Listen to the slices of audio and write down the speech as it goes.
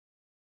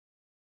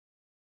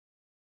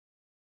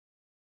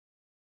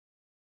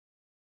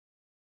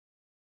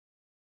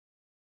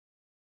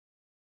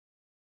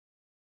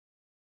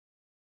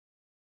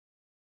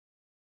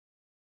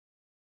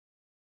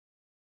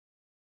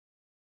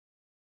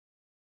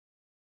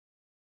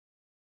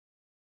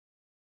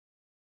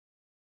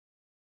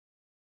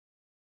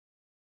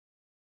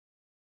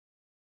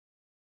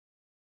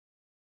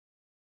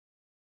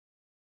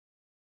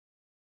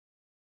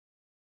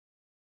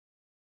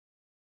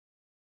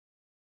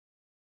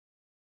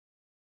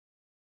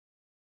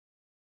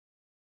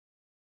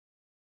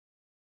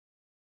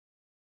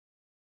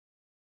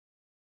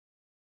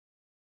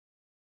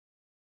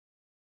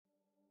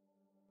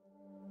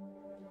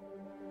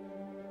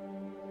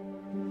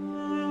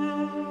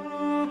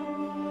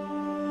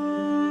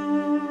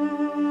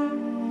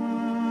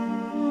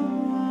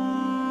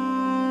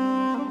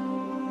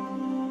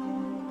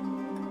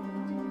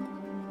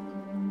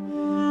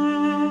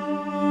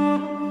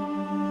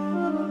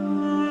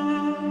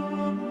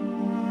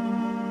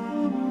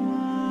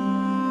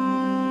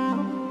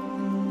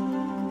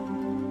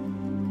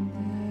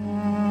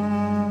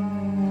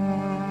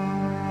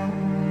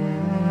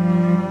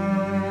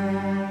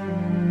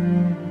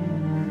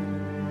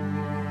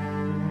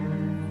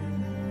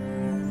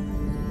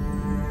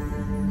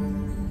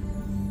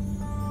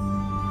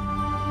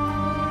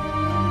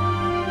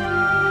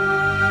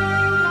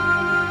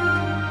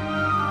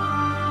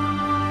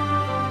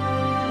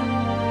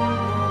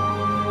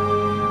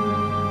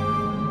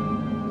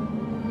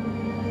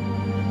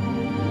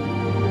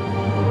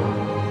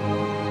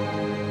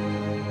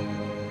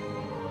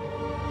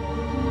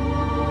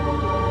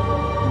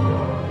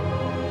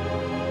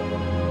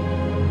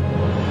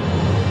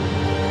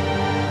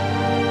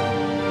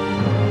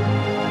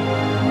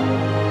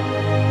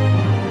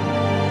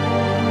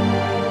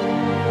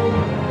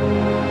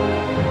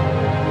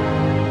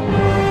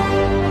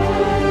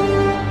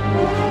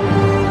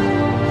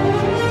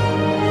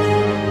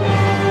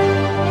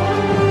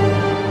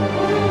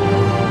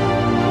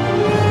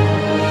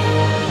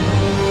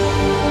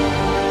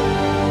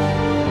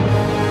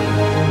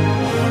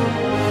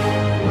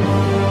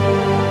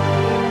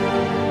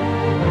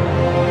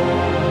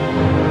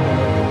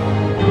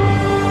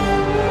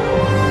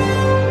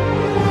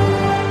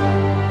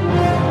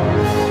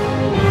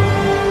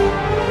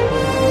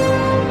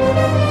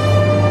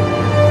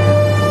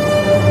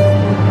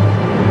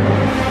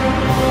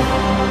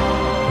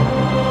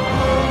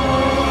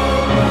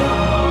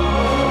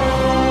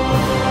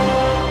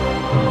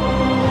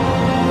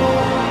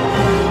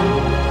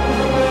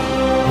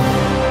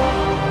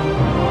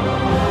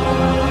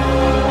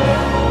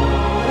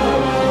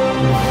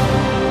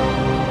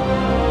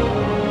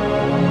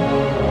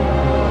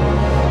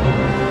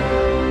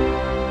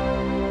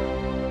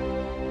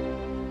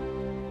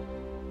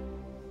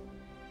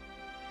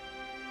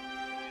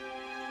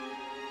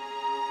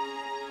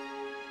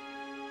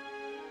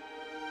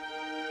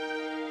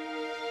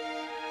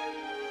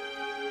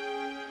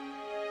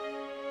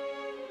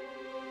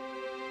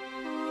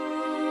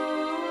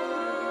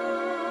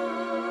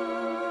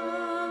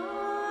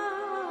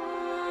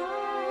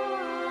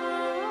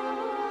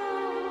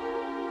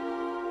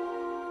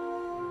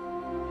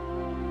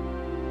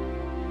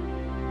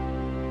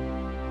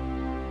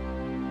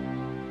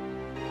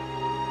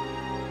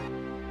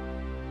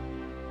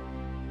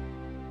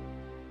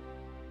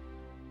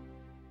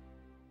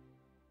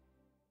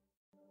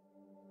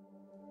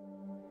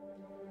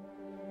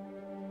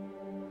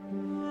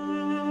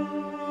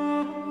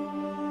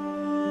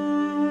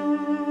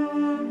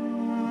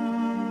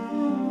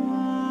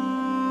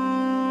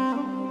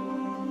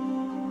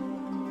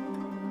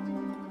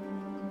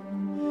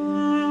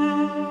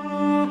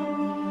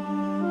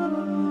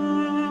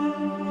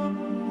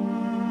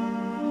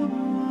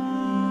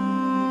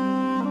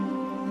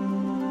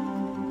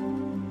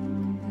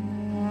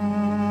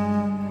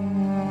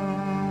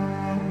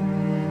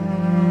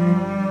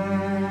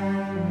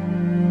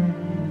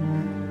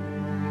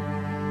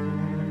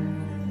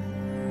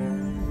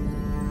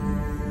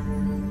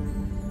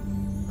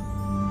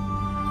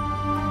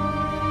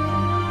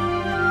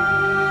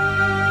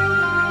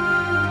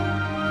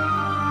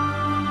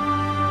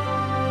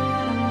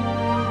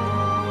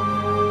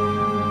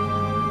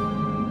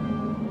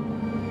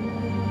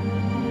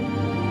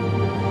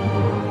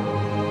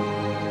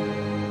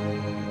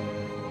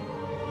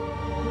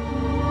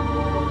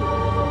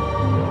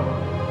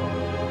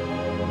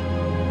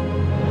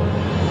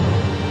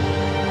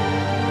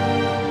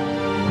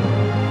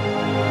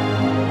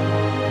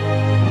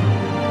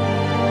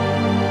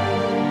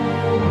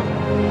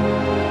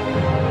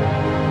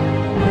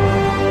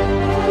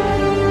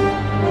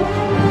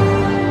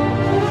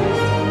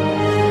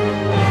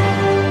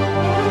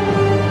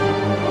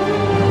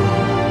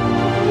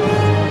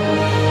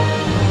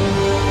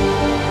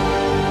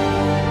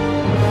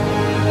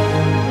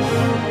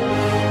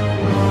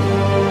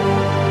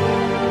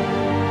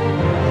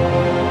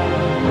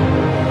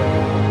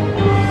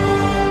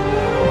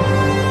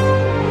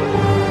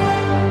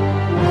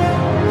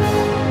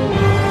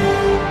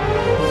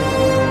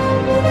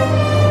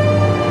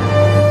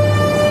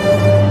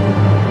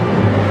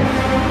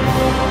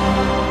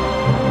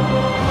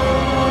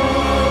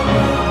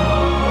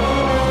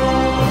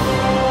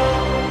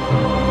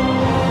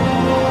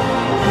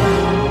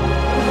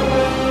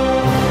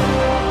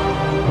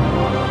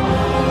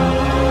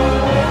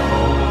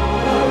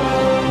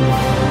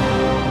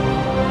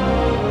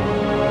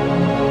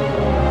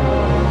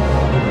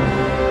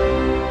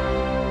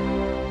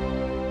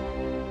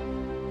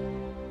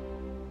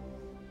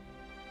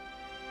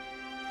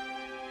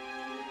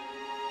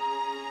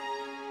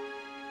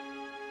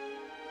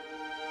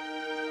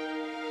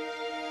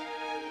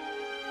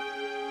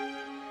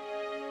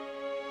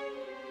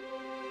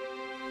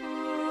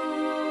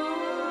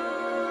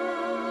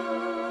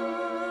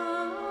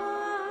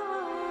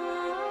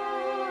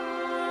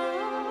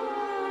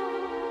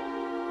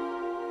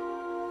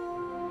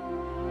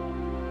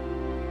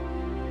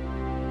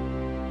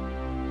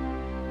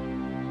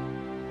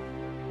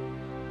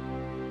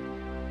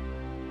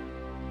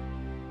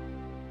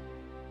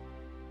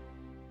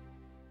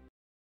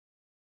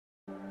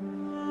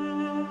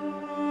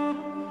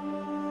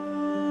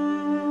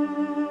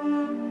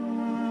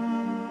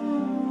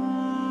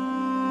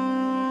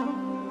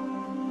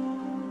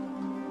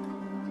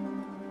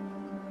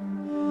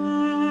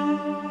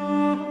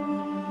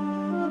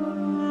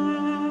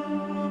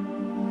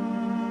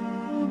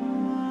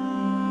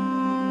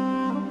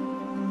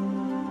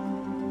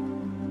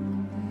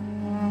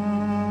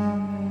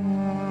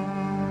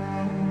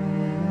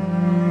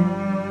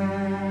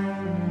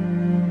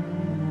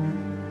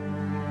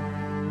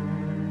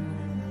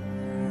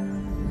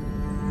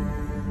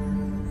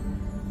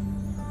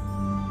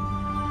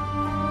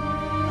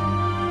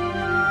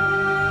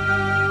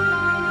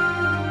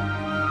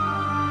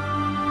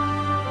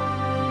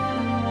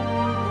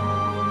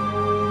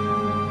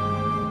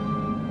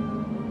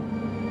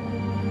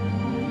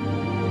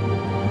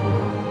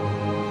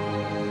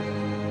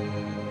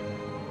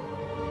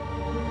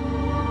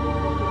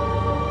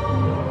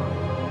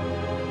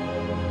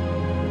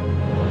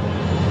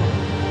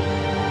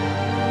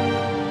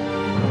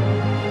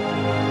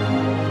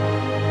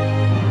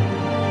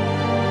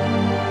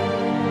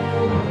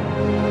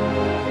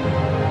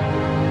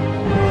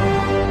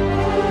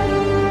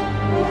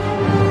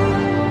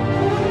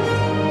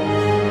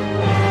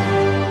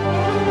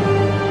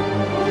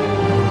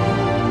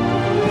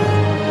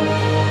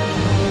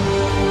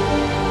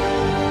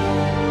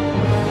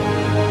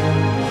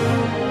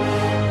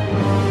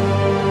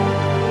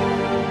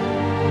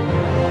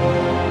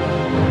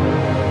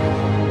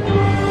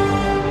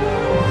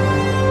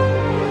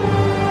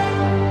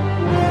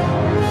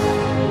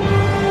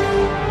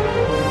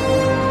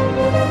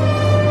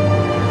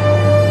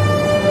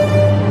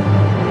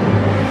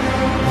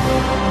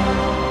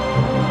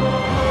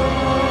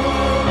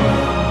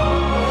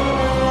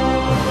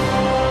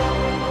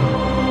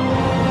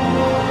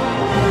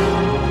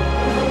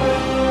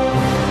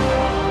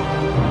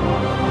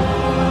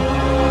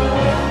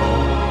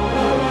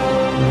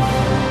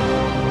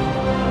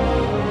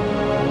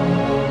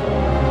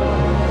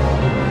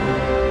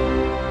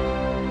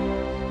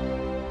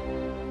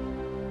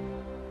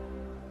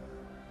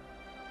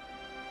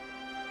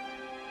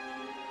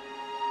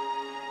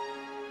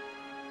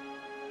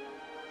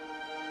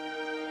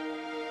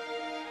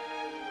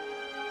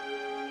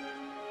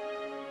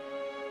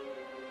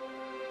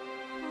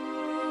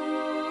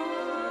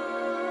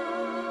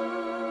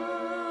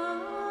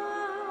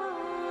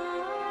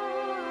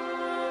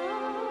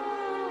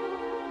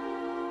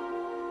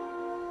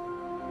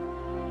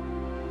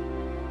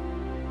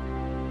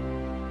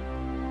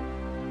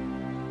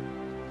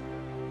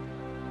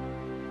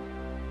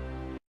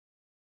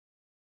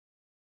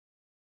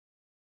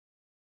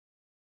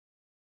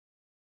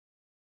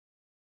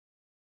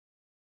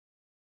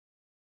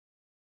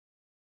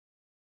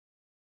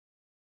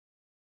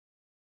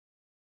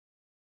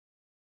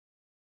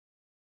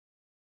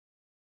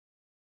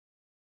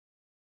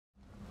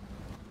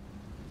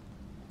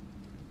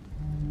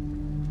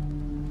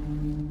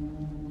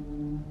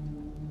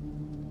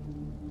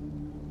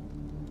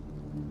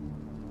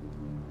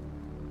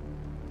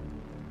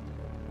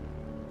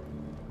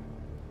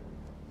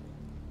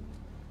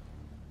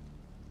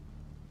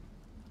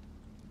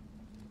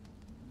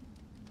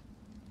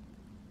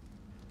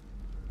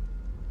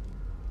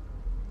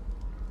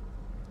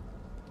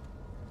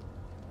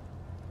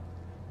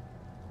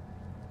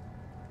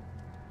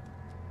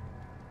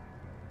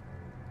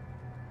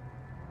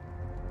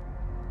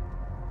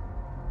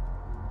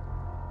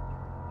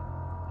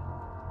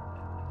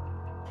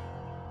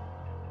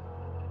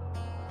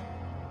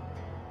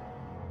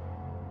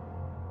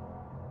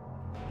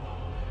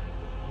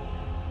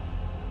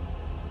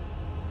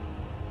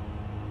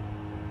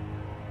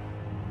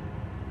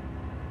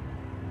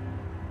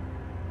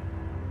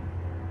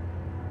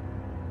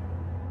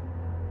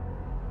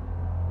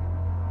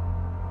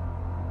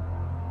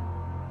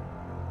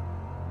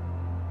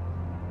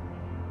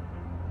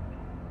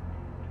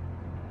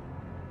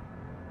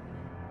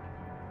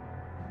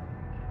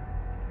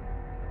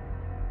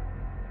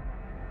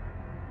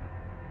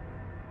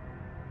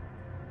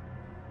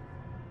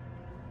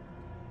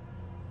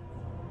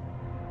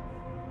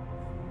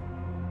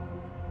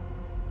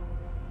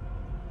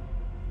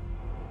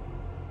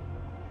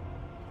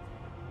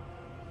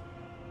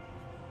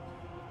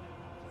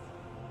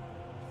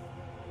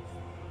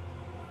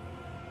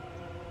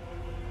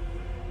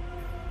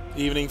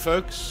Evening,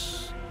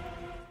 folks.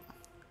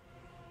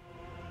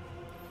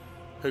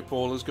 Hope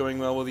all is going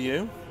well with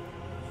you.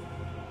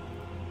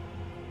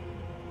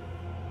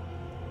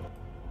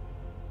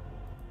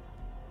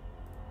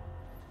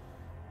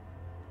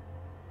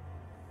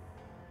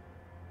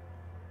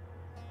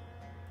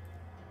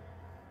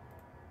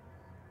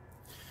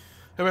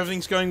 Hope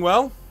everything's going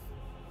well.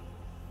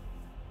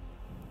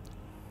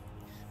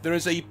 There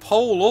is a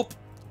poll up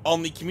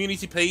on the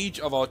community page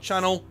of our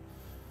channel.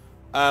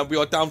 We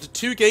are down to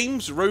 2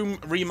 games, Rome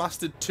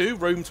Remastered 2,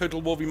 Rome Total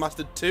War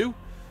Remastered 2,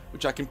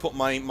 which I can put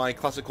my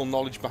classical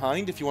knowledge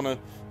behind if you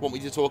want me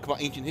to talk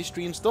about ancient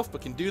history and stuff, we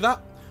can do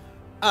that.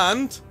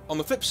 And, on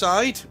the flip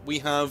side, we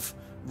have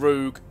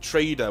Rogue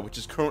Trader, which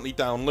is currently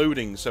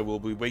downloading, so we'll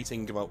be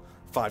waiting about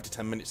 5 to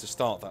 10 minutes to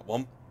start that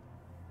one.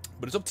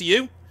 But it's up to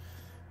you.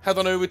 Head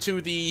on over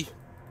to the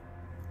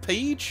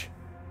page.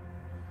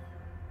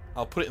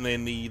 I'll put it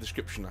in the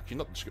description, actually,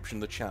 not the description,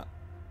 the chat.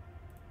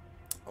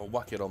 I'll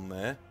whack it on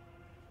there.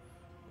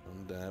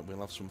 And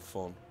we'll have some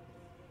fun.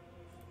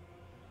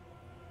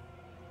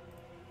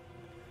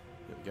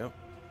 There we go.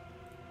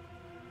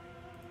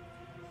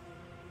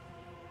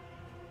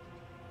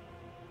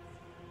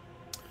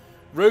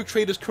 Rogue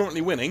Trader's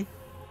currently winning.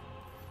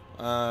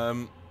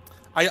 I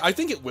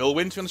think it will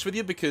win, to be honest with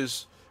you,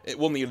 because it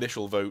won the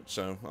initial vote,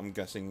 so I'm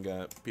guessing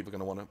people are going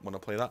to want to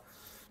play that.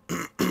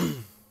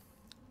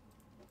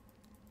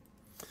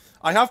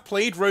 I have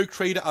played Rogue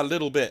Trader a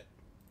little bit.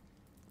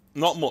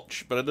 Not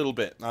much, but a little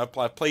bit.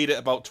 I've played it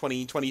about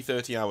 20,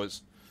 30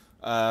 hours.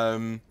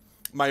 My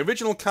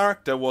original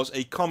character was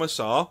a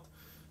commissar,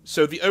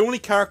 so the only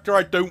character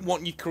I don't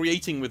want you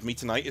creating with me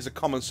tonight is a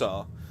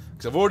commissar,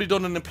 because I've already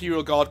done an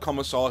Imperial Guard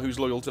commissar who's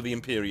loyal to the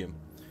Imperium.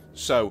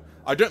 So,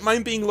 I don't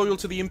mind being loyal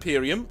to the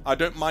Imperium, I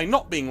don't mind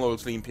not being loyal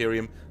to the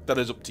Imperium, that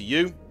is up to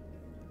you.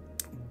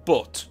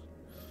 But,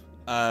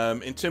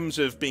 in terms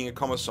of being a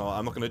commissar,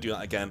 I'm not going to do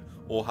that again,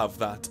 or have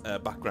that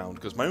background,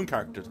 because my own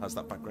character has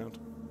that background.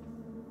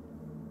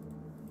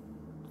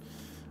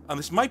 And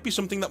this might be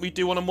something that we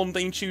do on a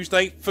Monday and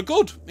Tuesday for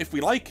good, if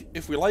we like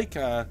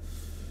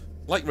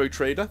Rogue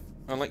Trader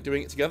and like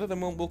doing it together,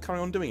 then we'll carry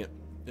on doing it.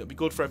 It'll be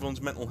good for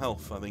everyone's mental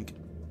health, I think.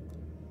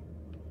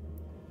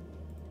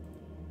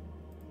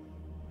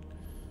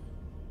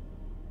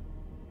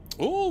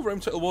 Oh,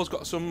 Rome Total War's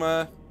got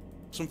some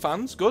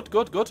fans. Good,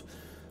 good, good.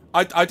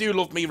 I do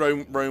love me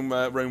Rome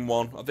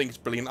 1. I think it's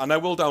brilliant, and I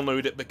will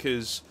download it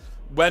because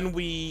when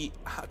we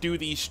do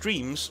these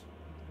streams,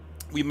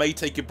 we may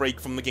take a break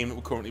from the game that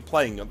we're currently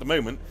playing. At the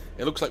moment,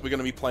 it looks like we're going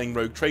to be playing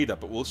Rogue Trader,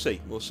 but we'll see.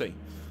 We'll see.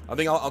 I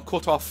think I'll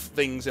cut off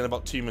things in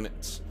about 2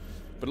 minutes.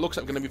 But it looks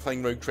like we're going to be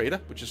playing Rogue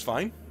Trader, which is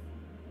fine.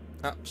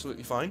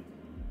 Absolutely fine.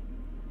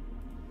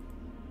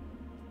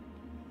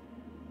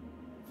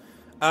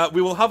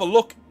 We will have a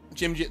look,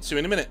 Jim Jitsu,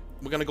 in a minute.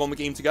 We're going to go on the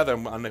game together,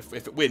 and if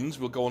it wins,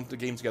 we'll go on the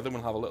game together and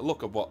we'll have a little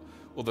look at what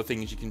other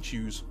things you can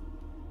choose.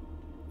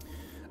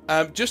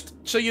 Just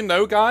so you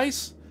know,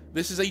 guys,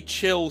 this is a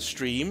chill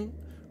stream,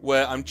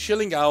 where I'm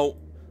chilling out,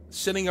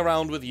 sitting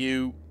around with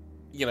you,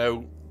 you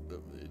know,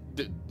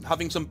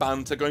 having some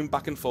banter, going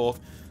back and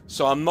forth.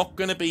 So I'm not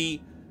going to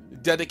be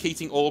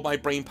dedicating all my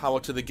brain power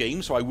to the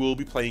game, so I will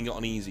be playing it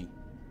on easy.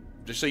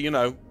 Just so you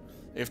know.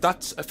 If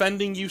that's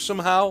offending you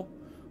somehow,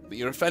 that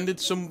you're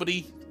offended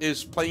somebody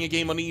is playing a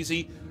game on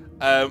easy,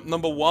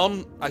 number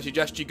 1, I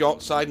suggest you go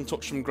outside and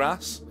touch some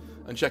grass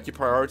and check your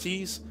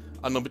priorities.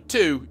 And number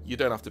 2, you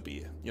don't have to be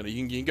here. You know,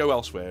 you can go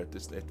elsewhere.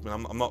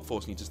 I'm not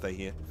forcing you to stay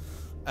here.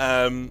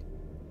 On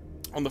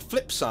the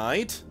flip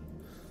side,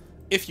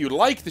 if you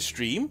like the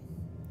stream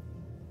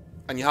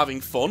and you're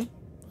having fun,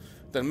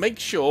 then make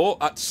sure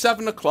at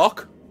 7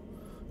 o'clock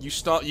you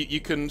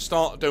can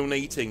start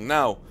donating.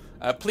 Now,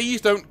 please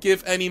don't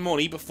give any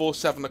money before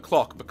 7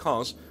 o'clock,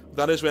 because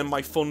that is when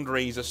my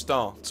fundraiser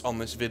starts on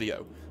this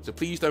video. So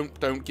please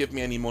don't give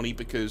me any money,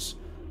 because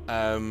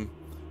I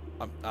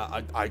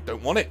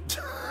don't want it.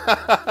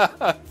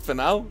 For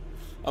now,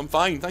 I'm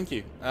fine, thank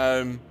you.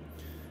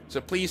 So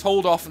please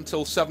hold off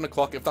until 7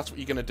 o'clock if that's what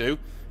you're going to do.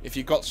 If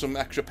you've got some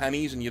extra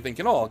pennies and you're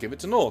thinking, oh, I'll give it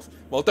to North.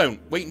 Well, don't.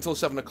 Wait until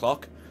 7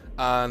 o'clock.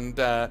 And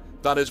that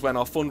is when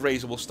our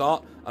fundraiser will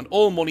start. And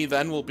all money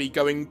then will be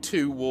going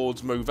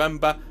towards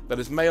Movember. That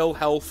is male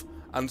health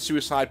and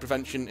suicide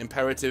prevention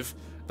imperative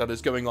that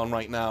is going on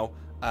right now.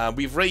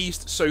 We've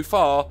raised, so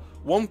far,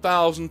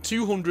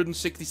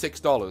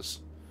 $1,266.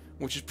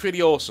 Which is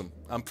pretty awesome.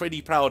 I'm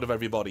pretty proud of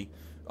everybody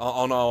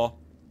on our...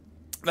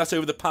 That's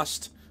over the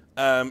past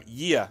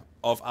year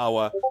of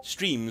our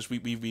streams.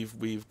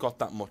 We've got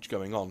that much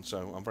going on,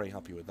 so I'm very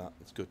happy with that.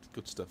 It's good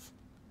stuff.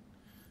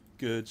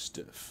 Good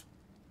stuff.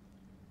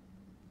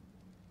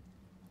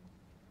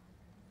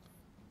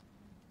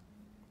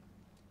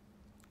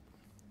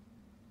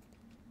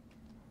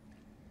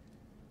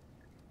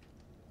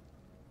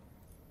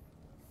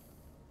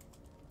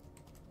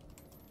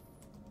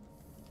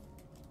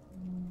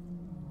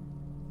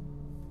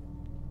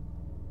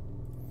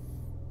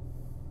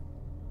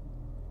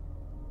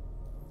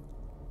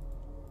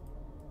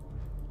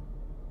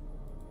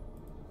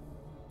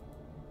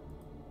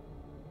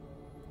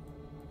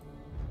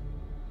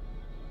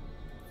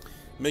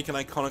 Make an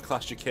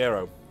iconoclast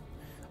Jakiro.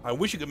 I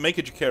wish you could make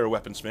a Jakiro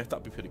weaponsmith.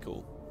 That'd be pretty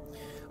cool.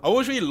 I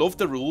always really loved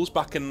the rules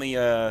back in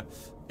the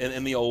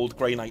in the old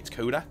Grey Knights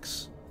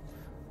Codex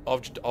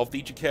of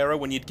the Jakiro,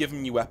 when you'd give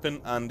him your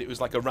weapon and it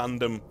was like a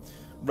random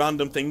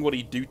thing what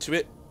he'd do to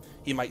it.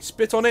 He might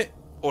spit on it,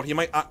 or he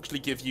might actually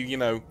give you, you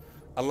know,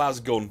 a las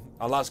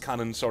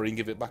cannon, sorry, and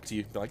give it back to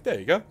you. Be like, there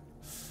you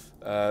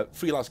go.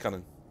 Free las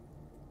cannon.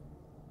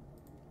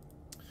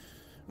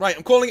 Right,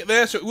 I'm calling it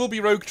there, so it will be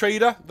Rogue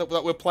Trader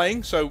that we're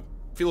playing, so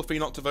feel free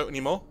not to vote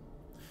anymore.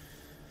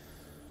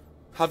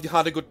 Have you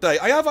had a good day?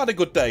 I have had a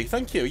good day,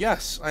 thank you,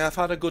 yes, I have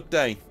had a good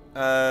day.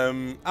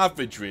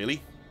 Average,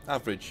 really.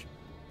 Average.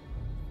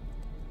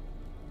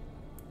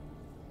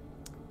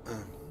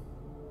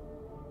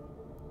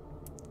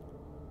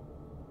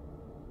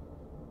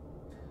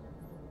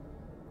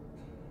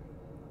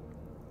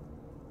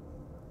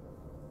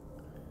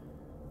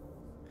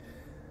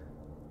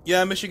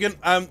 Yeah, Michigan.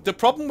 The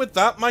problem with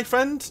that, my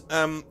friend,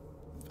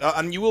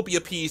 and you will be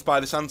appeased by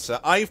this answer,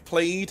 I've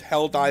played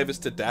Helldivers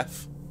to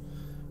death,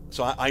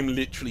 so I'm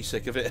literally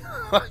sick of it.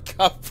 Like,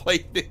 I've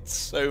played it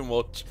so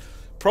much.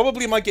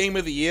 Probably my game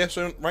of the year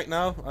so right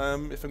now,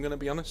 if I'm going to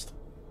be honest.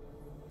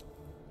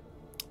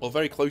 Or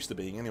very close to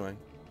being, anyway.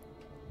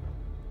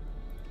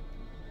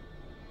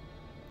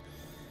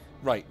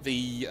 Right,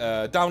 the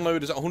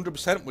download is at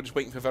 100%. We're just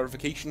waiting for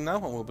verification now,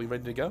 and we'll be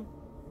ready to go.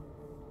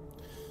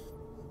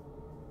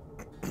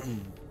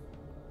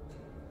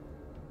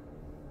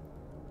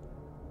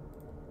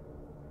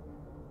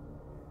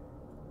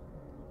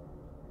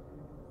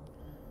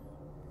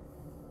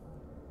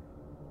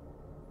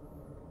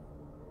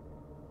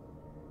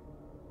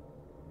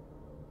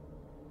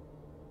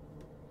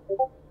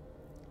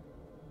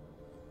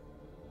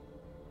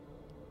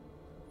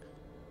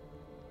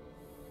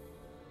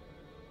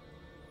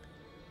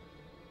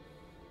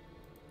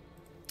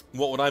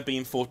 What would I be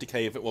in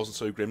 40k if it wasn't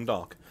so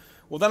grimdark?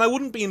 Well, then I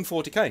wouldn't be in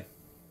 40k.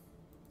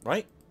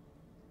 Right?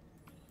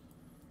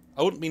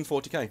 I wouldn't be in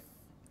 40k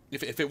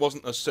if it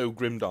wasn't so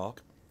grimdark.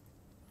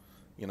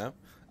 You know?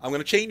 I'm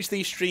going to change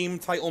the stream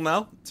title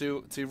now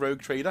to Rogue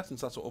Trader,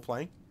 since that's what we're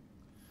playing.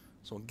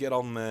 So we'll get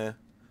on there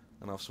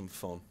and have some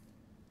fun.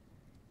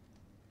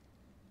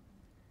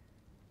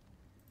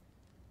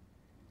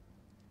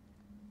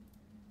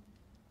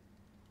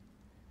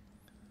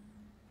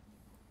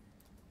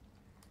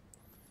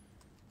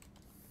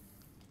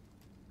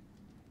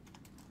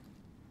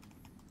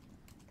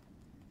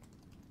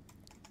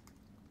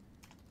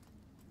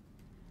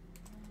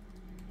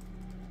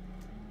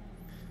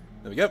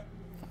 There we go.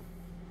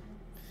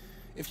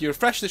 If you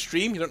refresh the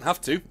stream, you don't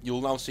have to.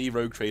 You'll now see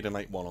Rogue Trader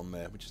Night 1 on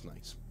there, which is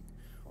nice.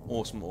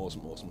 Awesome,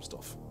 awesome, awesome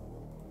stuff.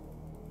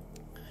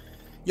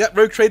 Yeah,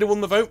 Rogue Trader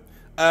won the vote.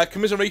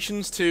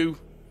 Commiserations to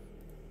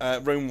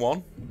Rome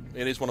 1.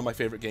 It is one of my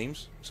favourite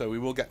games, so we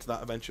will get to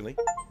that eventually.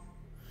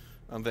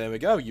 And there we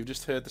go. You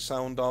just heard the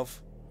sound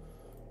of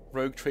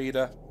Rogue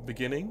Trader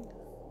beginning.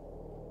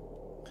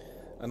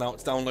 And now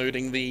it's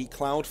downloading the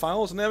cloud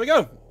files, and there we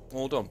go.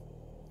 All done.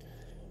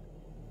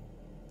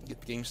 Get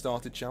the game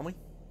started, shall we?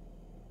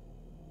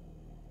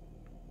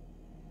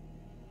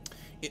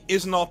 It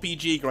is an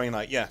RPG, Grey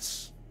Knight,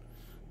 yes.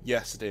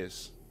 Yes, it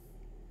is.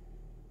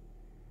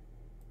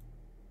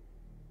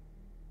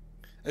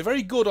 A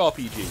very good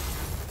RPG.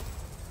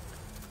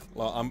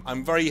 Well,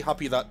 I'm very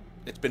happy that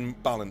it's been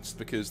balanced,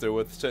 because there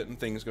were certain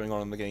things going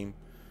on in the game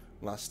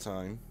last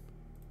time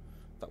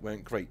that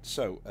weren't great.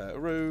 So,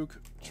 Rogue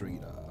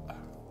Trader.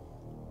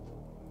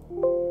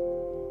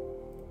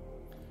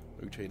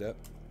 Rogue Trader.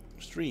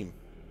 Stream.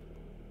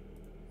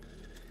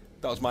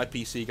 That was my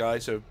PC,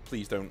 guys, so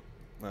please don't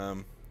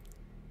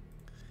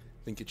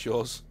think it's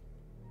yours.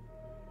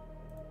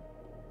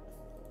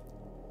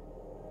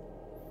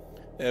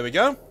 There we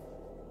go.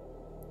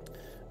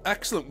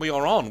 Excellent, we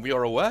are on. We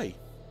are away.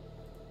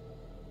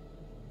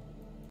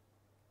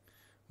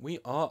 We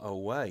are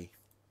away.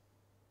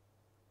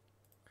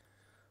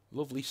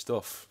 Lovely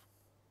stuff.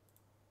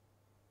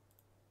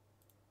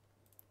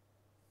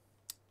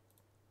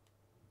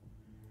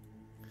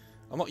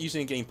 I'm not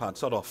using a gamepad,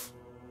 sod off.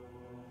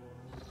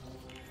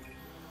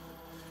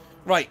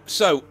 Right,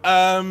 so,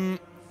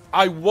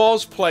 I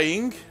was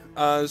playing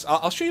as...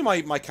 I'll show you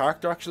my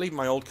character, actually,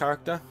 my old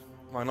character.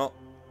 Why not?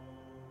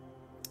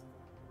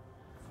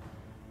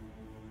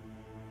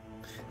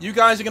 You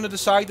guys are going to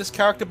decide this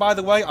character, by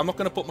the way. I'm not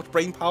going to put much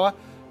brain power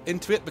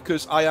into it,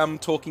 because I am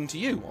talking to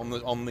you on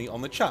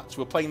the chat. So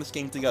we're playing this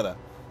game together.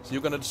 So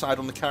you're going to decide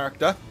on the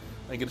character,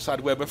 and you're going to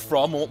decide where we're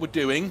from and what we're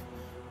doing.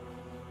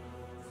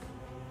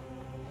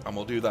 And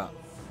we'll do that.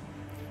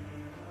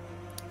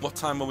 What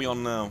time are we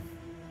on now?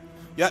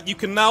 Yeah, you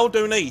can now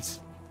donate,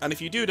 and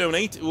if you do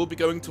donate, it will be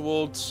going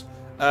towards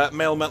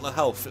male mental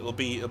health. It'll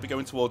be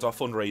going towards our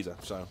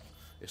fundraiser, so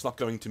it's not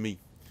going to me.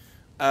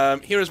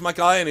 Here is my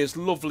guy and his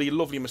lovely,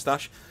 lovely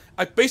moustache.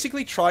 I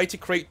basically tried to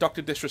create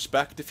Dr.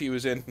 Disrespect if he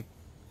was in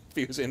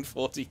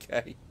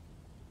 40k.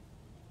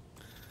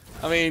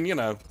 I mean, you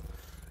know,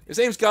 his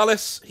name's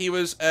Gallus. He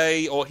is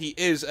a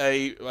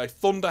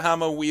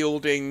Thunderhammer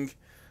wielding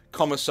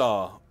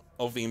commissar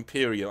of the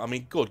Imperium. I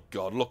mean, good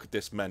God, look at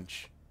this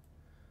mensch.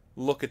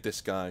 Look at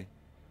this guy.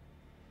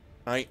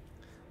 Right?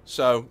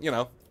 So, you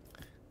know,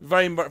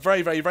 very,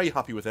 very, very, very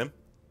happy with him.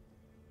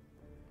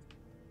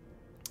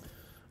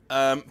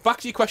 Back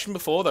to your question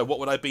before, though, what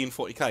would I be in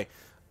 40k?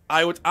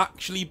 I would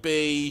actually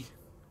be...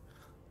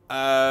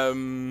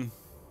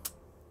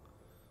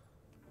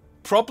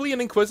 probably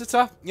an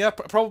Inquisitor. Yeah,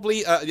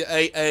 probably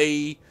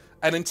an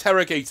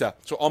Interrogator.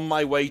 So on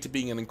my way to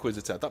being an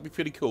Inquisitor. That'd be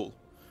pretty cool.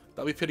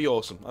 That'd be pretty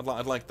awesome.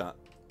 I'd like that.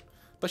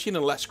 Especially in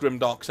a less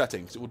grimdark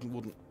setting, because it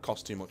wouldn't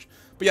cost too much.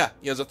 But yeah,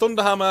 he has a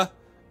Thunderhammer.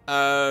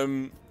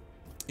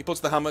 He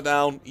puts the hammer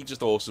down. He's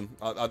just awesome.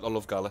 I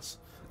love Gallus.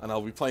 And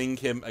I'll be playing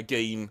him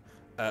again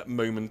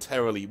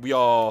momentarily. We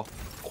are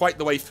quite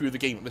the way through the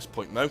game at this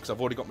point now, because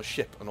I've already got my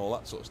ship and all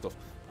that sort of stuff.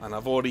 And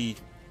I'm already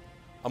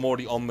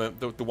on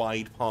the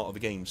wide part of the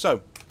game.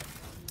 So,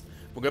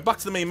 we'll go back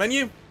to the main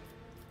menu.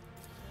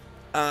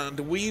 And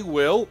we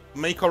will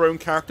make our own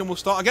character and we'll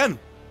start again.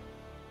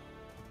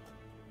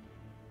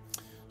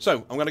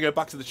 So, I'm going to go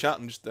back to the chat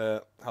and just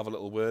have a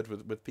little word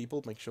with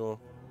people. Make sure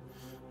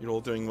you're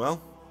all doing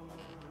well.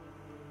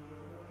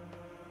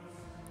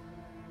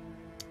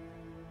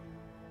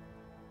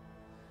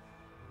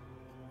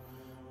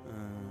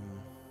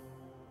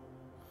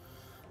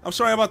 I'm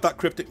sorry about that,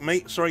 Cryptic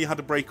mate. Sorry you had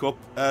to break up.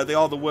 They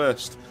are the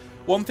worst.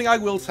 One thing I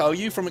will tell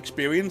you from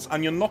experience,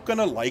 and you're not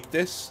gonna like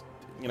this.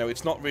 You know,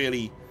 it's not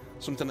really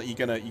something that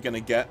you're gonna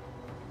get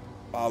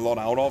a lot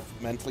out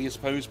of mentally, I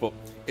suppose. But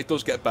it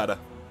does get better.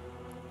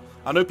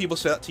 I know people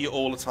say that to you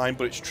all the time,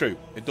 but it's true.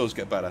 It does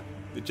get better.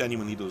 It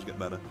genuinely does get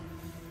better.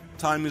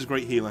 Time is a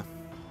great healer.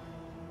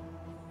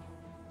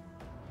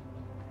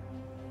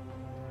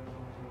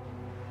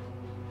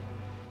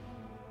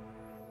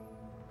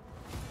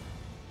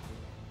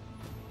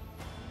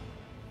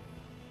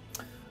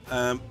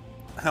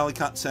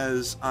 Hellcat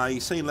says, I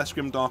say less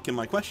grimdark in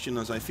my question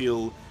as I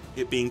feel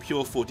it being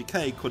pure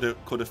 40k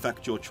could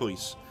affect your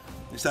choice.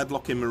 Instead,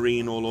 lock in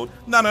Marine or Lord.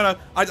 No.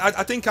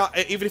 I think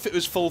even if it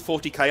was full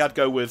 40k, I'd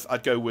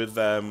go with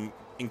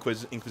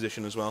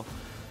Inquisition as well.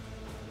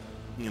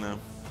 You know.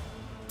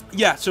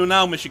 Yeah. So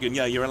now Michigan,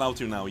 yeah, you're allowed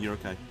to now. You're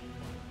okay.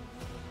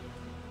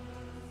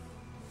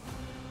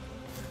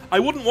 I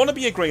wouldn't want to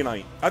be a Grey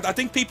Knight. I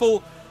think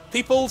people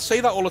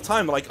say that all the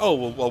time. They're like, oh,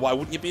 well, why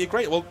wouldn't you be a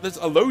Grey? Well, there's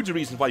a loads of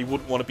reasons why you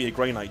wouldn't want to be a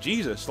Grey Knight.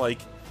 Jesus,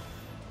 like,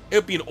 it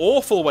would be an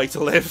awful way to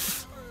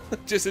live.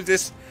 Just as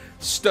this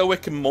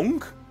stoic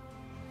monk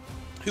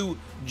who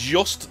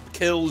just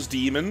kills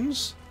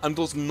demons and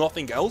does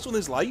nothing else with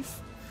his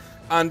life,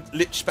 and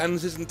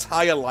spends his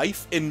entire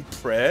life in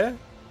prayer.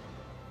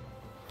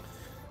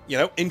 You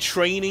know, in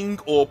training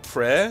or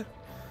prayer.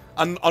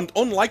 And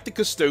unlike the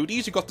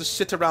Custodies who got to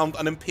sit around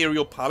an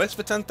Imperial Palace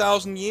for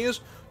 10,000 years,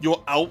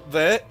 you're out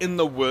there in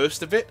the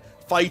worst of it,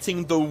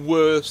 fighting the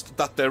worst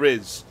that there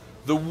is.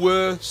 The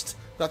worst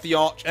that the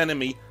arch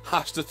enemy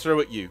has to throw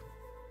at you.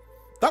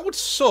 That would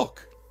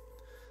suck.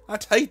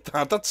 I'd hate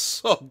that. That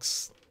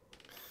sucks.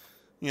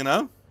 You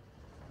know?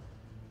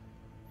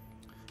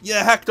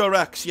 Yeah, Hector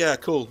X. Yeah,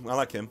 cool. I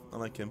like him. I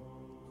like him.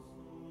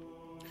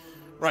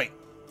 Right.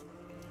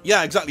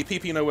 Yeah, exactly.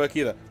 PP no work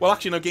either. Well,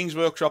 actually, no. Games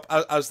Workshop,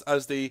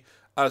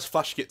 as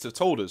Flash Kits have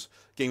told us,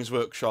 Games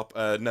Workshop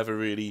never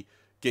really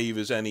gave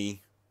us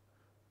any,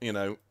 you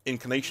know,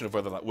 inclination of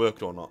whether that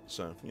worked or not.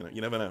 So, you know, you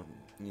never know.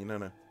 You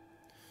never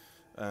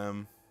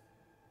know.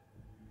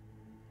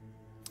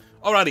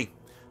 Alrighty.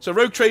 So,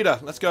 Rogue Trader,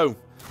 let's go.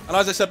 And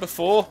as I said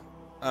before,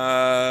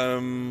 I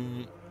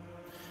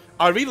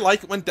really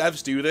like it when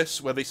devs do this,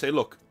 where they say,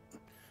 look,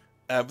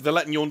 they're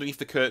letting you underneath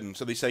the curtain.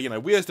 So they say, you know,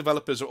 we as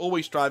developers are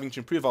always striving to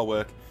improve our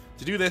work.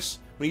 To do this,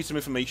 we need some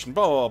information,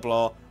 blah, blah,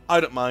 blah. I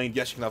don't mind.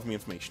 Yes, you can have me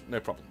information. No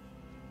problem.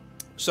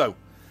 So,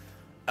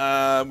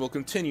 we'll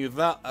continue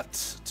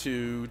that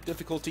to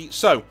difficulty.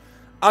 So,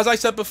 as I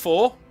said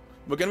before,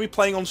 we're going to be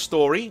playing on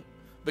story,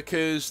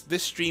 because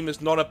this stream is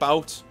not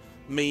about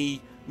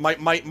me,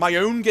 my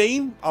own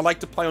game. I like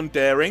to play on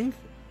daring,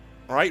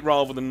 right,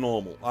 rather than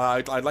normal.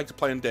 I'd like to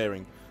play on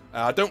daring.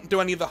 I don't do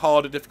any of the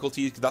harder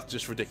difficulties, because that's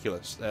just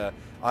ridiculous.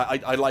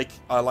 I like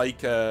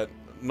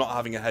not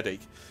having a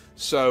headache.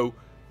 So,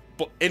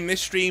 but in this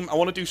stream, I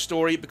want to do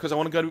story because I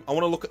want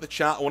to look at the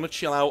chat. I want to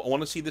chill out. I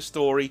want to see the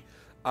story.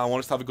 I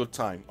want us to have a good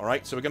time. All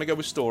right. So we're gonna go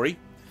with story,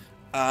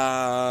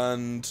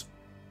 and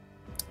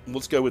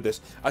let's go with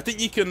this. I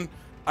think you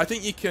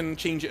can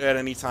change it at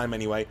any time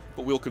anyway.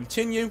 But we'll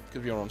continue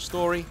because we're on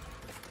story.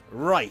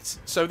 Right.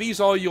 So these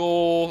are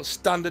your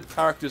standard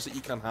characters that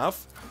you can have.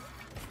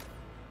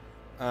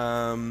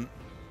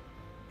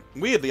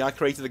 Weirdly, I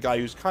created a guy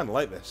who's kind of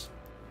like this.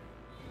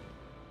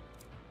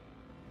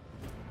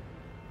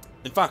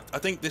 In fact, I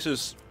think this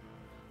is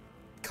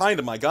kind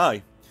of my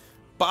guy.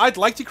 But I'd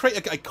like to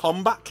create a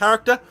combat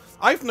character.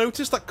 I've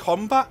noticed that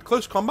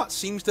close combat,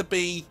 seems to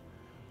be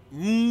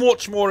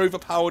much more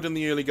overpowered in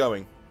the early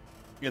game.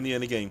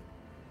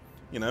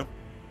 You know?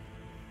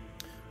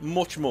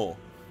 Much more.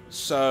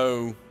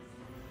 So,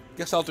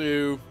 guess I'll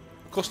do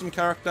a custom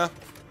character.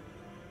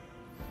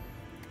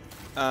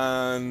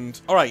 And,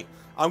 alright,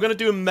 I'm going to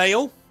do a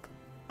male.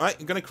 Alright,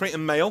 I'm going to create a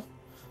male.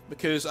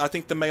 because I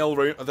think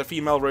the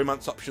female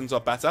romance options are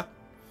better.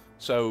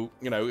 So,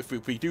 you know, if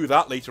we do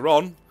that later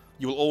on,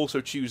 you will also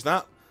choose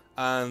that,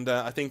 and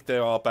I think they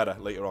are better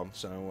later on.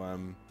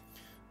 So,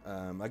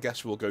 I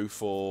guess we'll go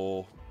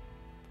for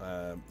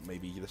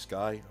maybe this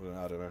guy.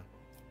 I don't know.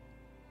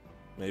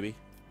 Maybe.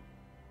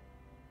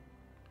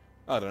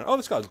 I don't know. Oh,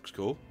 this guy looks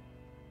cool.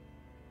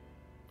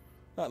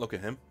 Look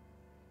at him.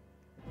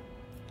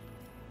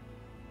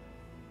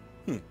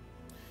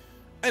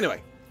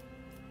 Anyway.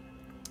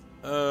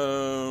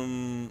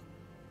 Okay,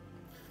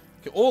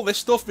 all this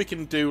stuff we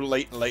can do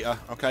later.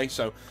 Okay,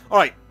 so...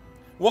 Alright.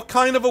 What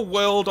kind of a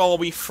world are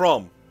we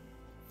from?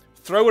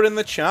 Throw it in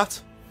the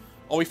chat.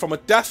 Are we from a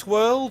death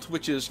world,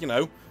 which is, you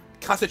know,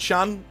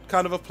 Kata-chan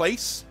kind of a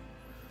place?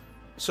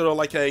 Sort of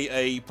like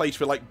a place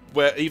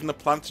where even the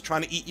plants are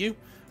trying to eat you?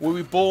 Were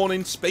we born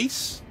in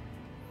space?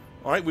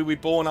 Alright, were we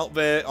born out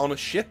there on a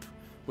ship?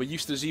 We're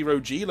used to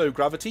 0G, low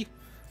gravity.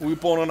 Were we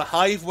born on a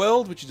hive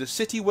world, which is a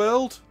city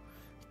world?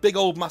 Big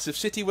old massive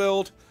city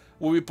world.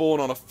 Were we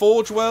born on a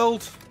forge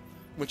world?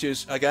 Which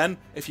is, again,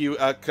 if you're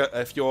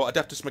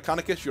Adeptus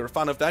Mechanicus, you're a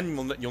fan of them,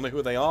 you'll know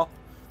who they are.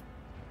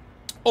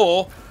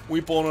 Or, were we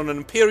born on an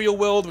Imperial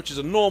world, which is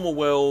a normal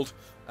world,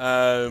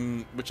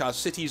 which has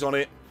cities on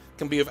it.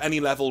 Can be of any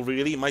level,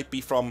 really. It might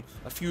be from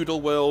a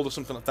feudal world or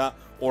something like that.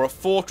 Or a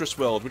fortress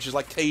world, which is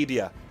like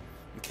Cadia.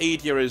 And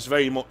Cadia is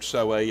very much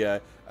so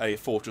a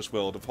fortress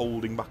world of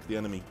holding back the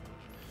enemy.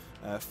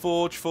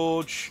 Forge,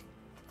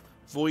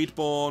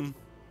 Voidborn.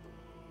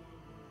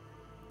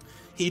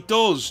 He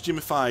does,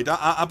 Jimified.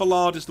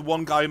 Abelard is the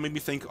one guy who made me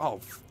think, oh,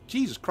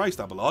 Jesus Christ,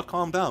 Abelard,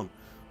 calm down.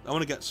 I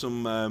want to get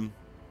some,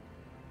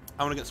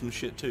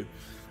 shit too.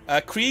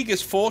 Krieg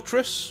is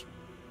fortress.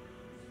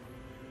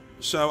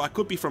 So I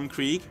could be from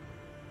Krieg.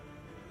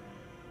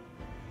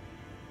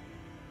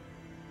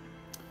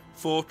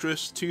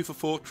 Fortress, 2 for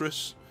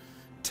fortress.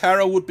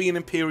 Terra would be an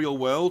Imperial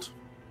world.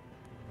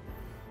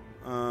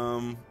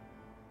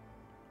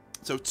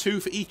 So 2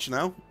 for each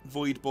now.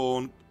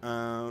 Voidborn,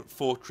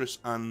 Fortress,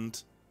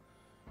 and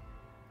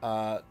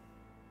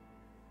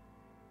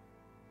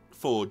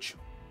Forge.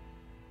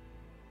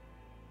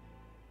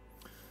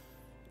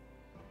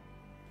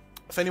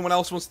 If anyone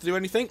else wants to do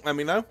anything, let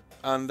me know,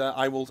 and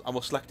I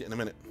will select it in a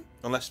minute,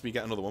 unless we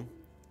get another one.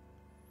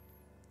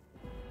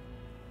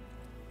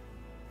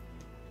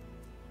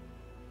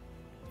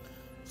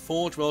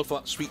 Forge world for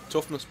that sweet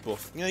toughness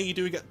buff. Yeah, you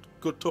do get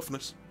good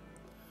toughness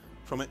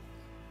from it.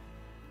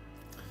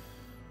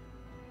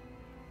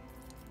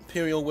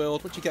 Imperial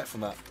world, what do you get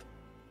from that?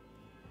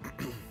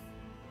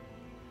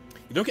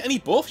 You don't get any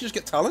buffs, you just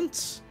get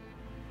talents?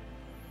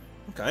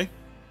 Okay.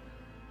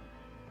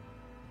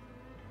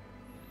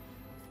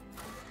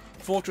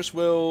 Fortress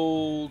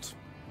world,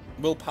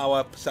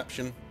 willpower,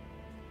 perception.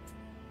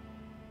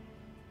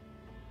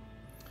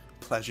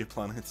 Pleasure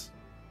planet.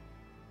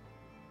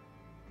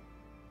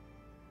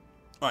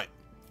 Right.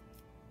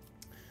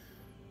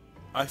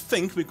 I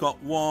think we've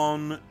got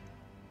 1,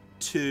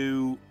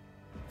 2,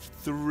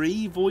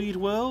 3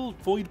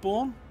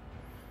 Voidborn.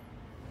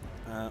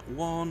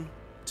 1,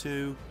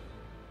 2.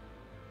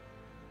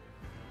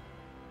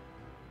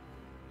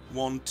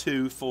 1,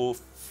 2 for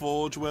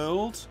Forge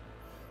World.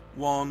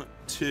 1,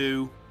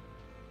 2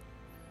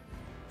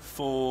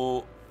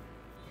 for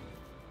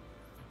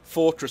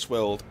Fortress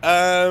World.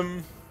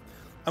 I'm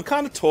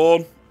kind of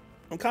torn.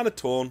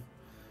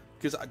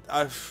 Because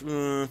I've...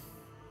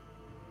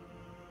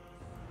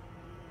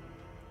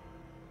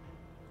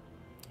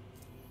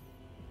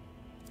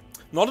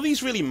 None of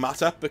these really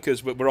matter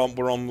because we're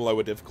on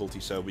lower difficulty,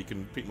 so we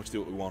can pretty much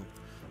do what we want.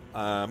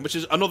 Which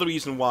is another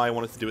reason why I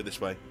wanted to do it this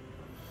way.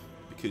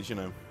 Because, you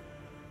know...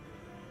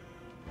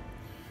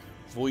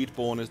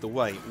 Voidborn is the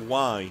way.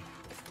 Why?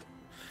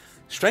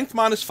 Strength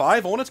 -5? I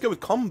wanted to go with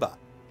combat.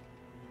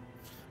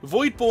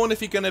 Voidborn,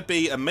 if you're going to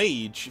be a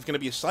mage, if you're going to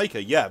be a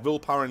psyker, yeah.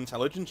 Willpower and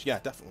intelligence, yeah,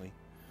 definitely.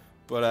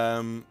 But,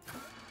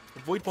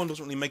 Voidborn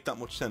doesn't really make that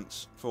much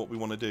sense for what we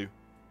want to do.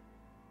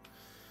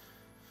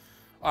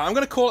 Alright, I'm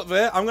going to call it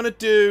there. I'm going to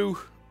do...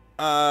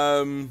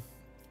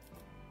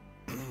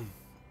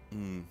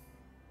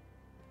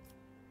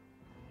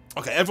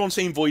 Okay, everyone's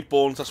saying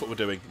Voidborn, so that's what we're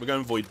doing. We're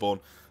going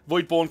Voidborn.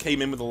 Voidborn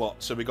came in with a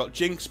lot. So we got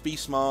Jinx, Be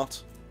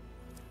Smart,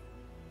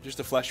 Just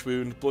a Flesh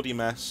Wound, Bloody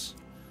Mess,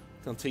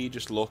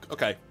 Contagious Look.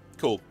 Okay,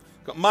 cool.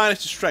 Got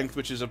minus to Strength,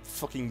 which is a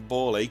fucking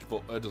ball ache,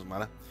 but it doesn't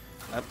matter.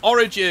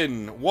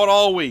 Origin, what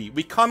are we?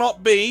 We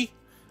cannot be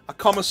a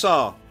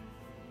Commissar.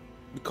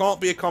 We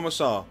can't be a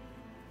Commissar.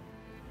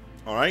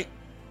 Alright?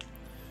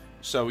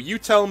 So you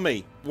tell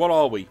me, what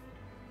are we?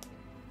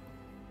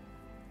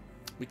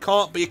 We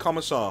can't be a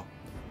Commissar.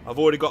 I've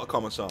already got a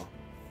Commissar.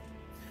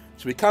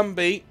 So we can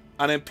be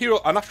an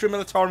Astra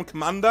Militarum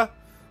Commander.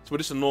 So we're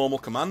just a normal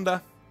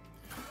Commander.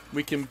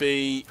 We can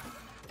be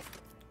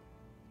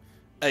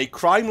a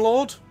Crime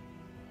Lord.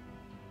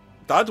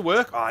 That'd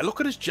work. Ah, look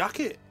at his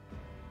jacket.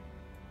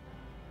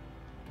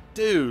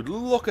 Dude,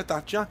 look at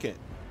that jacket.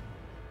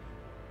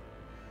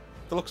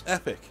 That looks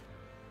epic.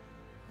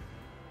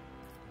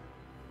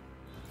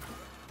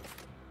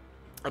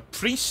 A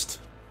Priest.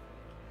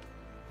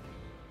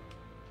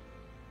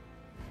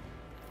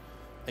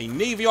 A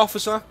Navy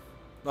officer.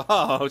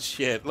 Oh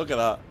shit! Look at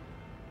that.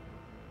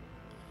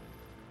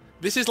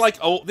 This is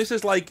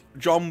like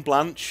John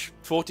Blanche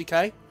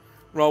 40k,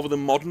 rather than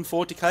modern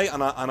 40k,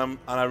 and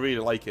I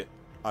really like it.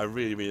 I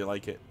really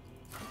like it.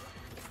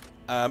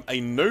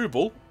 A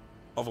noble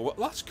of a,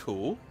 that's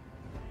cool.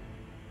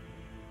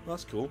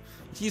 That's cool.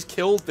 He's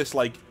killed this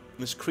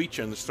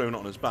creature and just thrown it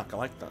on his back. I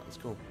like that. That's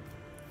cool.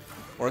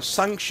 Or a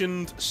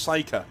sanctioned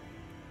psyker.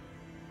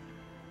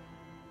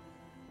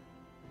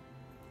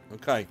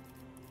 Okay.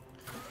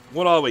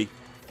 What are we?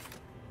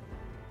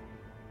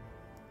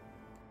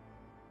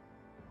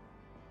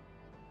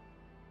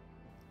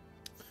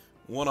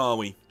 What are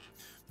we?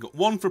 We've got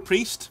 1 for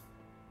priest.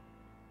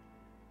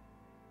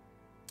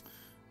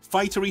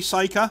 Fightery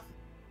psyker.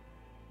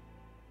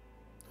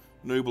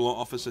 Noble or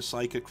officer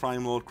psyker.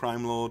 Crime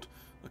lord.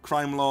 A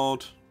crime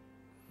lord.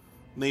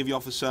 Navy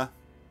officer.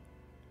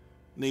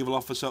 Naval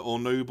officer or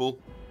noble.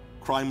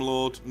 Crime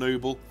lord.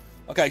 Noble.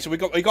 Okay, so we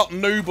got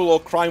noble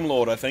or crime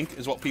lord, I think,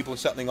 is what people are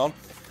settling on.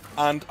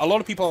 And a lot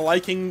of people are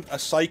liking a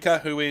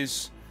psyker who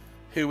is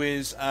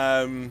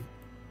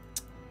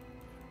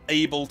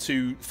able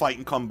to fight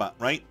in combat,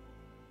 right?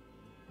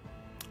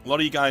 A lot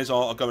of you guys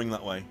are going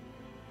that way.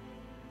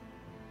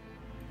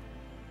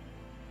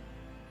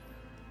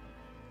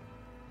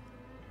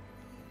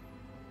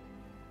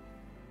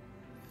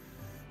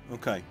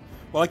 Okay.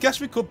 Well, I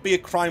guess we could be a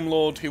crime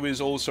lord who is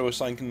also a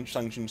sanctioned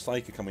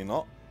psyker, can we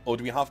not? Or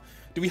do we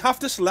have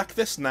to select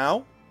this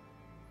now?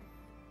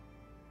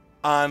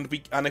 And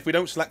if we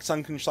don't select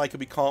sanctioned psyker,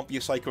 we can't be a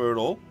psyker at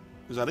all?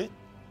 Is that it?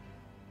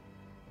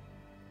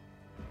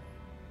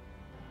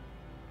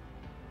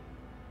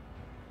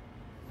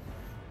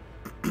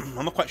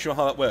 I'm not quite sure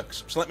how that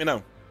works, so let me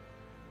know.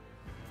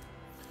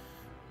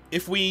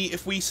 If we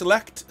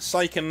select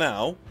psyker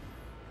now,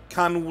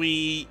 can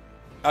we?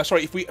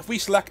 Sorry, if we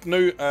select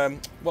no,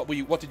 what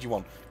did you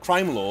want?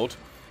 Crime lord.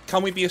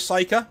 Can we be a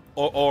psyker,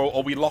 or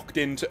are we locked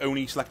into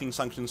only selecting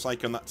sanctioned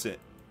psyker and that's it?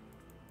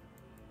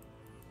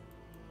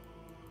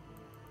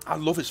 I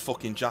love his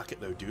fucking jacket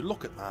though, dude.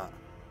 Look at that.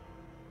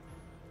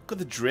 Look at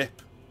the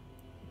drip.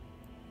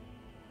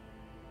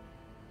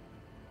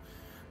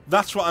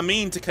 That's what I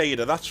mean,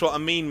 Takeda. That's what I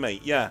mean,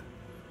 mate. Yeah.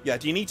 Yeah,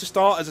 do you need to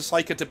start as a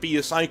psyker to be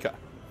a psyker?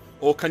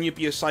 Or can you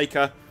be a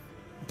psyker,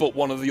 but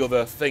one of the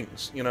other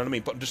things? You know what I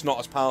mean? But just not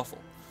as powerful.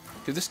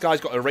 Because this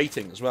guy's got a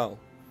rating as well.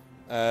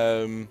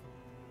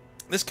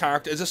 This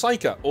character is a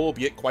psyker,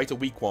 albeit quite a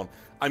weak one.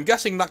 I'm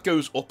guessing that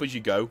goes up as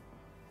you go,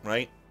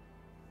 right?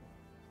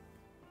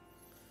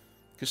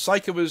 Because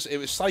psyker was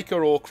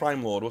psyker or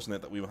crime lord, wasn't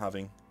it, that we were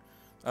having?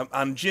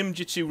 And Jim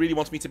Jitsu really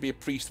wants me to be a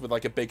priest with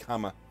like a big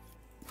hammer.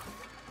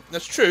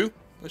 That's true.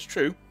 That's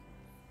true.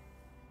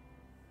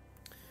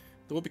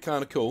 That would be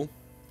kind of cool.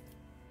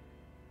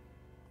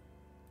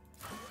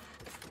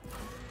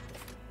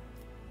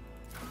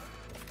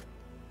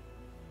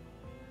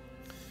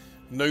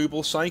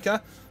 Noble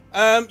psyker.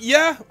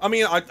 Yeah. I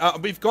mean,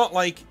 we've got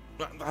like,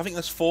 I think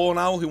there's 4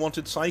 now who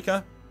wanted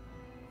psyker.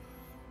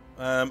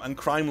 And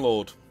crime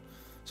lord.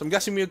 So I'm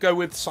guessing we'll go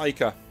with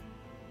psyker.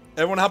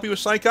 Everyone happy with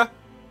psyker?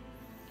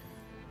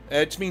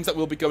 It just means that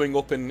we'll be going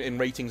up in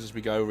ratings as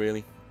we go,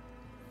 really.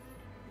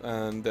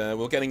 And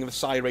we're getting the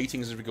psi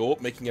ratings as we go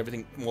up, making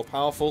everything more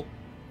powerful.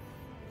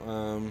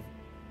 And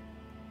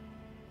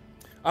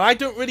I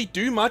don't really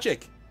do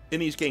magic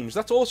in these games.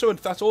 That's also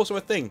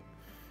a thing.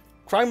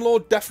 Crime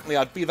lord, definitely,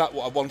 I'd be that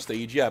at one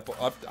stage, yeah.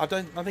 But I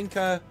think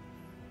I'm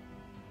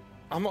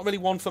not really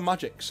one for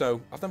magic,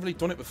 so I've never really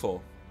done it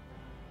before.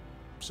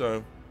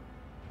 So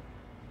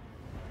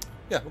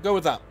yeah, we'll go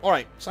with that. All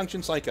right,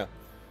 sanctioned psyker.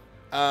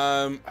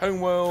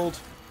 Homeworld.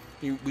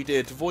 We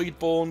did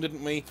Voidborn,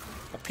 didn't we?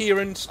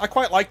 Appearance. I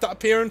quite like that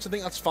appearance. I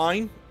think that's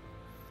fine.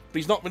 But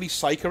he's not really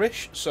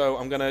psycherish, so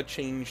I'm going to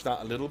change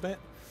that a little bit.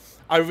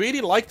 I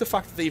really like the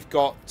fact that they've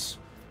got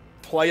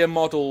player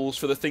models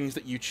for the things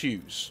that you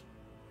choose.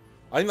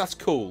 I think that's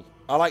cool.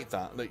 I like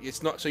that. Like,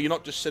 it's not so you're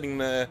not just sitting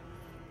there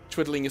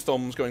twiddling your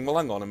thumbs going, well,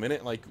 hang on a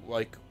minute. Like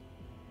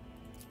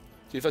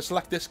see, if I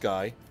select this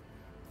guy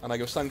and I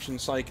go sanctioned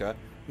psyker,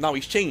 now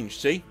he's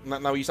changed, see?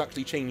 Now he's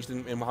actually changed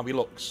in how he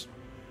looks.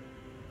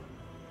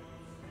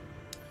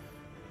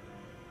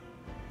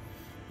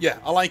 Yeah,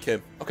 I like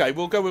him. Okay,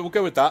 we'll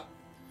go with that.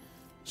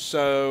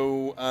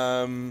 So,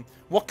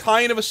 what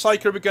kind of a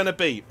psyker are we going to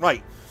be?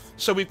 Right.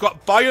 So we've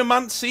got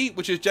Biomancy,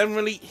 which is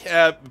generally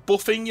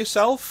buffing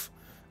yourself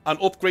and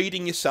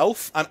upgrading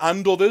yourself and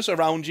others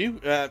around you.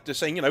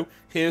 Just saying, you know,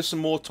 here's some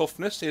more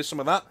toughness. Here's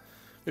some of that.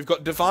 We've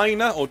got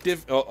Diviner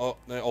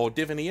or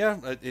Divineer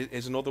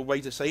is another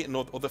way to say it in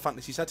other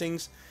fantasy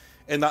settings.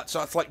 And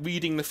that's like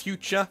reading the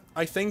future,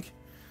 I think.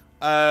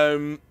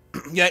 Yeah,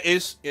 it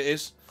is. It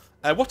is.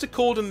 What's it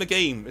called in the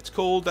game? It's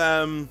called,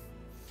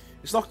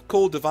 it's not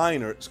called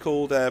Diviner, it's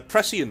called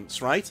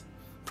Prescience, right?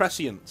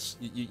 Prescience.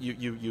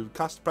 You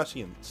cast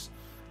Prescience,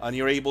 and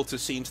you're able to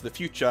see into the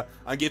future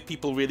and give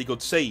people really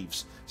good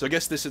saves. So I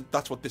guess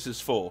that's what this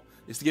is for,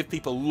 is to give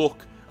people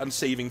luck and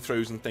saving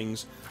throws and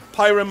things.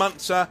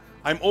 Pyromancer,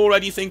 I'm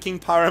already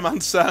thinking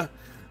Pyromancer.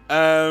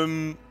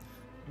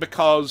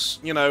 because,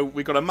 you know,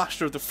 we got a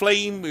Master of the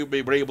Flame. We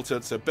were able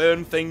to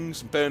burn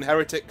things, burn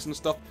heretics and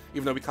stuff,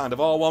 even though we kind of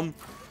are one.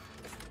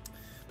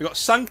 We got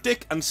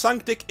Sanctic, and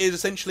Sanctic is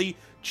essentially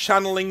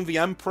channeling the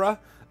Emperor.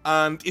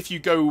 And if you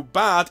go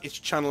bad, it's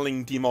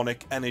channeling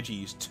demonic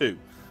energies too.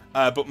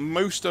 But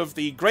most of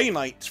the Grey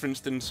Knights, for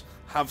instance,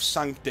 have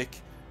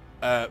Sanctic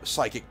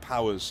psychic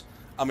powers.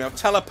 And we have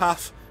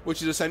Telepath,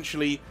 which is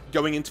essentially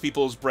going into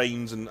people's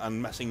brains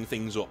and messing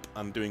things up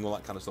and doing all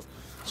that kind of stuff.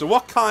 So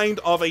what kind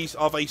of a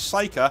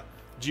Psyker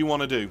do you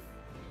want to do?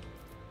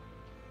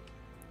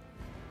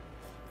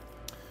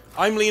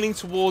 I'm leaning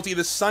towards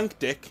either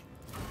Sanctic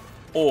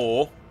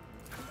or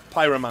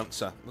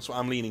Pyromancer. That's what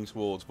I'm leaning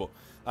towards, but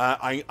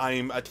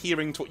I'm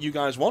adhering to what you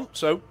guys want,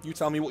 so you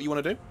tell me what you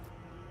want to do.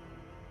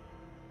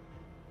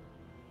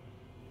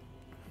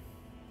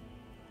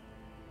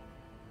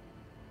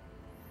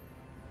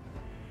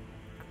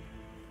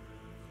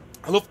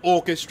 I love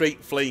Orchestrate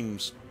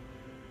Flames.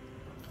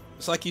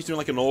 It's like he's doing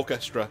like an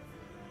orchestra.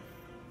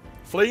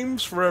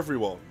 Flames for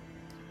everyone.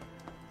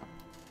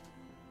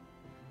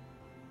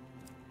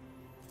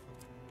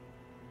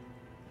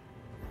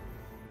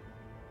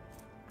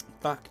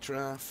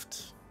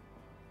 Backdraft.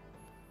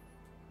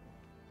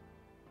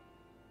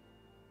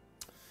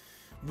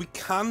 We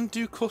can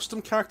do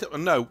custom character.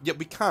 No, yeah,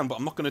 we can, but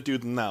I'm not going to do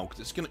them now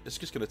because it's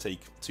just going to take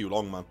too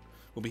long, man.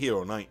 We'll be here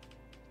all night.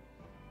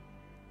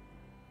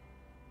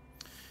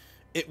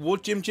 It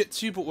would Jim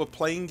Jitsu, but we're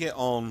playing it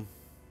on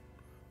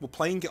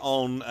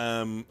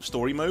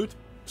story mode,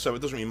 so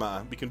it doesn't really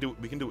matter. We can do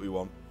what we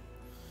want.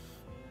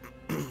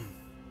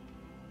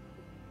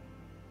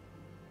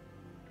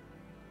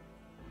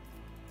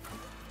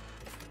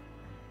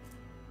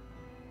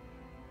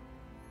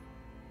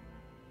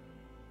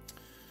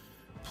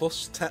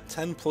 Plus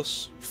 10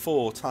 plus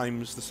 4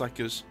 times the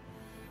Psyker's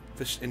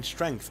in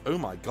strength. Oh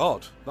my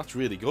god, that's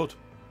really good.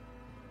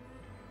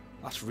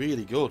 That's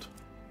really good.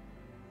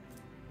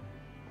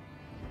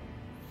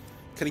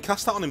 Can he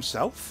cast that on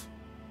himself?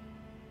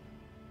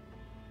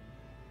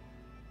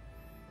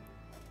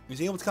 Is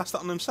he able to cast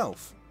that on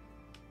himself?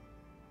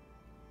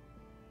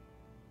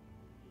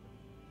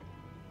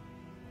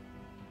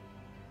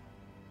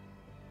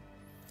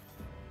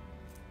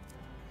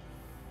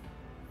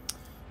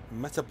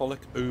 Metabolic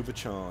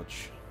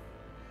Overcharge.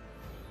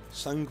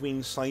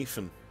 Sanguine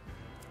Siphon.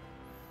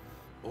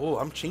 Oh,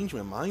 I'm changing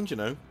my mind, you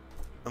know.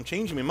 I'm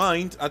changing my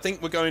mind. I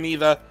think we're going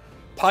either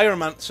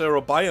Pyromancer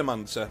or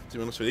Biomancer, to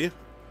be honest with you.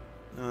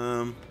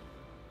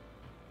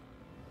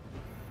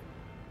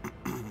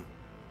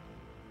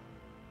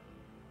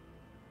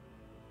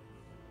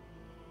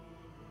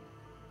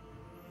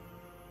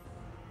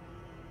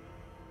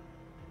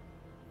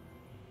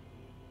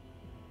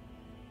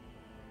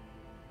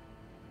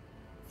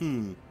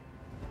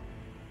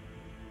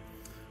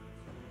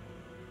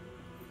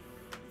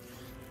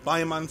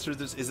 Biomancer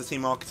is the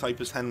same archetype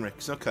as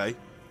Henrik's. Okay.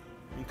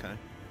 Okay.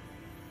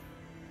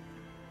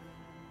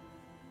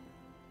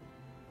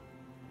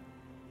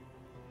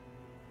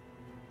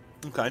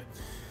 Okay.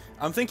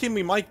 I'm thinking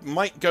we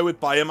might go with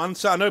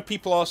Biomancer. I know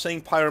people are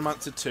saying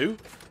Pyromancer too,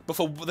 but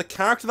for the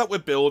character that we're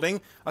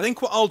building, I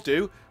think what I'll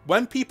do,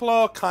 when people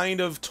are kind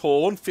of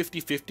torn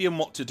 50-50 on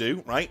what to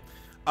do, right,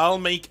 I'll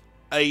make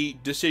a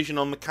decision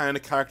on the kind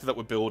of character that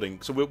we're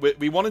building. So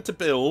we wanted to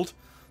build,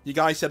 you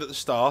guys said at the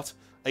start,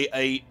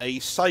 a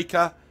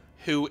Psyker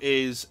who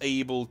is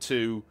able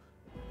to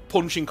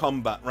punch in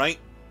combat, right?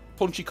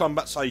 Punchy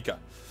combat Psyker.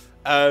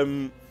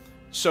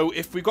 So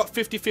if we've got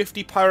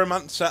 50-50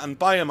 Pyromancer and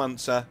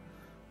Biomancer,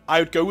 I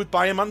would go with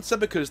Biomancer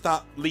because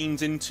that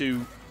leans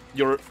into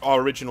our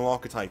original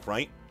archetype,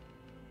 right?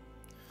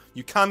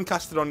 You can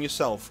cast it on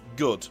yourself.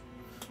 Good.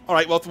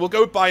 Alright, well, we'll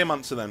go with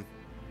Biomancer then.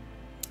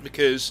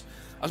 Because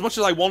as much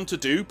as I want to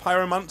do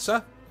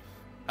Pyromancer,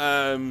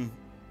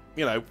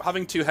 you know,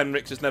 having 2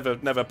 Henriks is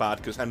never bad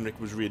because Henrik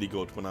was really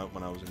good when I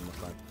was in my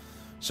time.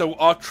 So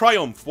our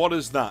Triumph, what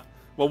is that?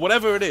 Well,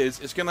 whatever it is,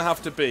 it's going to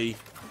have to be...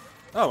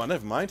 Oh,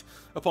 never mind.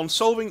 Upon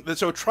solving...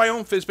 So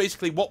Triumph is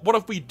basically what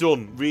have we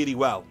done really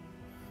well?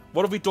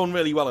 What have we done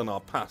really well in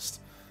our past?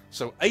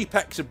 So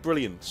Apex of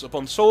Brilliance.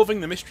 Upon solving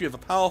the mystery of a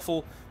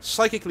powerful,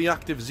 psychically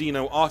active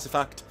Xeno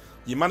artifact,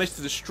 you managed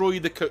to destroy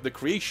the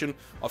creation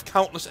of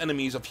countless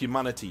enemies of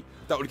humanity.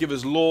 That would give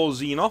us Lore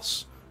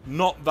Xenos.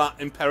 Not that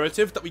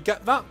imperative that we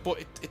get that,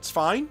 but it's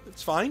fine.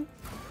 It's fine.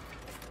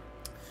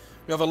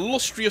 We have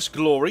Illustrious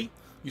Glory.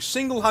 You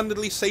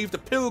single-handedly saved a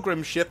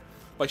pilgrim ship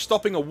by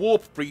stopping a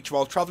warp breach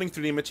while travelling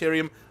through the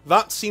Immaterium.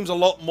 That seems a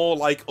lot more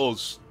like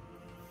us.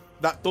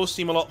 That does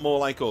seem a lot more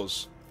like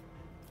us.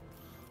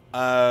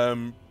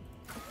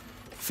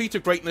 Feat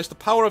of Greatness. The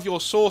power of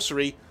your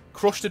sorcery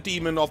crushed the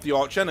demon of the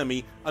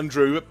archenemy and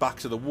drew it back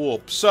to the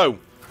warp. So,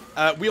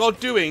 we are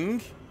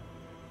doing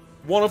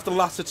one of the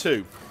latter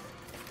two.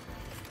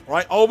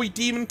 Right, are we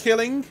demon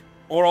killing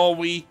or are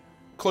we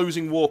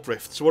closing warp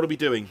rifts? So what are we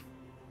doing?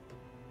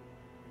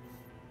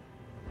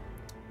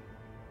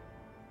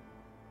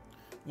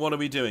 What are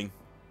we doing?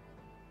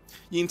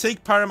 You can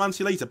take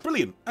Pyromancy later.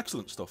 Brilliant.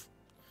 Excellent stuff.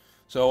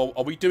 So,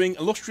 are we doing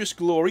Illustrious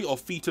Glory or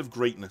Feat of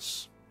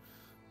Greatness?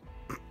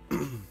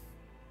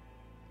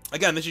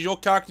 Again, this is your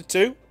character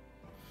too,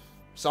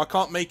 so I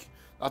can't make...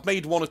 I've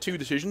made 1 or 2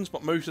 decisions,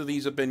 but most of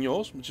these have been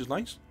yours, which is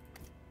nice.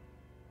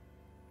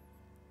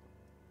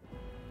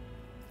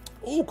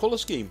 Oh, colour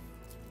scheme.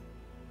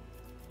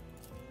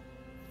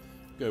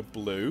 Go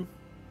blue.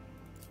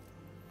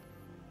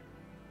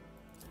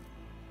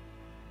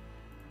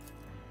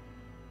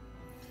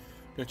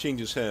 Gonna change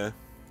his hair.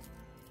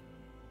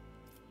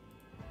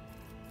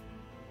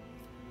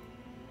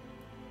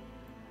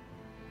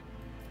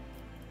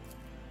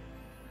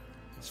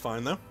 It's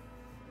fine though.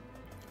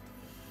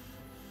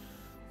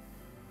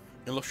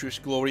 Illustrious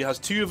Glory has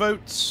 2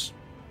 votes.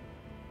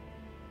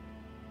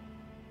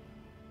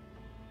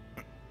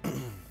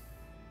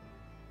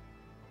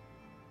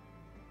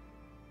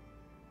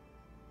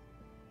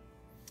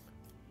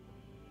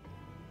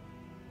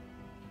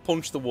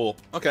 Punch the warp.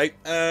 Okay,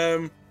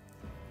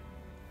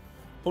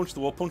 punch the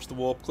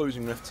warp,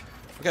 closing rift.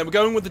 Okay, we're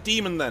going with the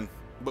demon then.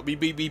 But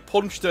we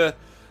punched a...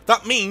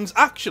 That means,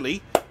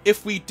 actually,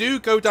 if we do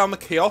go down the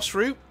chaos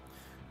route,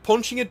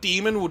 punching a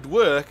demon would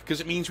work, because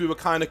it means we were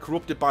kind of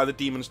corrupted by the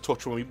demon's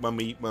touch when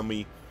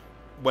we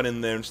went in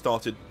there and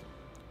started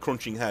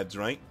crunching heads,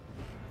 right?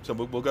 So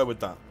we'll go with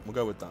that. We'll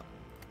go with that.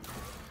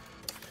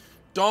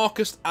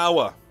 Darkest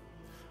Hour.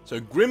 So,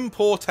 Grim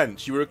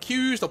Portents. You were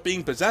accused of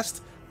being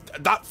possessed.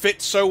 That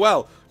fits so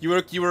well. You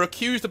were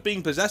accused of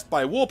being possessed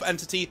by a warp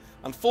entity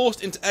and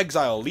forced into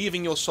exile,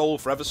 leaving your soul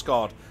forever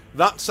scarred.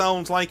 That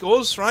sounds like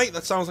us, right?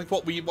 That sounds like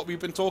what we've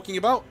been talking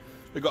about.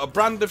 We've got a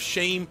brand of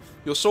shame.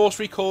 Your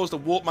sorcery caused a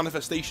warp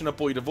manifestation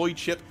aboard a void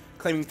ship,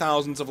 claiming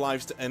thousands of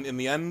lives to end in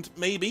the end.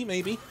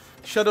 Maybe.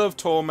 Shadow of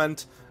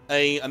Torment.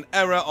 An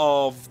error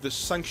of the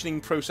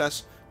sanctioning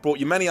process brought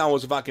you many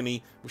hours of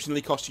agony, which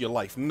nearly cost you your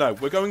life. No,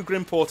 we're going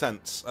Grim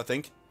Portents, I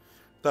think.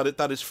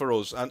 That is for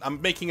us. And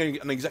I'm making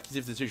an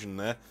executive decision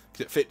there,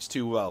 because it fits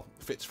too well.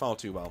 It fits far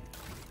too well.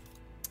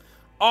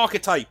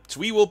 Archetyped.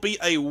 We will be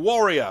a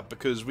warrior,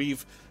 because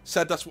we've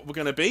said that's what we're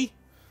going to be.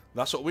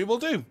 That's what we will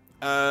do.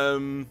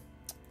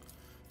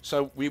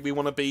 So we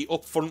want to be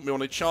up front, we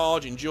want to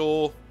charge,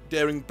 endure,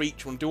 daring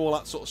breach, we want to do all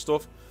that sort of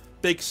stuff.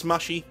 Big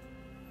smashy.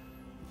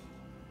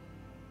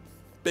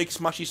 Big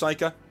smashy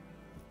psyker.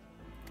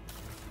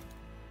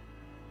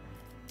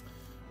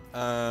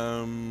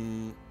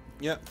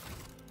 Yeah.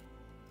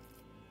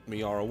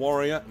 We are a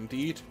warrior,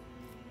 indeed.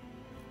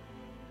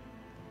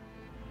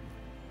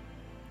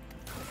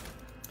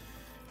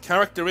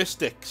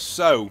 Characteristics.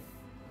 So,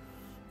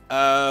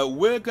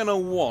 we're going to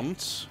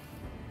want...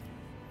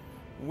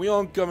 We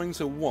are going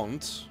to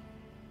want...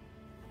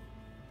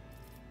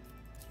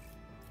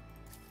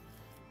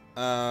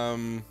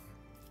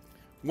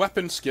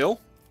 weapon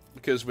skill,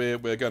 because we're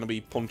going to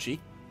be punchy.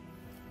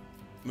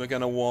 We're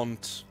going to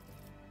want...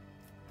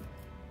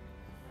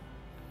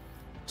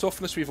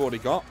 Toughness we've already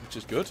got, which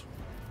is good.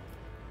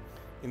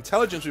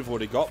 Intelligence we've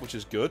already got, which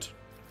is good.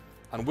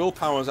 And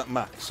willpower is at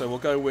max, so we'll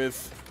go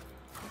with...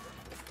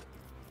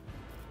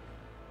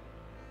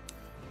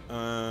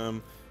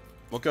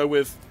 we'll go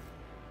with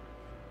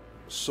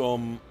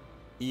some...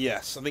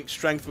 Yes, I think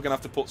strength we're going to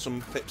have to put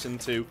some pips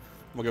into.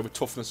 We'll go with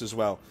toughness as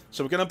well.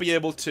 So we're going to be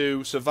able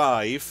to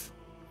survive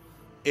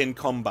in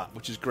combat,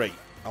 which is great.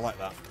 I like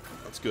that.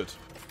 That's good.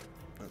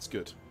 That's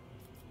good.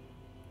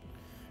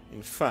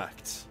 In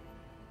fact,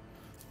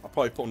 I'll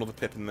probably put another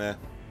pip in there,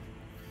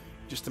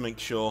 just to make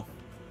sure.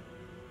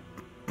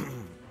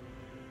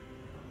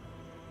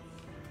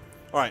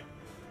 Alright.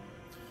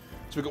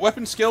 So we've got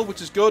weapon skill,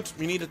 which is good.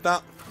 We needed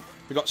that.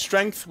 We've got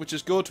strength, which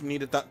is good. We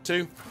needed that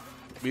too.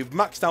 We've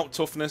maxed out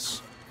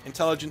toughness.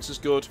 Intelligence is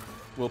good.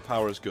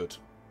 Willpower is good.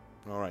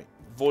 Alright.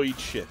 Void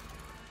ship.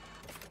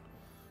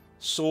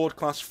 Sword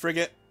class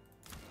frigate.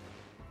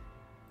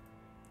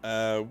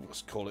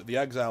 Let's call it the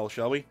Exile,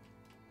 shall we?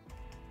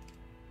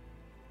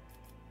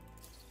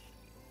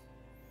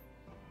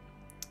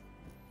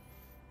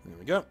 There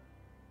we go.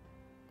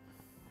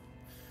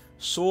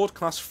 Sword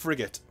class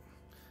frigate.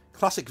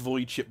 Classic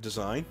void ship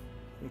design.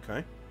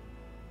 Okay.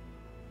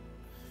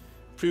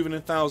 Proven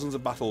in thousands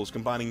of battles,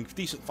 combining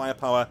decent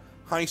firepower,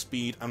 high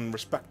speed, and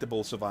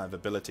respectable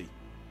survivability.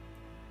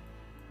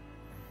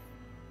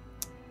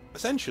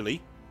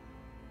 Essentially,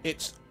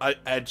 it's an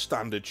edge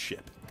standard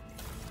ship.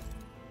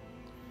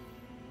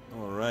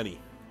 Alrighty.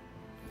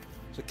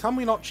 So can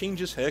we not change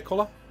his hair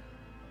colour?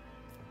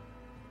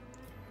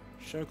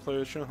 Show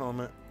clothes, show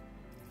helmet.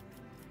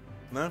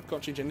 No?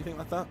 Can't change anything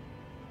like that?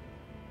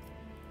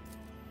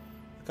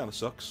 That kind of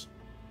sucks.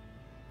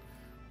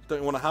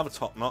 Don't want to have a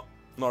top knot.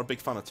 Not a big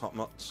fan of top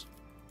knots.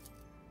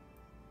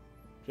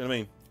 Do you know what I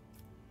mean?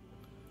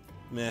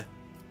 Meh.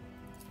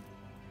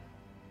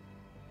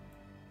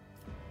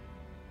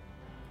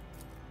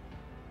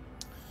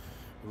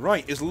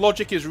 Right, his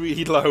logic is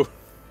really low.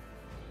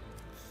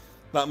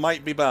 That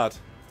might be bad.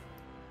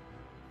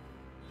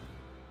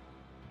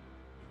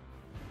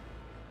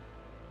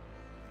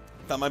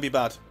 That might be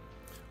bad.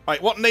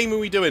 Right, what name are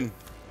we doing?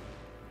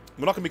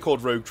 We're not going to be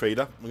called Rogue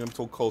Trader. We're going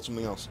to be called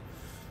something else.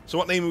 So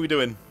what name are we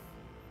doing?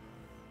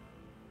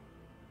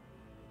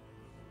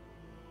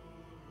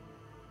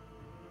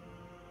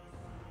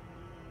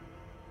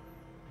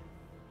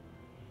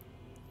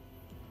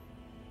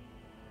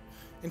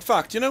 In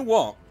fact, you know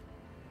what?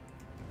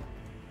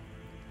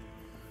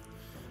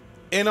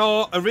 In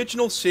our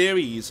original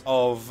series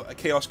of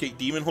Chaos Gate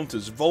Demon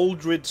Hunters,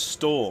 Voldred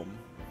Storm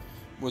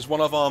was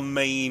one of our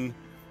main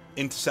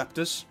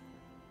interceptors.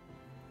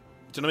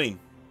 Do you know what I mean?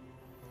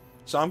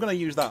 So I'm going to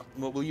use that.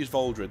 We'll use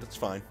Voldred. That's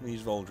fine. We'll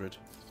use Voldred.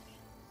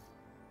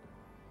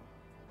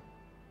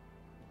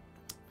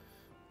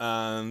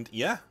 And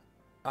yeah,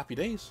 happy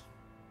days.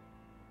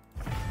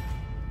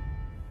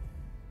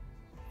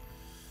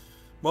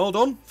 Well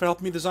done for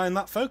helping me design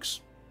that, folks.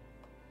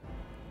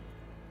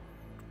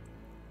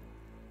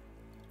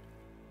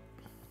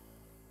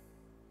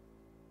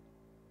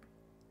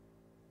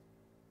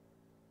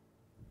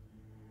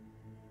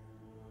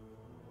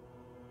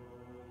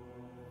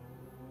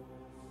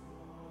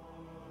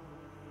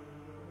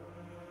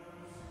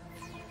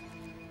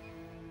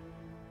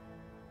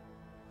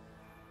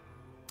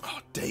 Oh,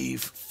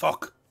 Dave.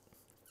 Fuck.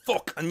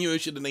 Fuck. I knew I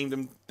should have named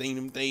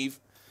him Dave.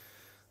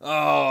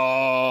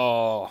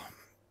 Oh.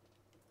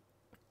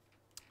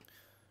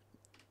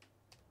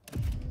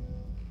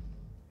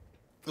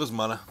 Doesn't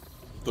matter.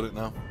 Got it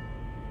now.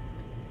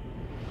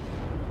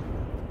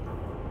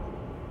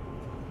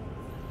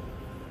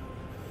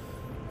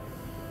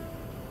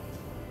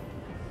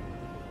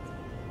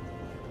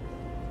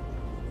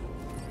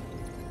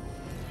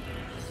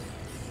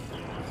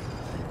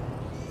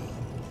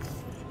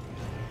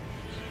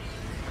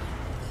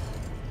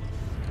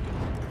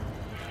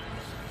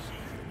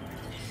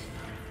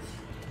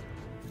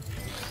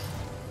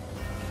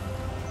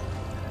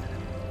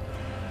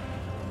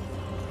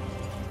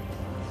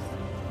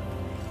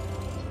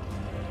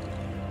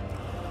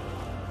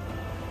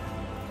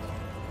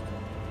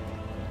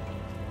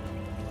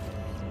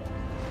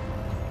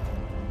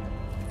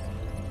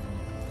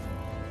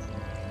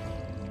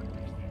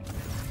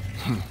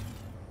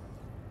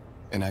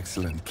 An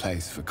excellent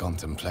place for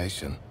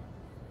contemplation.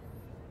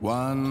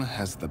 One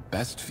has the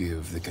best view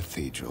of the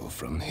cathedral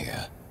from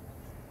here.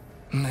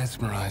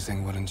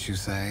 Mesmerizing, wouldn't you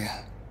say?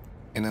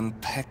 An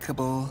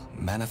impeccable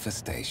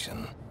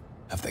manifestation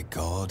of the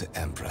God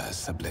Emperor's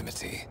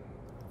sublimity.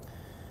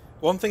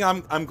 One thing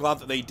I'm glad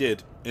that they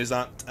did is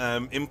that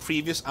in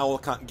previous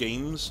Owlcat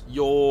games,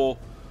 your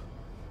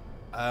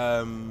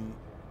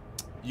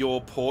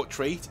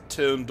portrait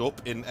turned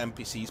up in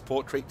NPCs'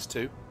 portraits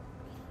too,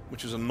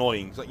 which was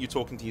annoying. It's like you're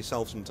talking to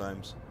yourself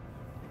sometimes.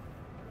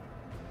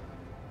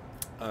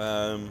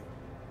 So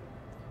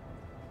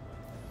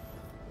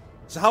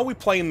how are we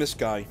playing this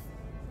guy?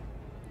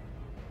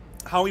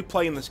 How are we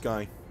playing this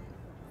guy?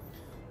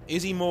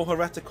 Is he more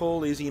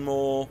heretical? Is he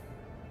more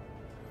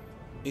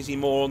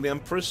on the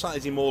Emperor's side?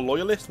 Is he more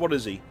loyalist? What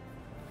is he?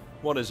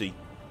 What is he?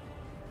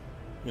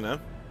 You know?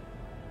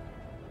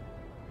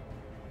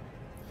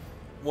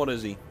 What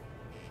is he?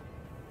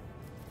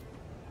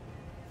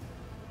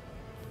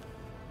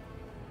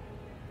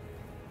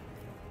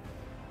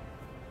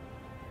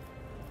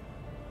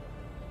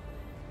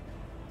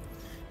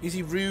 Is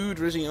he rude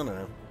or is he? I don't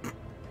know.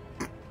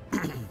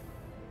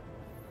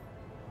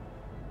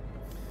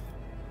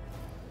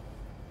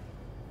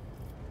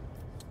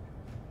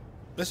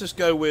 Let's just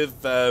go with,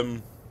 yeah,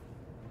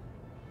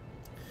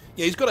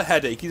 he's got a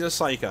headache. He's a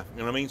psycho. You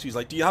know what I mean? So he's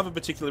like, do you have a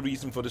particular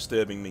reason for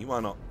disturbing me? Why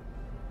not?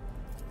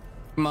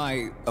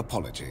 My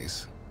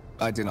apologies.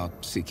 I did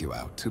not seek you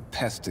out to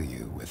pester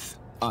you with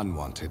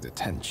unwanted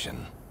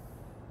attention.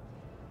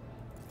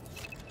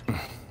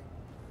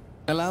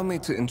 Allow me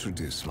to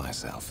introduce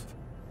myself.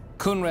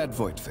 Conrad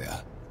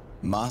Voigtveer,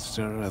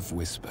 Master of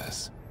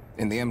Whispers,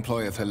 in the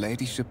employ of Her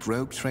Ladyship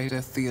Rogue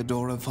Trader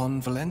Theodora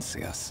von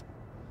Valencias.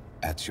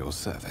 At your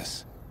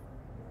service.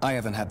 I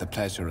haven't had the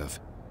pleasure of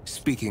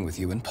speaking with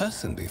you in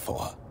person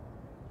before.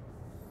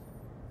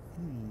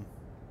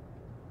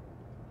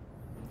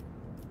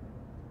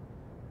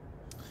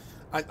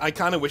 I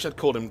kind of wish I'd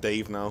called him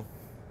Dave now.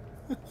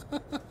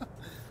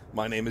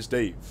 My name is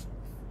Dave.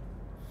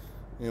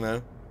 You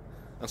know?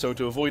 And so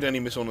to avoid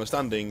any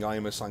misunderstanding, I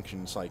am a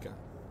sanctioned psycho.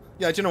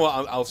 Yeah, do you know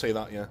what? I'll say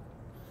that, yeah.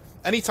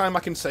 Anytime I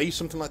can say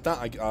something like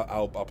that,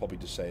 I'll probably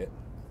just say it.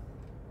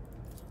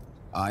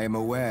 I am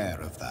aware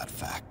of that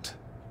fact.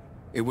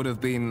 It would have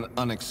been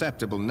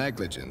unacceptable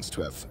negligence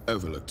to have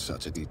overlooked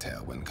such a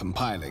detail when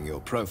compiling your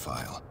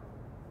profile.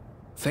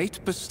 Fate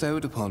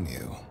bestowed upon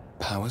you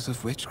powers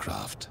of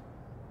witchcraft,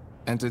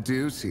 and a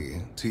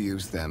duty to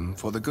use them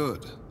for the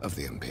good of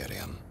the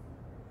Imperium.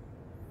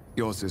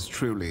 Yours is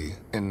truly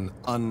an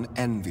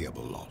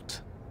unenviable lot.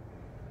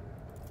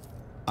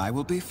 I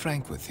will be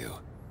frank with you.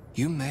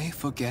 You may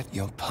forget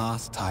your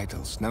past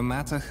titles, no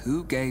matter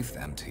who gave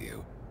them to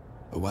you,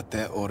 or what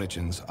their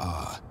origins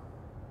are.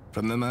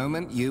 From the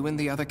moment you and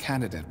the other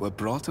candidate were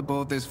brought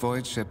aboard this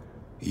void ship,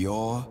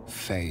 your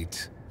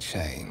fate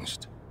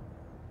changed.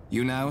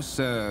 You now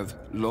serve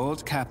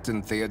Lord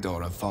Captain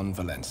Theodora von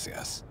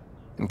Valencias,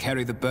 and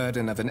carry the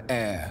burden of an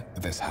heir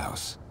of this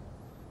house.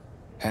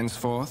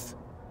 Henceforth,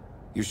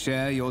 you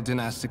share your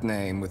dynastic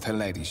name with Her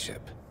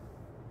Ladyship.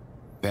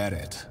 Bear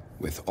it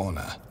with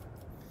honor.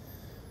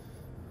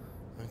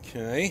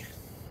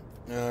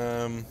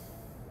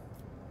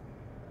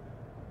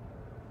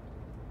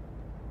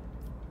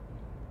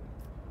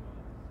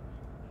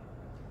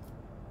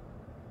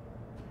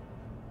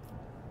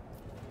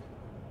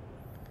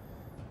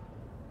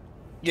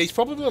 Yeah, he's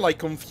probably, like,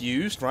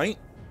 confused, right?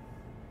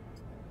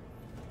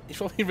 He's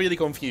probably really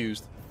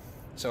confused.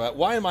 So,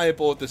 why am I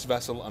aboard this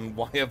vessel, and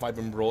why have I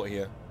been brought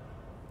here?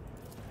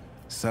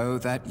 So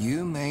that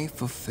you may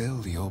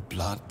fulfill your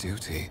blood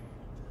duty.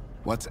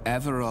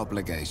 Whatever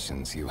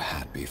obligations you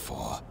had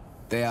before,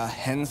 they are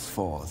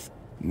henceforth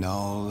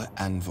null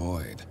and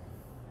void.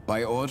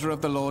 By order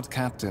of the Lord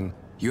Captain,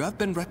 you have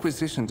been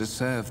requisitioned to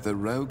serve the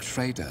rogue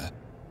trader,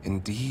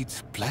 indeed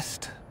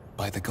blessed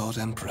by the God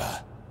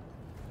Emperor.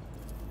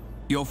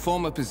 Your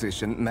former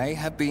position may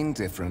have been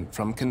different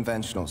from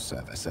conventional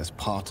service as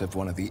part of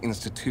one of the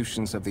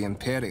institutions of the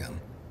Imperium,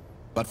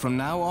 but from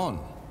now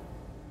on,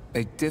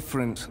 a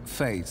different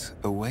fate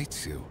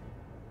awaits you.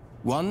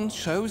 One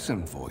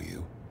chosen for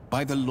you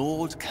by the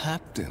Lord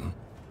Captain.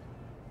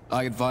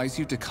 I advise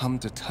you to come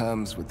to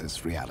terms with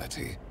this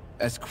reality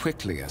as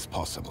quickly as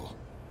possible.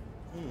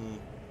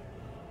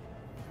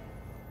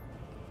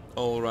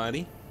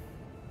 Alrighty.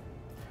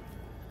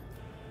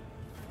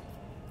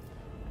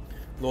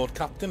 Lord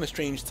Captain, a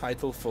strange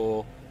title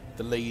for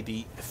the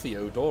Lady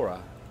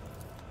Theodora.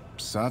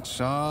 Such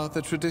are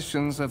the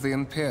traditions of the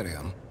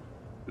Imperium.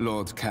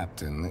 Lord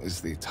Captain is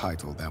the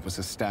title that was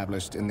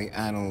established in the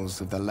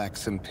annals of the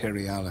Lex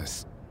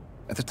Imperialis,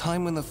 at the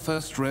time when the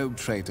first rogue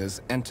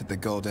traders entered the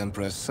God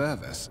Emperor's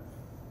service,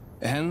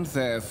 and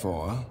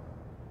therefore,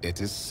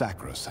 it is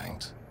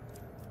sacrosanct.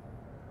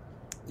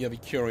 You have a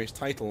curious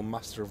title,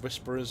 Master of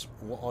Whisperers.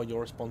 What are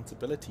your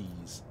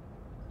responsibilities?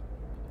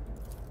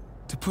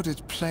 To put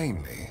it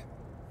plainly,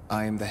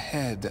 I am the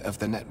head of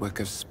the network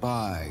of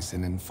spies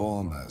and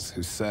informers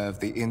who serve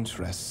the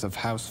interests of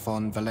House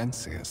von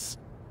Valencius.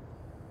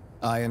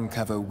 I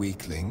uncover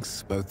weak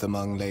links both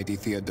among Lady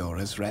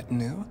Theodora's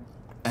retinue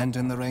and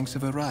in the ranks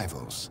of her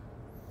rivals.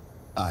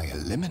 I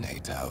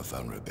eliminate our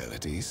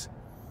vulnerabilities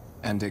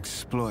and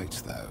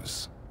exploit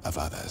those of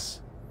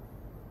others.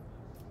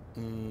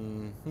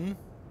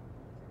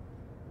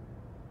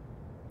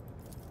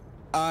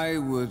 I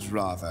would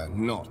rather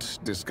not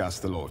discuss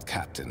the Lord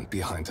Captain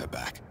behind her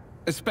back,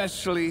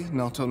 especially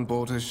not on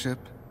board her ship.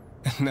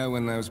 No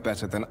one knows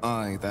better than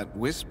I that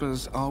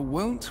whispers are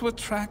wont to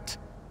attract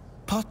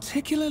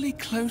particularly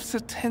close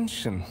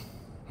attention.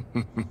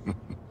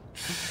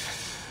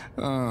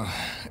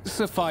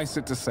 Suffice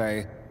it to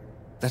say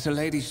that her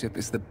ladyship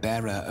is the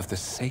bearer of the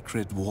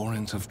sacred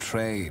warrant of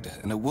trade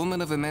and a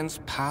woman of immense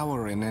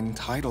power and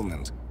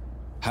entitlement.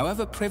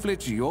 However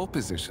privileged your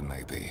position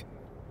may be,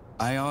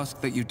 I ask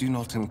that you do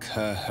not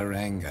incur her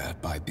anger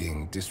by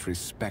being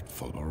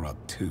disrespectful or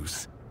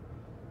obtuse.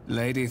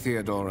 Lady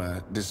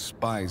Theodora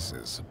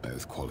despises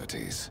both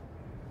qualities.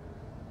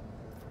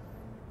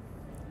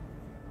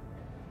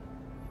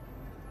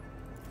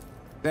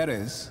 There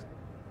is,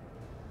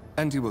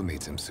 and you will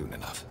meet him soon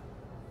enough.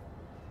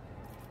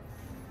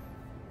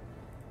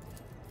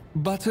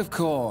 But of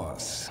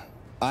course,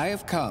 I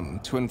have come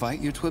to invite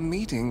you to a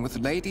meeting with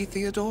Lady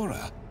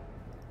Theodora.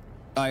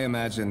 I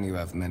imagine you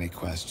have many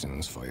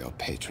questions for your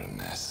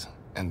patroness,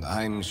 and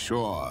I'm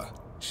sure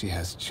she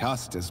has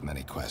just as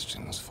many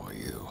questions for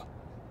you.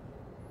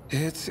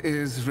 It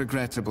is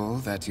regrettable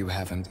that you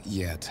haven't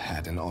yet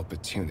had an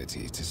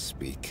opportunity to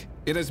speak.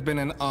 It has been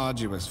an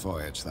arduous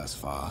voyage thus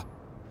far.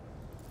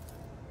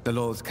 The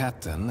Lord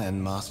Captain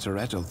and Master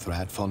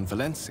Edelthrad von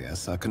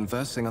Valencius are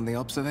conversing on the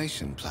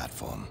observation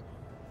platform.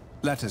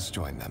 Let us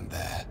join them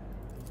there.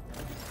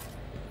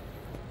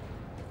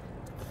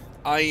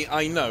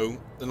 I know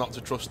not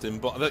to trust him,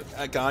 but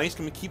guys,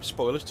 can we keep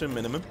spoilers to a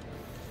minimum?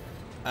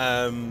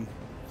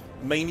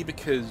 Mainly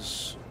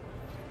because,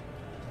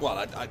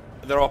 well,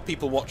 there are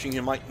people watching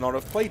who might not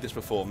have played this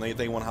before, and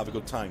they want to have a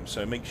good time.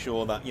 So make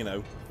sure that, you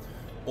know,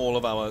 all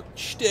of our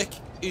shtick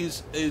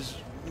is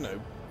you know,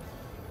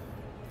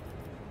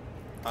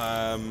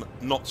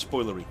 not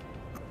spoilery.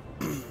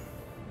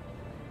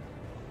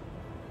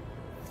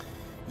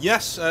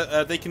 Yes,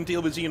 they can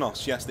deal with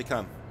Xenos. Yes, they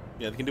can.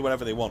 Yeah, they can do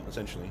whatever they want,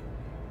 essentially.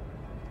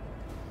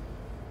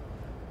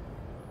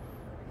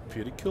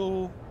 Pretty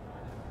cool.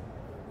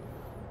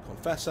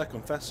 Confessor,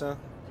 confessor.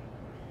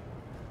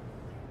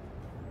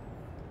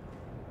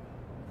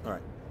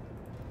 Alright.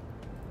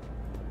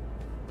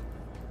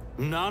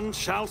 None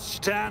shall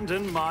stand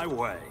in my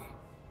way.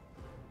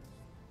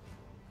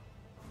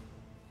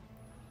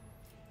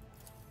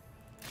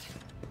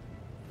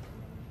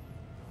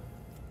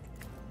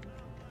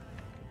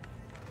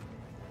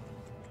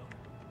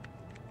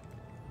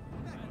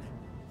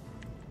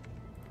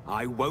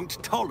 I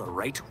won't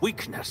tolerate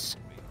weakness.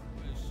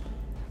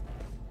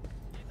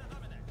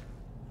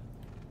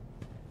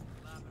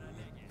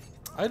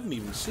 I didn't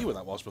even see what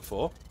that was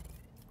before.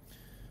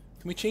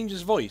 Can we change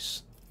his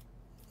voice?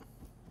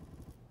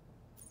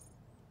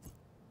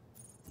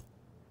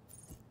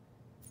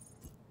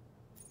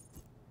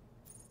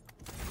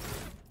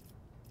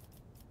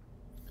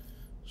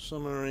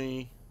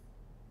 Summary.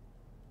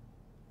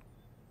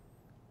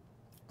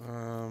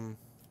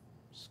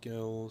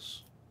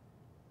 Skills.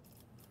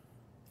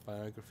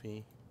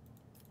 Biography.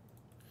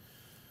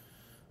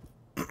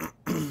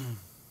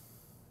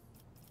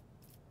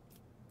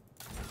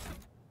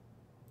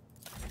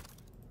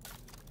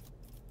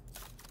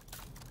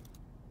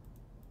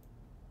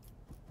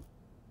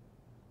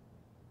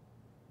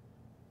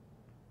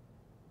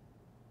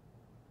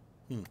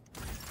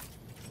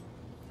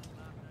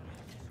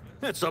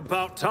 It's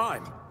about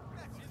time.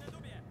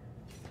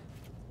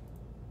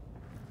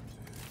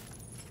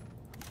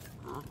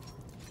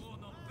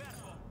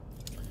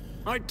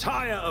 I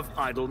tire of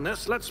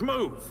idleness. Let's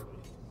move.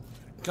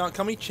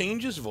 Can we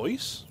change his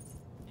voice?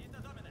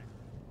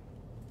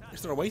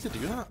 Is there a way to do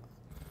that?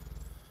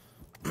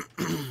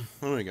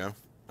 There we go.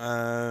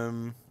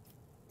 No,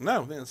 I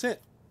think that's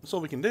it. That's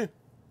all we can do.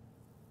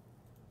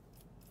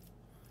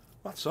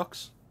 That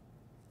sucks.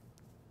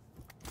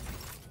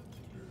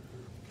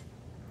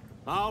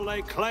 I'll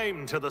lay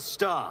claim to the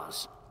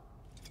stars.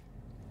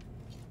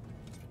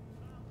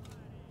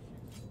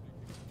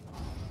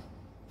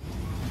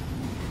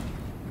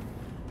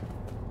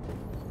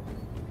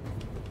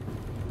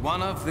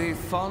 One of the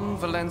Fon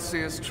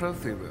Valencia's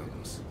trophy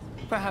rooms.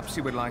 Perhaps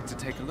you would like to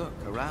take a look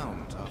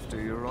around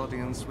after your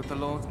audience with the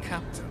Lord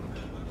Captain.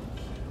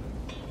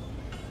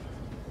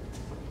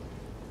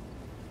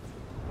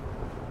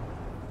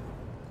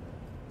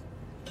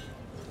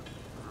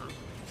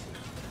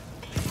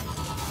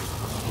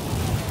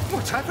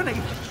 What's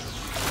happening?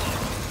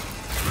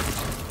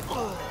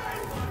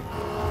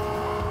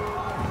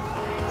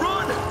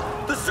 Run!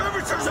 The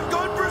servitors have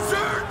gone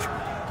berserk!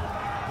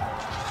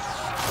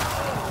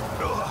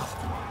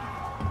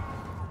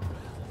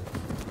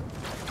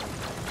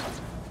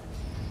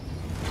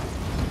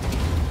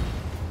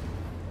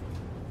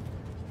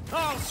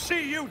 I'll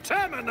see you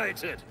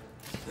terminated!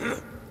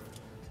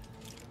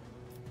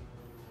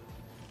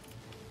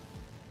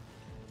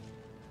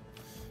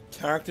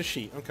 Character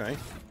sheet, okay.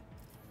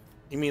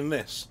 You mean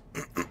this?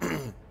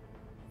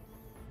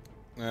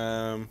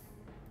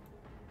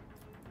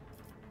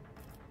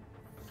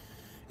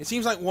 It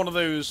seems like one of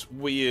those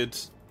weird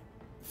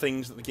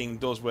things that the game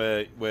does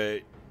where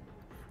they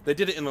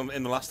did it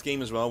in the last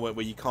game as well,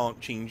 where you can't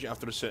change it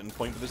after a certain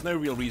point, but there's no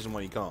real reason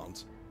why you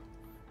can't.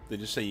 They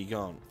just say you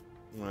can't.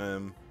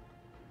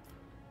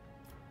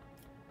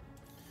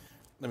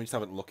 Let me just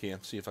have a look here,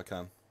 see if I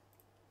can.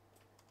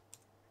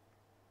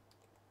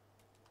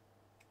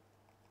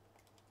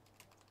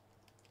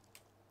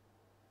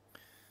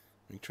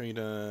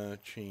 Trader,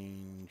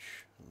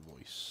 change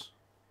voice.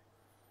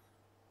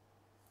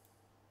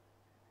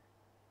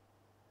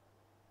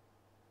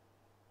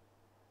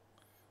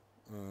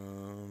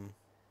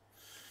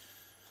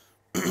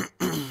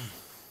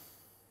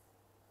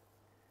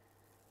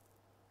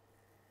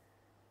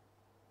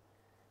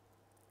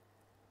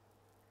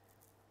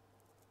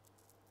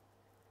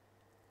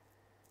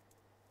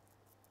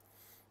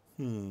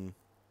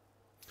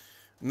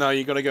 No,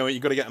 you gotta go. You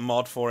gotta get a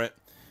mod for it.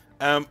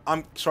 I'm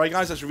sorry,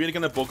 guys. That's really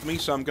gonna bug me.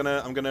 So I'm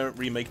gonna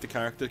remake the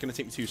character. It's gonna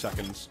take me 2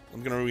 seconds.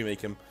 I'm gonna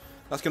remake him.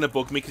 That's gonna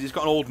bug me because he's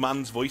got an old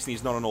man's voice and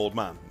he's not an old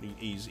man.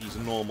 He's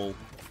a normal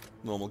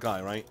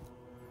guy, right?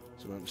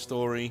 So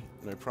story,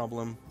 no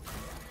problem.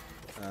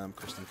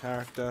 Custom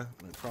character,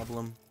 no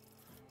problem.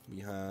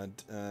 We had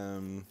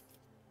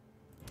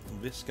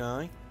this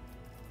guy,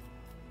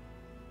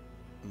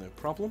 no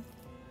problem.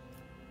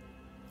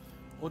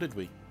 Or did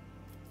we?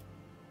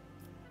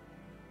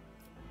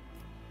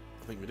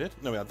 I think we did.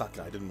 No, we had that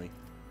guy, didn't we?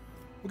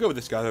 We'll go with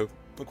this guy, though.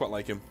 I quite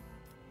like him.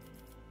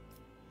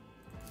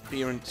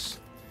 Appearance.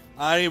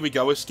 Ah, here we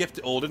go. I skipped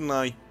it all, didn't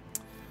I?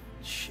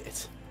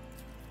 Shit.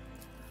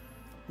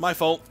 My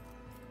fault.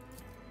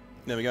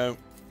 There we go.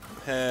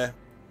 Hair.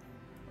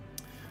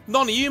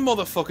 None of you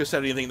motherfuckers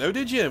said anything, though,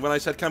 did you? When I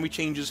said, can we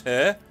change his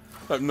hair?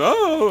 Like,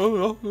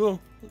 no.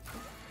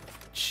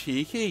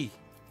 Cheeky.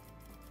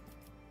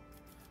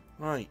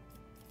 Right.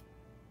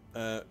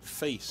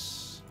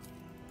 Face.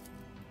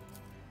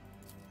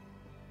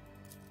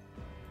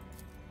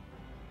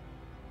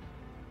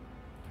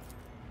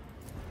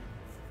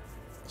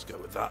 Let's go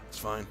with that. It's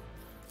fine.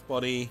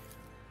 Body.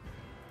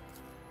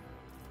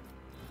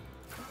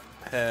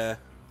 Hair.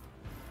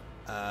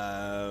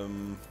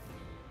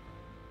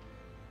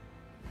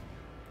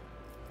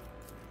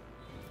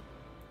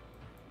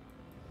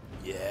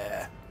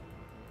 Yeah.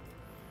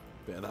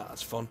 Bit of that.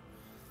 That's fun.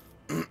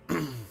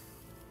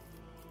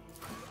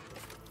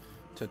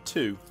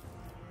 Tattoo.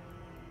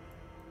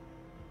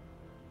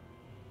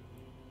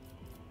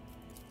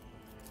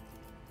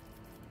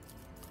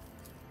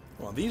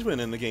 Well, these went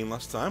in the game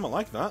last time. I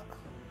like that.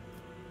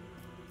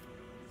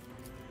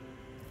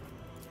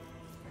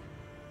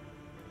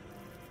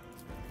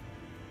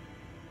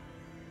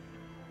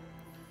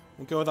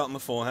 We'll go with that on the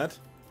forehead.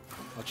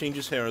 I'll change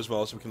his hair as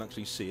well so we can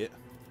actually see it.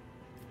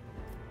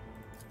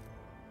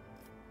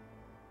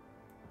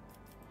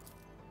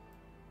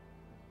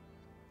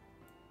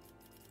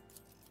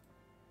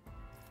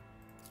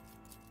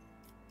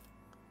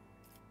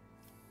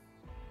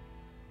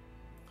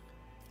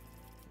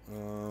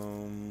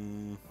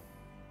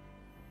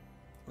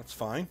 That's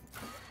fine.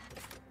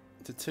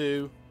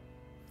 Tattoo.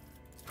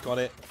 Got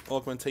it.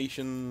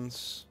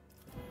 Augmentations.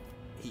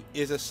 He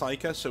is a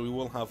psyker, so we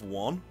will have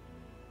 1.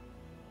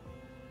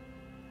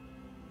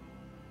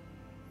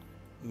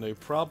 No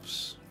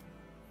probs.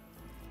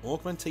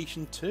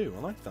 Augmentation 2. I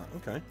like that.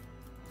 Okay.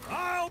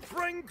 I'll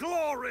bring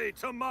glory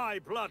to my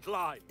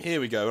bloodline. Here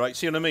we go, right?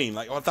 See what I mean?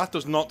 Like, oh, that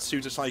does not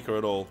suit a Psyker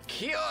at all.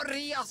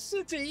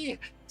 Curiosity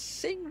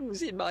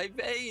sings in my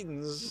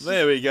veins.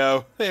 There we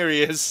go. There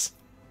he is.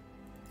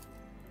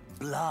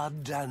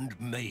 Blood and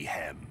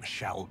mayhem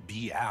shall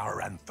be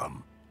our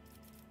anthem.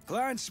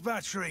 Lance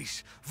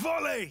batteries,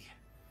 volley!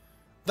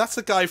 That's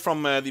the guy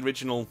from the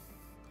original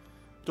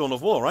Dawn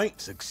of War, right?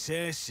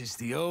 Success is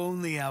the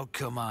only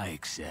outcome I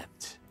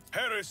accept.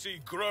 Heresy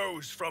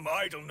grows from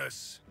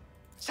idleness.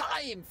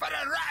 Time for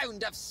a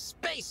round of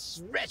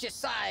space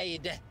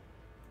regicide.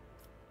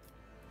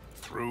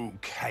 Through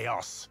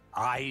chaos,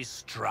 I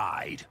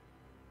stride.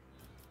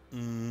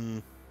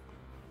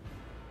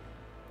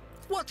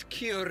 What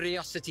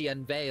curiosity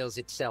unveils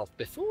itself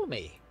before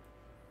me?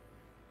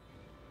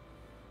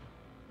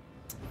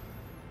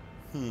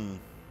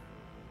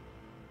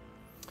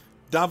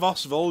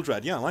 Davos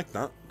Voldred. Yeah, I like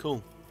that.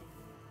 Cool.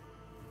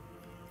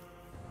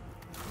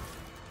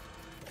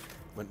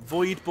 Went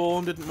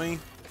Voidborn, didn't we?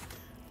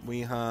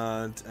 We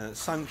had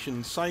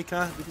Sanctioned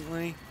Psyker, didn't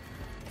we?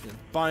 We had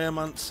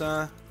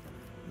Biomancer.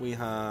 We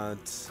had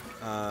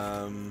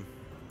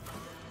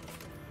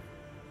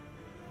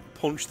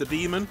Punch the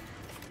Demon.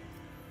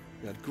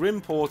 We had Grim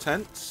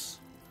Portents.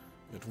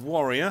 We had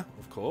Warrior,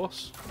 of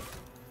course.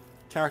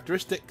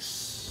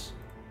 Characteristics.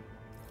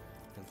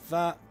 We had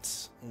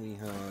that. We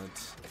had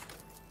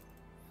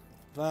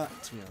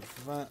that. We had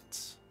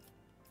that.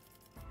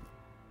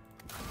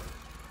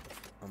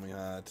 And we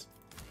had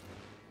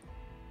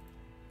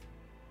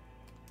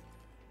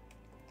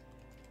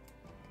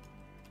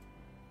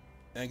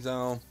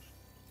Exile.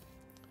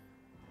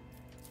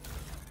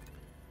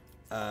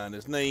 And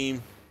his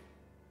name.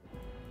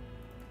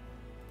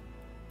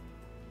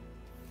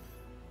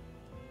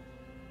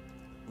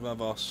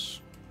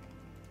 Davos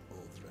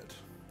Voldred.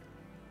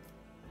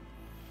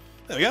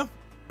 There we go.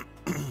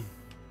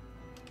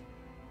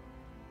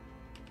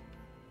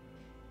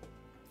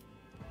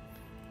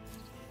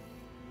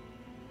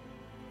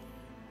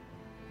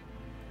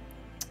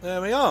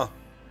 There we are.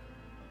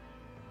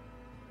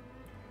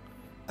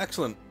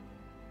 Excellent.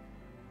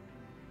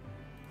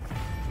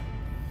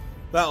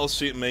 That'll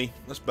suit me.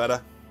 That's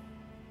better.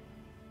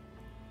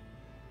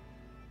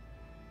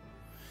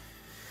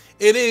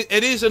 It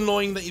is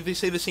annoying that if they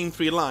say the same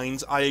 3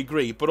 lines, I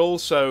agree, but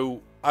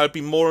also I'd be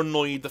more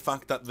annoyed the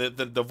fact that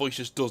the voice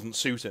just doesn't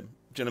suit him.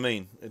 Do you know what I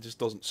mean? It just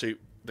doesn't suit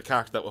the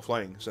character that we're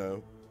playing,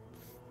 so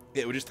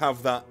it would just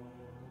have that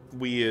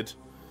weird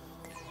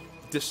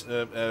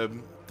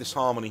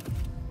disharmony.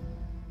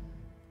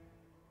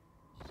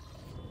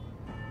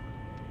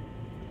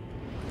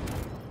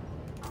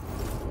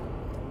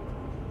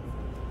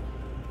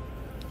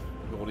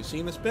 We've already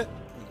seen this bit.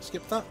 We can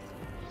skip that.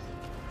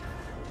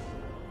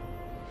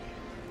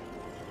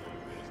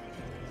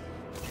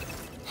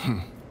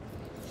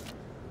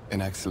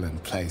 An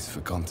excellent place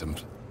for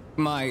contemplation.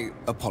 My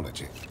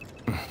apology.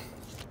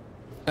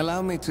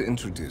 Allow me to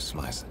introduce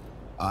myself.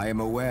 I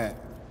am aware.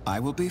 I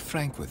will be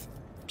frank with you.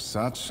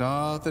 Such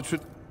are the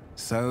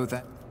so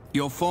that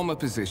your former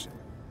position,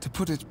 to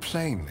put it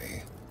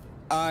plainly,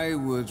 I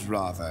would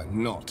rather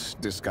not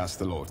discuss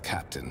the Lord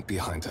Captain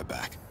behind her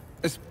back.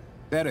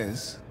 There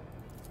is.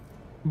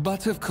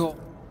 But of course,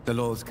 the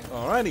Lord's...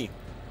 Alrighty.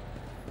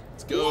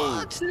 Let's go.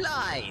 What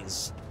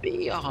lies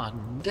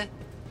beyond?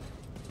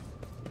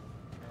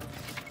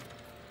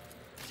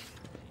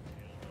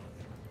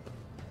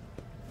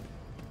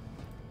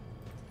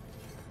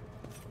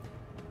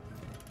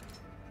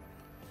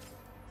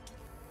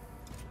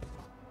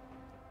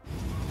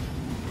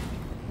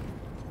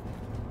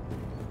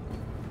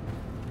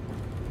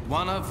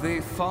 One of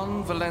the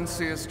Fon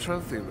Valencia's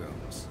trophy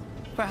rooms.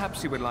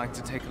 Perhaps you would like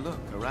to take a look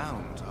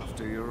around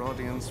after your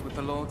audience with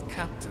the Lord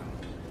Captain.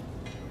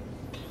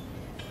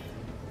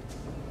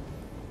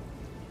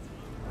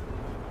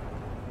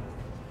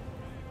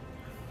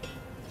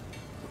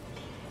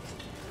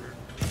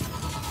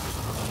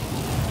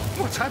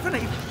 What's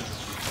happening?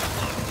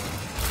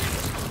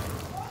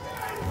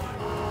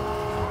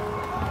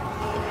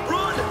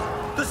 Run!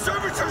 The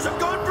servitors have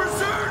gone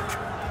berserk!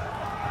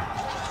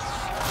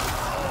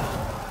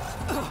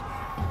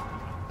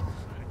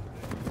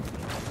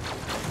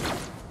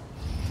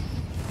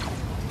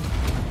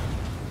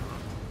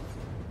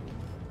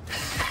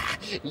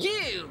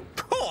 You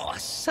poor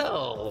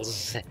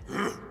souls!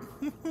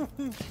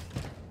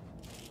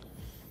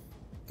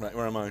 Right,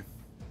 where am I?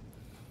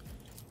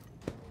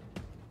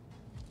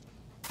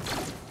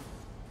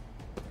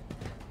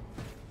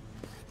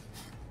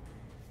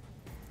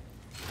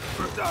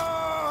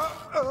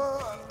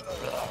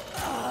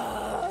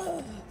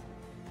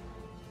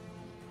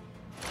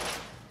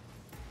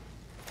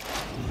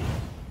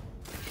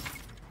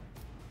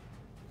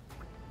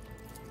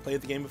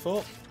 Played the game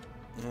before.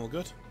 All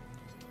good.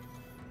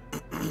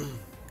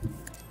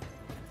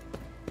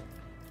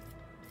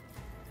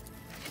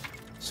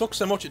 Sucks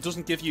so much it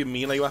doesn't give you a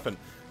melee weapon.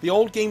 The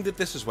old game did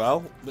this as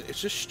well, but it's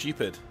just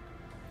stupid.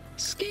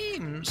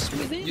 Schemes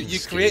within You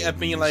create a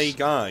melee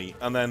guy,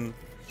 and then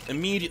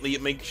immediately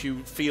it makes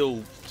you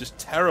feel just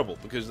terrible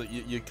because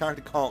your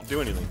character can't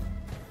do anything.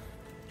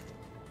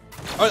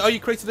 Oh,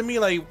 you created a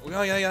melee.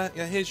 Oh, yeah.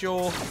 Here's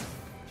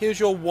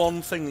your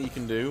one thing that you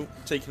can do.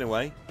 Taken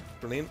away.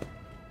 Brilliant.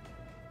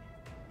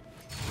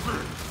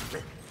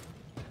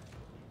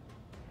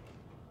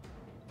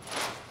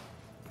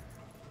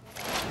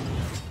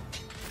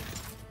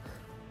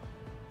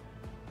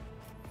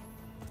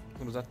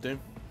 What does that do?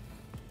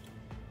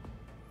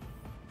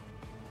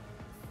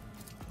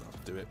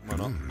 I'll do it. Why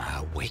not?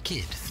 A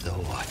wicked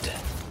thought.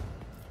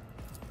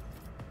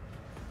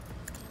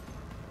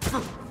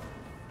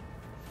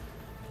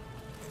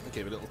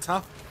 Give it a little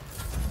tap.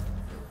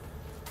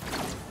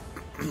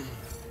 I'm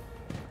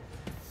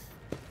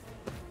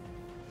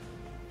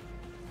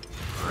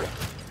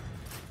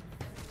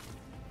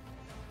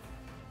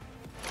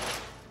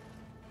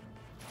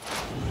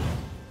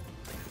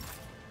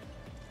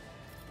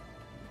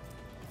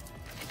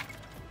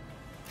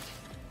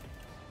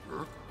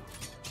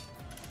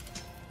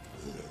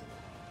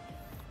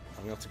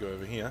going to have to go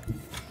over here.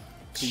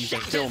 Please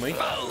don't kill me.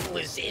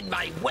 Was in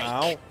my wake.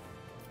 Ow.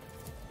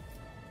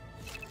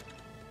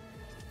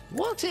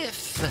 What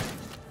if...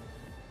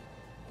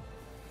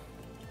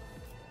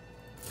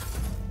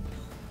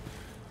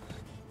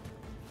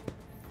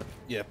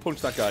 Yeah, punch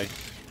that guy.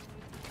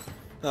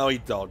 Oh, he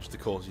dodged. Of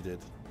course he did.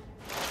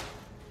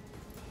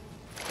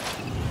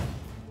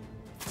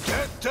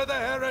 Get to the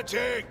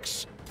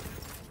heretics!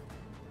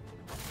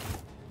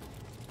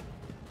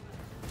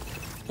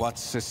 What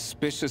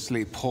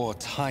suspiciously poor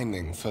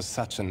timing for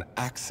such an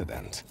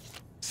accident.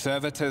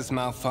 Servitors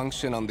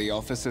malfunction on the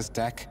officer's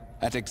deck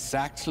at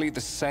exactly the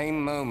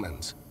same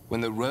moment when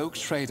the rogue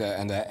trader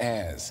and her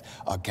heirs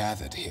are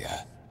gathered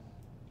here.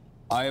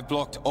 I have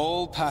blocked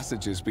all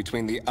passages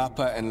between the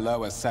upper and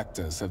lower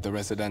sectors of the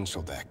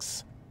residential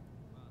decks.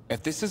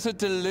 If this is a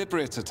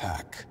deliberate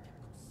attack,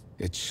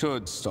 it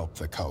should stop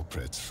the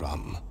culprits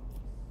from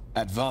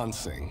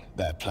advancing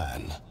their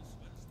plan.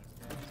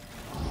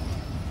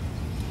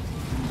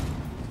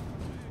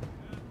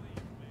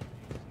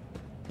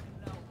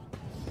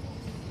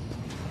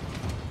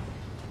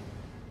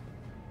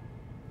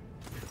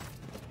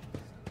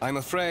 I'm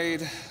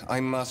afraid I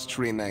must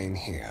remain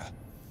here.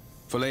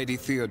 For Lady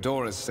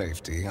Theodora's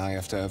safety, I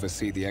have to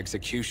oversee the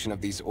execution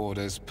of these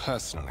orders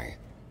personally.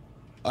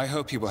 I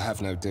hope you will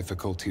have no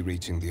difficulty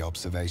reaching the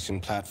observation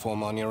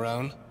platform on your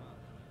own.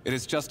 It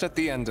is just at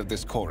the end of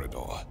this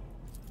corridor.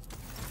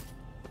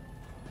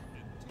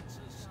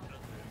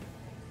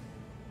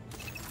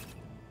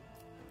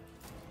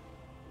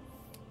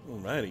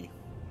 Alrighty.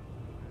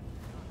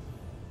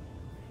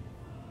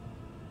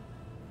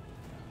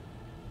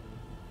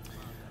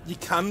 You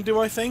can do,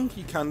 I think.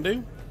 You can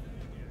do.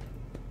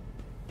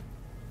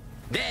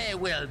 There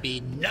will be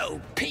no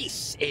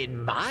peace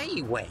in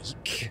my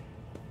wake.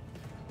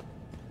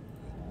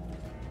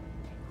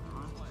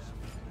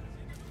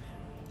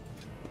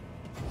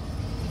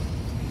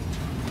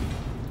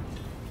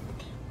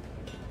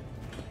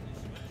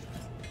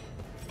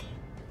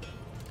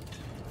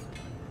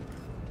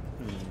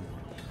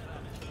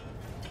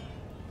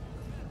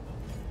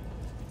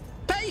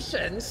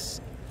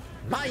 Patience?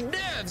 My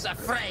nerves are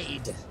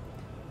frayed.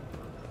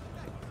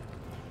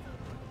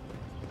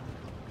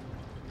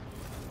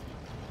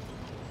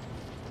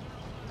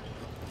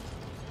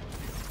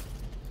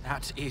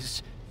 That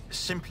is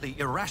simply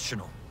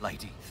irrational,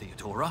 Lady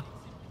Theodora.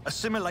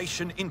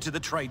 Assimilation into the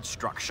trade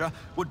structure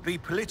would be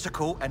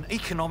political and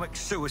economic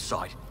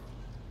suicide.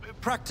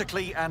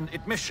 Practically an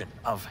admission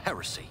of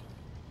heresy.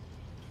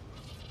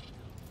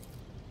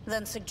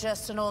 Then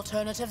suggest an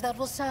alternative that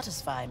will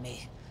satisfy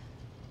me.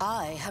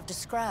 I have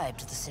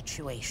described the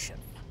situation.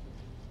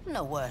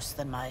 No worse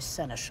than my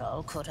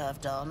seneschal could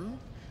have done.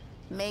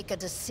 Make a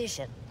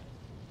decision.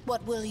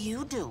 What will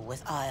you do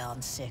with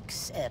Ion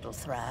 6,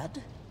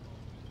 Edelthrad?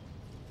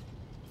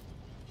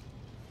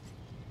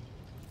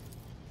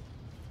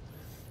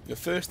 Your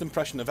first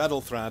impression of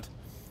Edelthrad,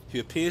 who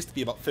appears to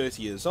be about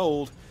 30 years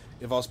old,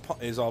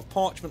 is of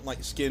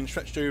parchment-like skin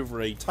stretched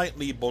over a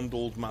tightly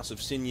bundled mass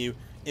of sinew,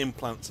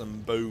 implants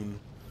and bone.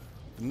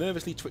 The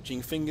nervously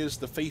twitching fingers,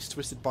 the face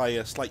twisted by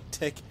a slight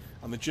tic,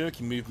 and the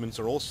jerky movements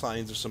are all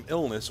signs of some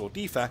illness or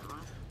defect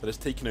that has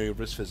taken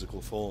over his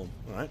physical form.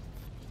 Alright?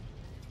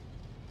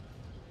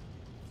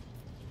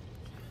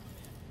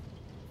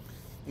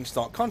 In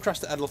stark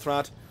contrast to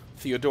Edelthrad,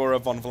 Theodora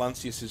von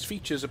Valancius's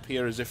features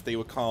appear as if they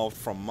were carved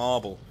from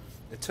marble.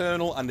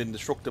 Eternal and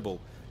indestructible,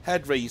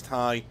 head raised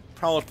high,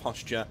 proud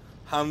posture,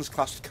 hands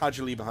clasped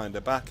casually behind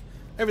her back.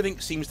 Everything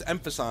seems to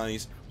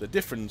emphasize the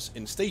difference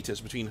in status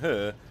between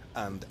her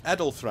and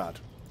Edelthrad.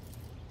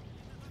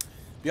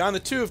 Behind the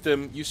two of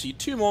them, you see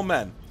two more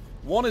men.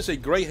 One is a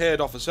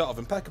grey-haired officer of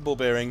impeccable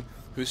bearing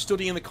who is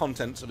studying the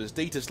contents of his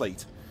data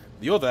slate.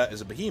 The other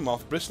is a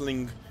behemoth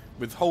bristling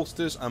with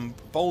holsters and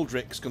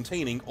baldricks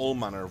containing all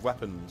manner of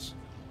weapons.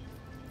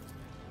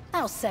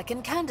 Our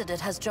second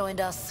candidate has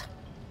joined us.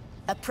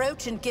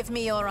 Approach and give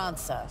me your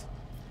answer.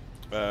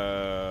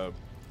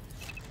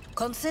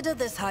 Consider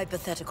this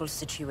hypothetical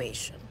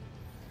situation.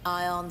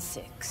 Ion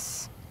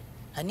 6.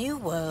 A new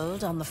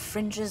world on the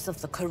fringes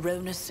of the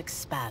Coronis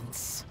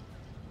expanse.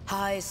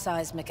 High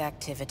seismic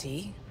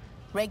activity,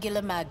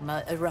 Regular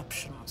magma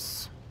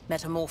eruptions,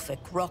 metamorphic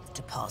rock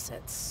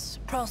deposits,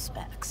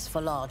 prospects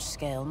for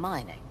large-scale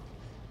mining.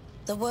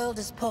 The world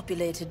is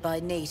populated by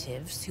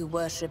natives who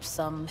worship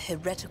some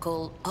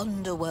heretical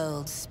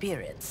underworld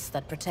spirits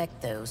that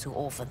protect those who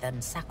offer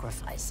them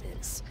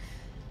sacrifices.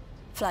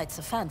 Flights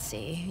of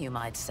fancy, you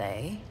might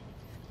say,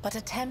 but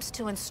attempts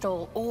to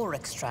install ore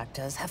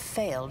extractors have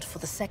failed for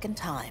the second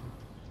time.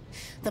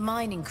 The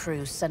mining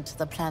crews sent to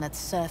the planet's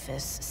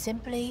surface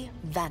simply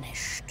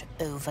vanished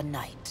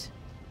overnight.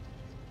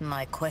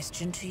 My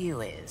question to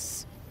you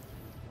is,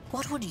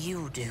 what would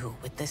you do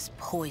with this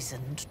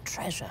poisoned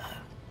treasure?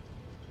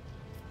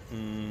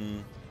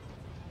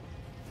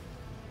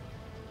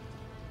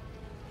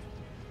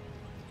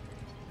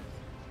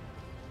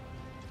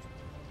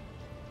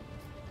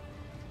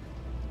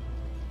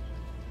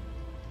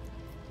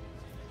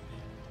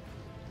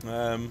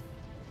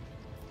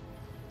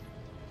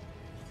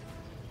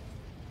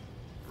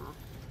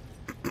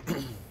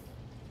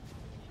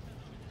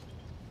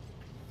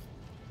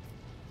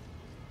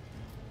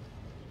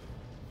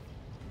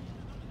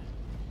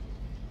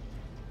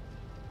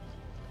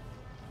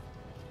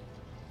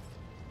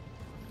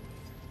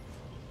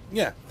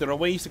 Yeah, there are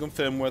ways to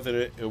confirm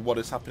whether what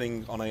is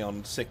happening on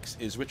Aeon 6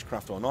 is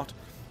witchcraft or not.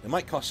 It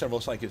might cost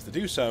several psychics to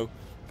do so,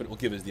 but it will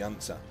give us the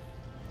answer.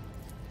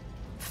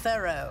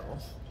 Thorough,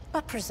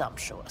 but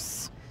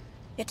presumptuous.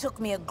 It took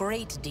me a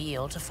great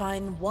deal to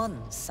find one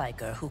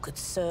psyker who could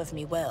serve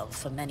me well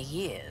for many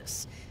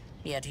years.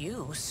 Yet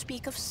you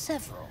speak of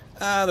several.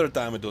 Ah, there are a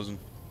dime a dozen.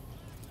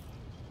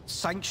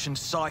 Sanctioned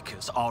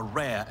psykers are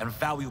rare and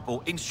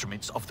valuable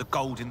instruments of the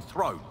Golden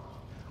Throne.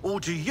 Or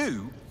do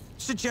you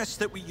suggest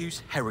that we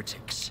use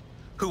heretics,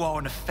 who are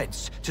an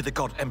offense to the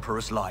God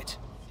Emperor's light?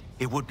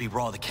 It would be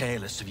rather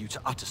careless of you to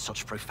utter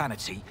such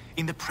profanity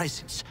in the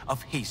presence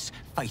of his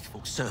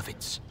faithful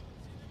servants.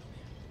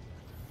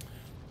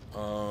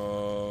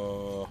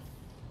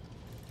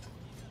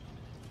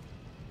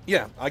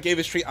 Yeah, I gave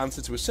a straight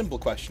answer to a simple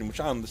question, which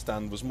I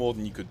understand was more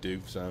than you could do,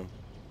 so...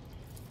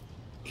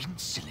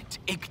 Insolent,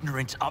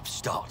 ignorant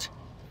upstart.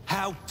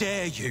 How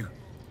dare you?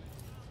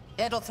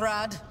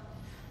 Edelthrad,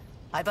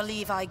 I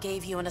believe I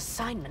gave you an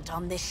assignment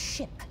on this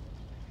ship.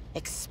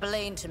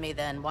 Explain to me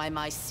then why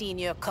my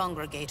senior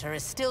congregator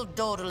is still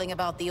dawdling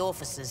about the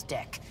officer's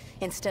deck,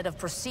 instead of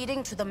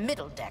proceeding to the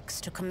middle decks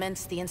to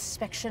commence the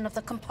inspection of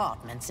the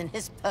compartments in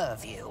his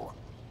purview.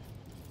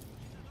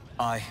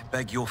 I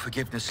beg your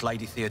forgiveness,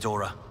 Lady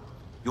Theodora.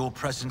 Your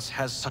presence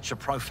has such a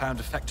profound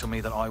effect on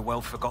me that I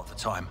well forgot the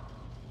time.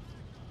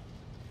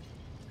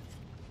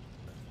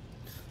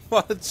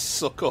 What?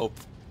 Suck up.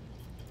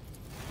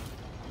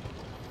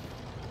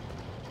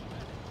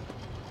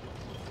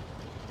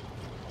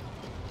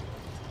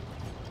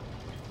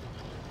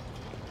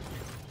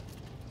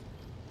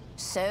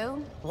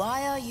 So,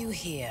 why are you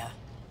here?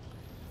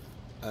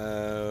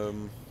 There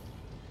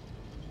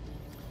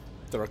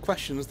are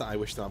questions that I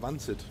wish to have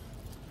answered.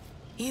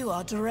 You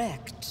are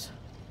direct.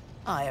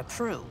 I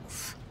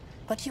approve.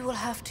 But you will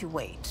have to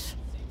wait.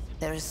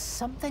 There is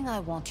something I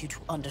want you to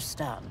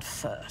understand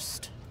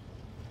first.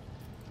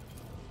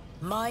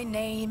 My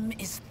name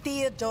is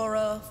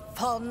Theodora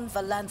von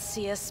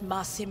Valancius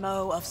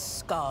Massimo of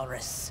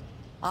Scaris.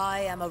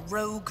 I am a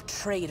rogue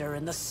trader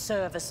in the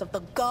service of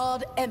the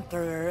God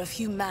Emperor of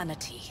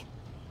humanity.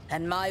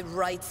 And my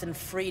rights and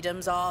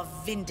freedoms are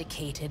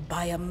vindicated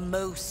by a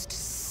most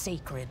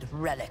sacred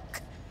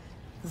relic.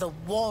 The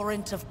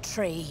warrant of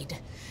trade,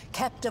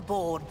 kept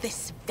aboard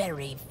this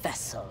very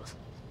vessel.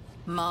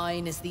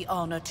 Mine is the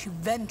honor to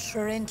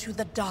venture into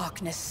the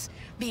darkness,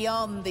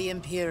 beyond the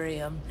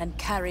Imperium, and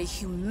carry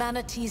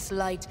humanity's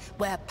light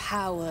where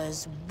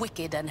powers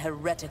wicked and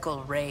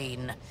heretical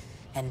reign,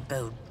 and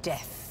bow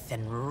death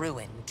and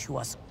ruin to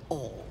us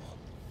all.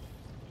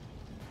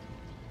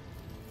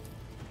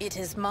 It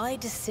is my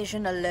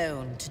decision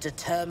alone to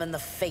determine the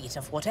fate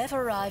of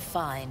whatever I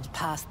find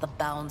past the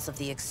bounds of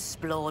the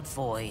explored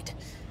void.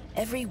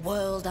 Every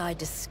world I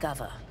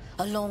discover,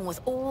 along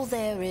with all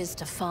there is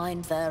to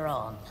find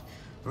thereon.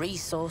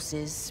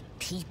 Resources,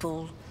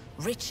 people,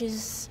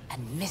 riches,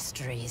 and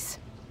mysteries,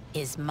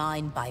 is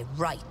mine by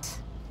right.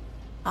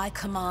 I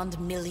command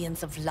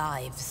millions of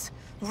lives,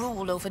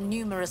 rule over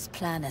numerous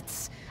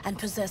planets, and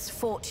possess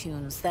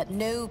fortunes that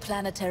no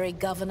planetary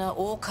governor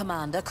or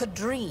commander could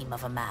dream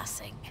of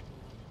amassing.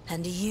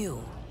 And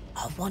you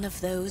are one of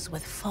those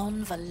with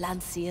von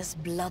Valancius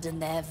blood in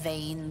their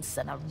veins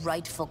and a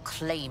rightful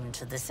claim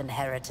to this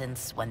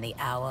inheritance when the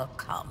hour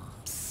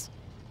comes.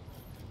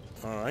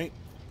 Alright.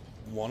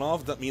 One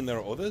of? That mean there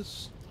are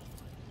others?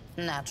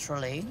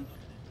 Naturally.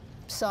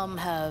 Some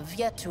have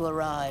yet to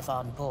arrive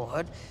on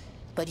board,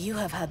 but you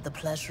have had the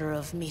pleasure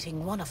of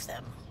meeting one of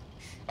them.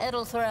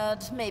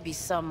 Edelthrad may be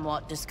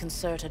somewhat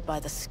disconcerted by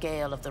the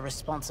scale of the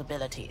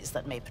responsibilities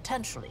that may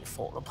potentially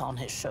fall upon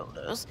his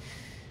shoulders.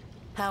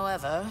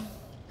 However,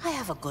 I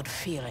have a good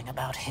feeling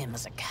about him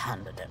as a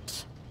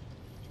candidate.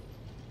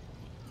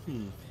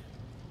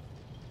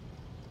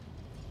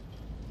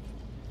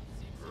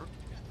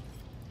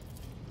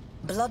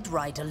 Blood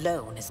right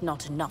alone is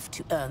not enough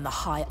to earn the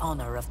high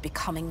honor of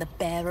becoming the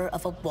bearer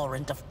of a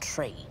warrant of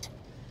trade.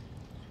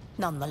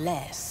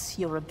 Nonetheless,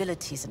 your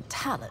abilities and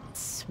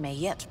talents may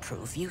yet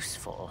prove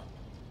useful.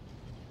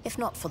 If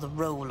not for the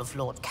role of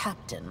Lord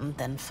Captain,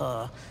 then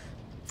for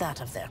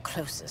that of their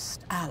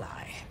closest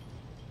ally.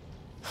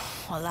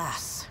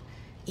 Alas,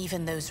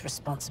 even those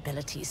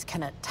responsibilities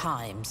can at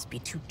times be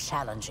too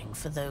challenging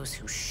for those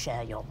who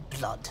share your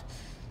blood.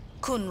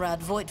 Kunrad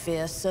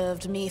Voitvir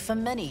served me for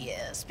many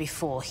years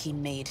before he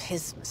made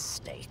his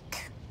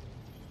mistake.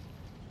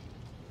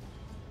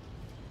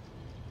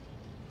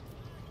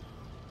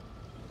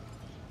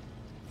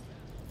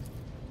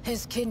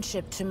 His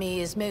kinship to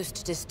me is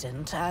most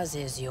distant, as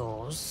is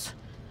yours.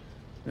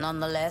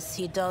 Nonetheless,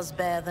 he does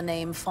bear the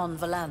name von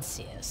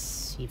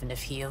Valancius, even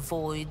if he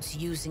avoids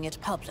using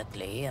it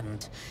publicly,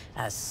 and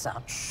as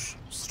such,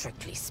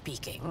 strictly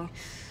speaking,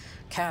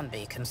 can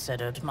be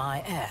considered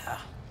my heir.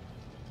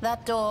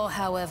 That door,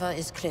 however,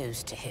 is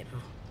closed to him.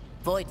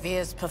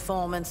 Voitvir's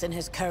performance in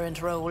his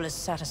current role is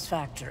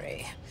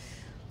satisfactory.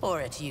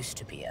 Or it used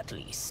to be, at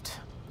least.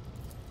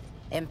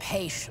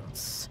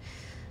 Impatience.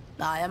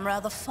 I am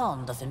rather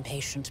fond of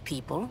impatient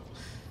people.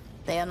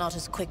 They are not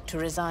as quick to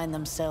resign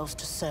themselves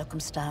to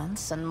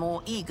circumstance, and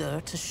more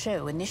eager to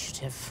show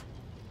initiative.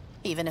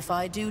 Even if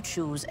I do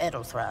choose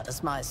Edelthrad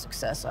as my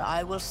successor,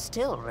 I will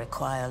still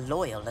require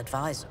loyal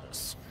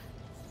advisors.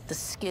 The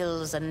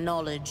skills and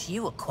knowledge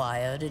you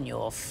acquired in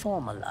your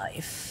former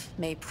life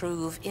may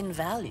prove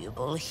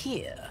invaluable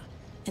here,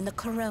 in the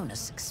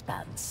Coronis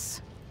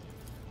Expanse.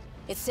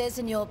 It says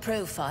in your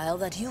profile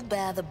that you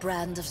bear the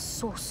brand of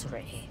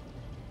sorcery,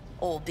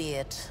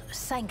 albeit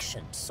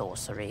sanctioned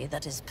sorcery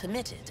that is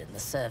permitted in the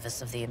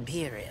service of the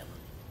Imperium.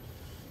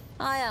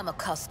 I am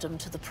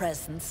accustomed to the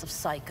presence of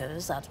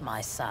psychos at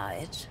my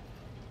side.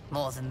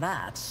 More than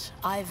that,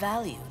 I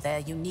value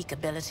their unique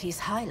abilities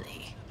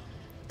highly.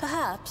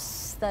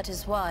 Perhaps that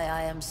is why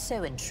I am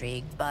so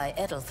intrigued by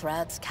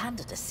Edelthrad's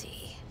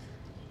candidacy.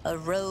 A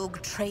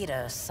rogue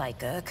trader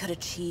psyker could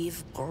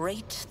achieve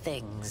great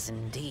things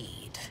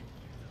indeed.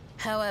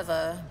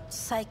 However,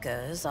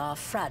 psychers are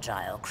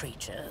fragile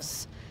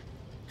creatures,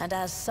 and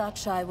as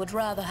such I would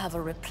rather have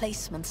a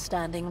replacement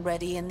standing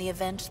ready in the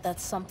event that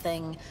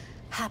something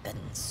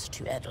happens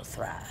to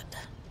Edelthrad.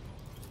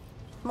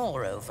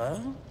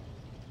 Moreover,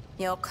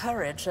 your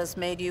courage has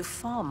made you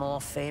far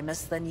more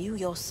famous than you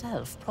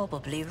yourself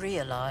probably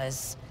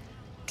realize.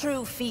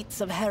 True feats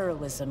of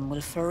heroism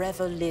will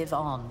forever live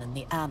on in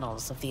the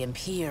annals of the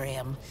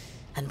Imperium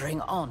and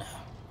bring honor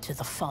to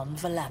the von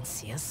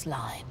Valancius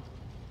line.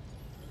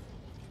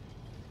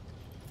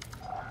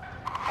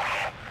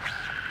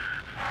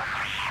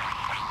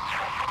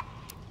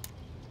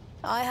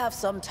 I have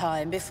some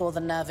time before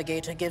the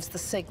Navigator gives the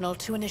signal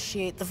to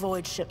initiate the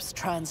Void Ship's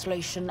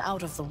translation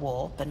out of the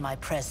warp, and my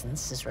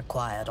presence is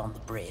required on the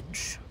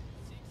bridge.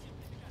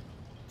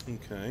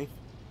 Okay.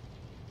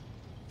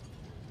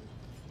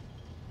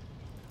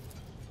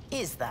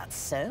 Is that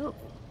so?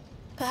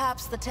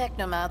 Perhaps the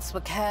Technomats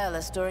were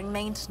careless during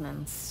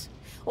maintenance.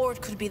 Or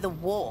it could be the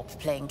warp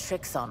playing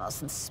tricks on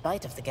us in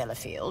spite of the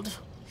Gellerfield.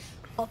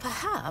 Or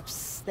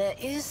perhaps there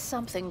is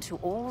something to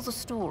all the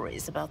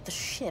stories about the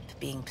ship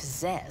being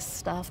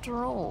possessed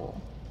after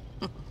all.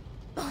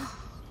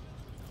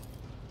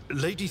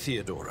 Lady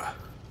Theodora,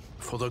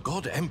 for the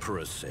God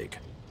Emperor's sake,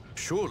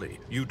 surely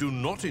you do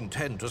not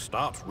intend to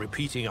start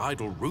repeating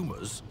idle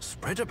rumors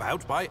spread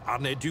about by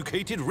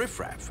uneducated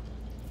riffraff.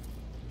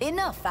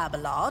 Enough,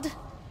 Abelard.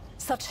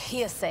 Such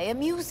hearsay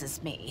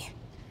amuses me.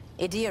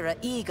 Idira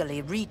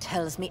eagerly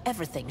retells me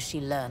everything she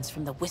learns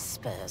from the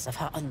whispers of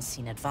her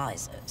unseen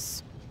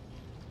advisors.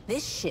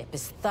 This ship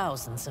is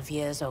thousands of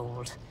years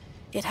old.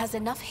 It has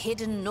enough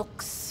hidden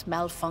nooks,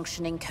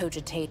 malfunctioning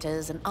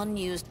cogitators, and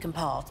unused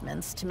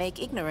compartments to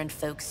make ignorant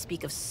folks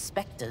speak of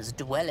specters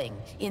dwelling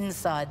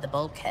inside the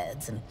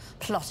bulkheads and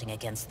plotting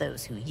against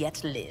those who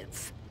yet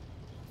live.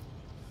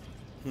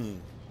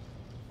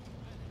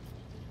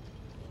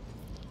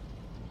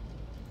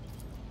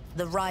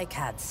 The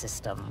Rykad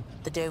system,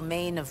 the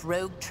domain of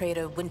rogue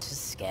trader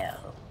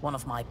Winterscale, one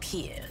of my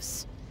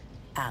peers,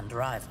 and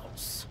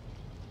rivals.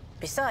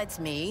 Besides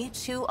me,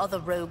 2 other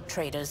rogue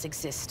traders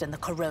exist in the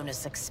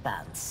Coronis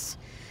Expanse,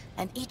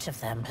 and each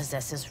of them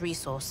possesses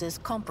resources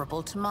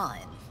comparable to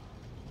mine.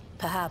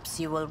 Perhaps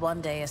you will one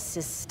day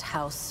assist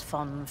House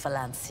von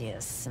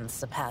Valancius in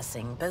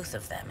surpassing both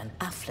of them in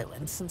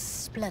affluence and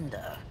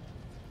splendor.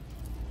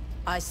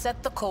 I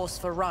set the course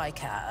for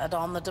Rykad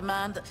on the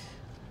demand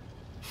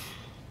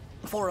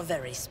for a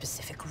very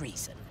specific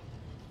reason.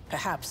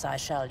 Perhaps I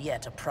shall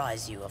yet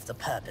apprise you of the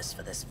purpose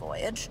for this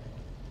voyage,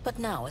 but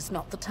now is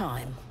not the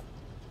time.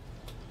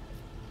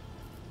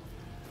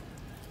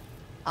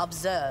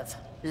 Observe,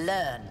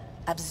 learn,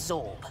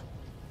 absorb.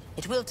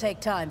 It will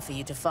take time for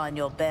you to find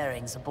your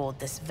bearings aboard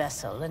this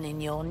vessel and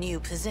in your new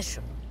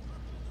position.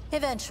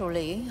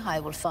 Eventually, I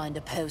will find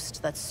a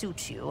post that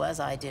suits you as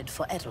I did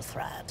for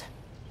Edelthrad.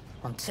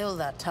 Until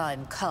that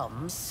time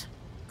comes,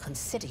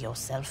 consider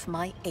yourself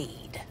my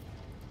aide.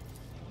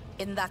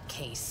 In that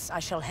case, I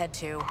shall head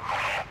to...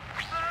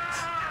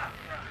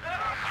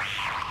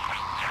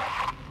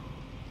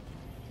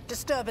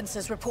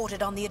 Disturbances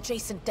reported on the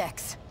adjacent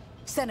decks.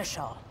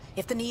 Seneschal,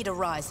 if the need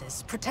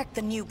arises, protect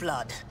the new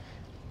blood.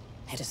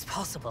 It is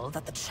possible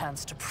that the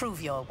chance to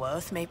prove your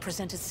worth may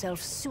present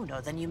itself sooner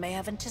than you may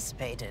have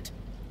anticipated.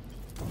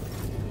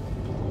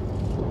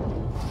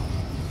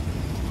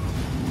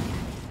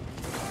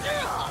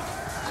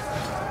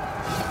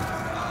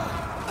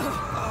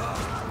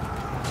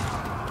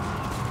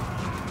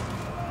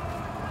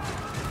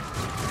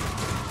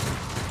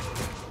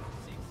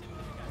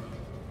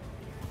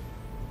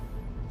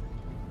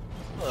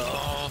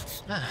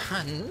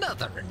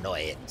 Another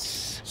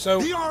annoyance. So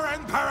Your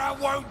Emperor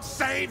won't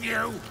save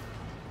you!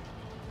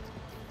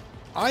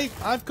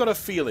 I've got a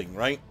feeling,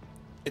 right?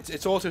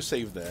 It's auto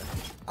saved there.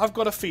 I've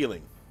got a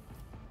feeling.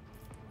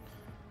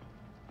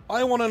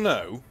 I want to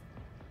know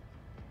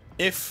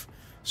if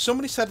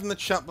somebody said in the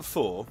chat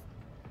before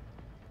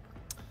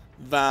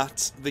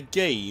that the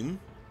game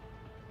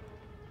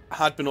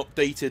had been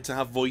updated to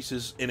have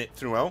voices in it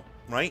throughout,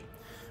 right?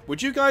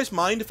 Would you guys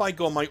mind if I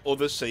go on my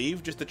other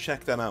save just to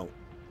check that out?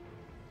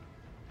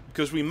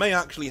 Because we may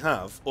actually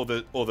have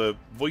other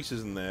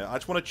voices in there. I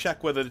just want to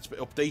check whether it's been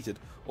updated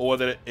or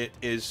whether it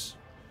is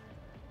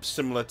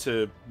similar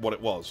to what it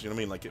was. You know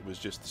what I mean? Like it was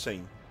just the same.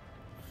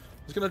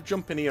 I'm just going to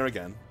jump in here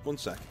again. One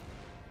sec.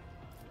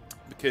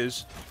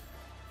 Because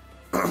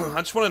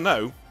I just want to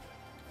know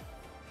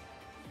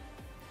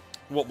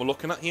what we're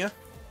looking at here.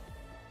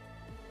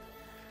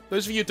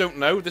 Those of you who don't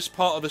know, this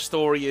part of the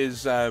story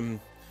is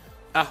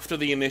after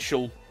the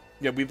initial...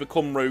 Yeah, we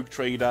become Rogue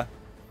Trader.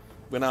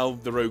 We're now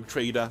the Rogue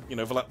Trader. You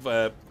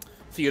know,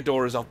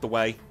 Theodora's out the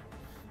way.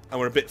 And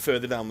we're a bit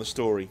further down the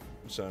story.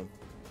 So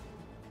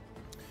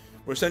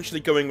we're essentially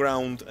going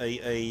around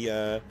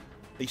a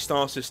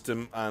star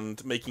system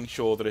and making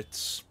sure that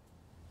it's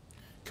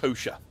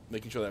kosher.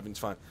 Making sure that everything's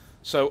fine.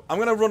 So I'm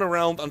going to run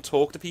around and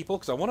talk to people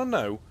because I want to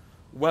know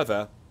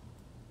whether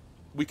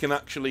we can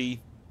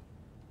actually...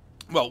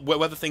 Well,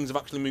 whether things have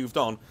actually moved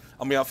on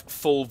and we have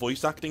full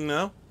voice acting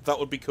now. That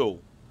would be cool.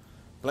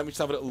 Let me just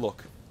have a little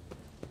look.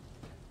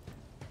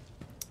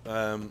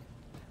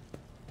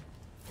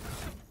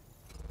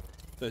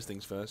 First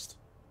things first.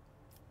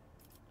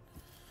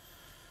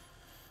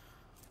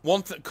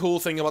 One cool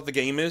thing about the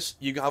game is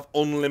you have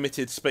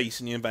unlimited space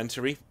in your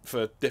inventory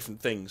for different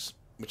things,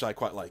 which I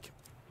quite like.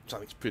 Which I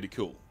think is pretty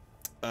cool.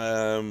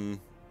 Yeah.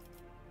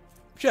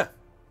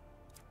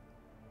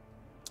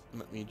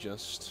 Let me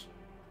just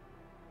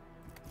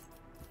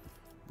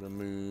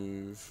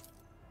remove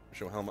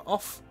show helmet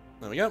off.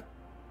 There we go.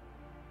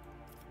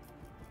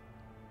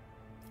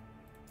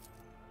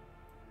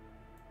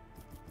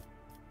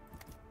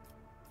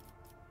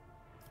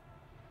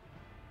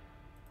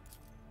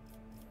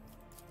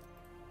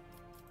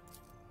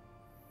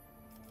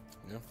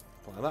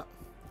 Like that.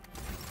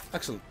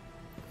 Excellent.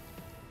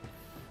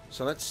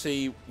 So let's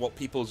see what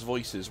people's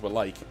voices were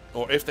like,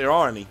 or if there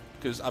are any,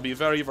 because I'd be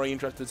very, very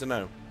interested to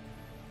know.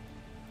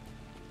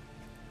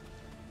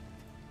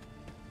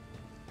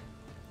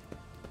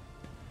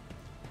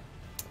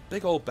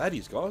 Big old bed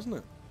he's got, isn't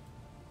it?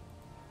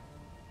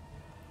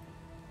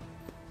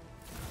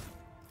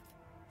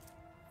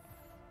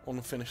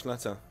 Unfinished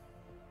letter.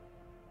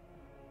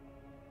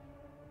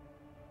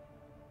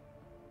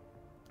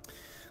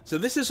 So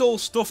this is all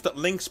stuff that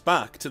links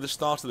back to the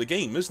start of the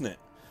game, isn't it?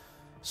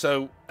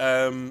 So,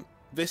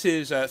 this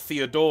is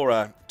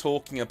Theodora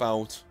talking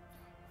about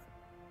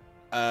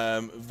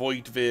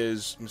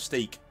Voidvir's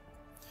mistake.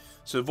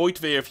 So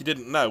Voidvir, if you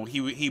didn't know,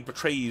 he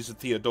betrays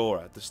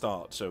Theodora at the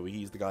start. So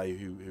he's the guy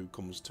who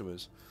comes to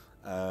us.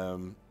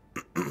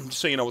 Just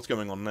so you know what's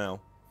going on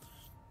now.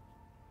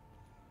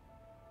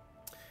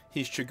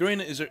 His chagrin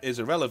is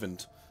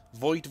irrelevant.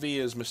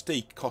 Voidvir's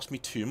mistake cost me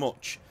too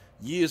much.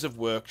 Years of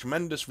work,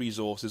 tremendous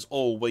resources,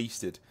 all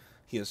wasted.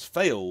 He has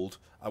failed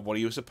at what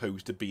he was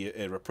supposed to be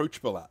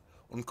irreproachable at,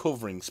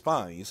 uncovering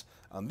spies,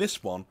 and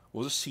this one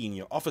was a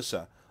senior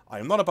officer. I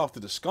am not about to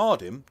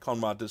discard him.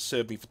 Conrad has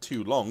served me for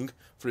too long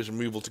for his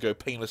removal to go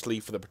painlessly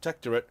for the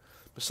Protectorate.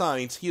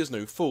 Besides, he is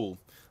no fool.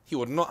 He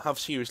would not have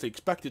seriously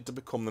expected to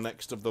become the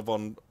next of the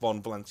von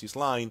Valancius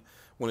line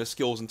when his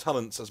skills and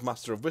talents as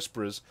Master of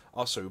Whisperers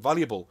are so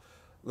valuable.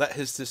 Let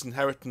his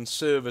disinheritance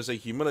serve as a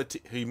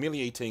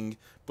humiliating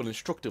but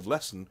instructive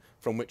lesson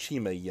from which he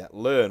may yet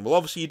learn. Well,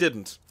 obviously he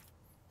didn't,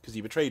 because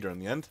he betrayed her in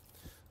the end.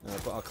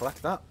 But I'll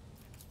collect that.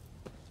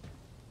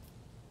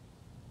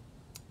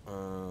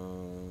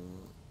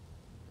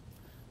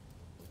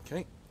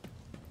 Okay.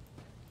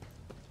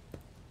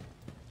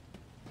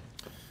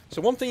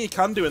 So one thing you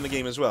can do in the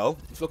game as well,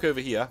 if you look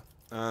over here,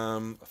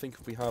 I think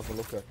if we have a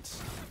look at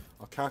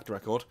our character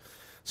record.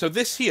 So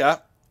this here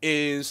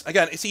is,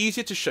 again, it's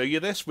easier to show you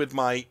this with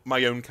my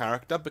own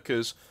character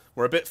because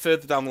we're a bit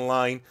further down the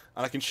line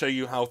and I can show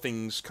you how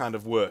things kind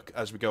of work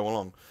as we go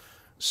along.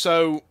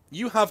 So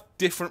you have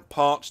different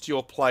parts to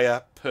your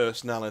player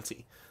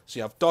personality. So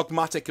you have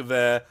Dogmatic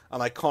there,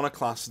 and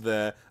Iconoclast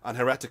there, and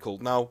Heretical.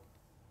 Now,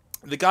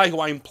 the guy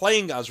who I'm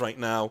playing as right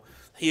now,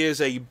 he is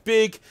a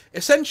big...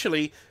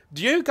 Essentially,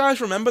 do you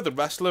guys remember the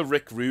wrestler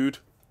Rick Rude?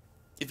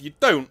 If you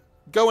don't,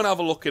 go and have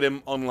a look at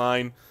him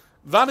online.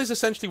 that is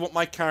essentially what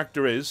my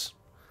character is,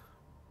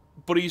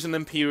 but he's an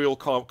Imperial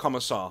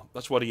Commissar.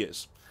 That's what he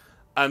is.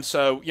 And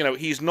so, you know,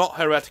 he's not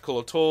heretical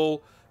at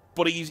all,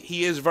 but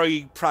he is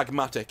very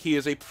pragmatic. He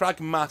is a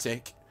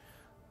pragmatic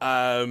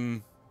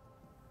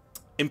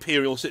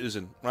Imperial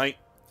citizen, right?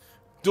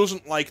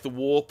 Doesn't like the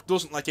warp,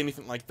 doesn't like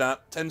anything like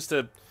that, tends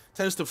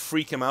to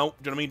freak him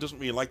out, do you know what I mean? Doesn't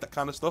really like that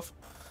kind of stuff.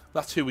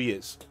 That's who he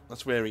is.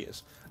 That's where he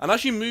is. And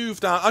as you move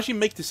down, as you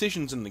make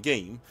decisions in the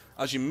game,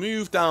 as you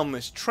move down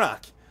this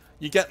track,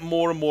 you get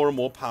more and more and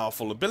more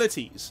powerful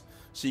abilities.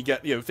 So you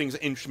get, you know, things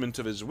like Instrument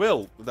of His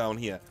Will down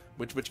here,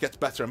 which gets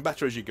better and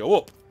better as you go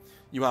up.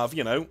 You have,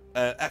 you know,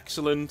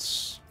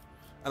 Excellence,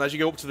 and as you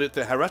go up to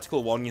the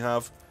heretical one, you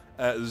have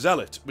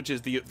Zealot, which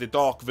is the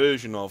dark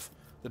version of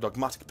the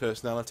dogmatic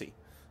personality.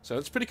 So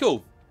it's pretty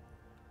cool.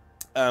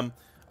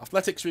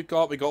 Athletics we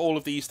got all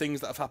of these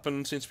things that have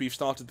happened since we've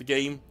started the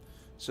game.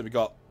 So we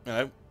got, you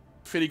know,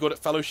 pretty good at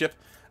Fellowship.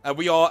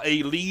 We are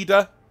a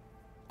leader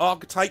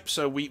archetype,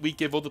 so we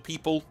give other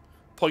people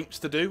points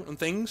to do and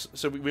things.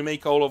 So we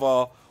make all of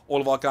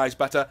our guys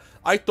better.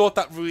 I thought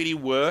that really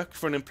worked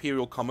for an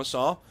Imperial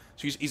Commissar.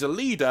 So he's a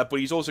leader, but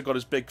he's also got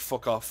his big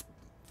fuck off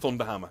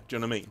Thunderhammer. Do you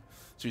know what I mean?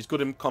 So he's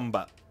good in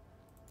combat.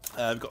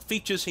 We've got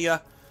features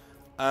here,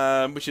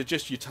 which are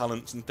just your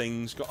talents and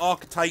things. Got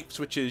archetypes,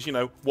 which is, you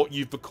know, what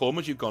you've become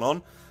as you've gone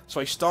on.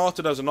 So I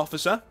started as an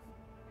officer.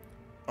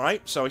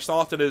 Alright, so I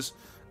started as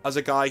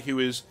a guy who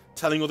is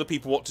telling other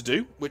people what to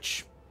do,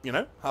 which, you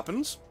know,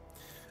 happens.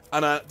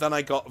 And then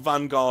I got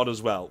Vanguard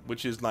as well,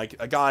 which is like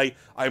a guy,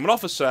 I'm an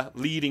officer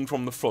leading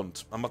from the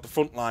front. I'm at the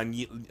front line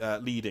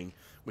leading,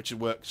 which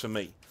works for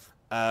me.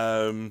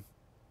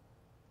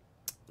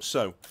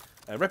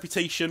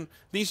 Reputation.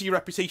 These are your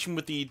reputation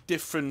with the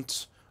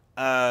different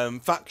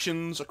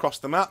factions across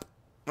the map,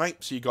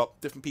 right? So you got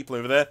different people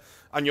over there.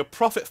 And your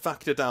profit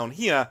factor down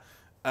here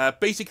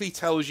basically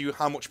tells you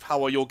how much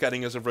power you're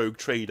getting as a rogue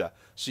trader.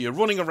 So you're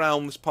running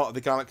around this part of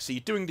the galaxy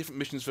doing different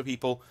missions for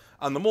people,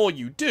 and the more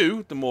you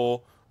do, the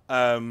more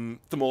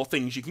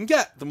things you can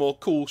get, the more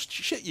cool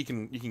shit you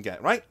can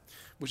get, right?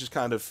 Which is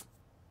kind of,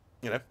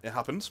 you know, it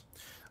happens.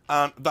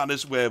 And that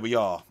is where we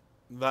are.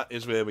 That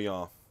is where we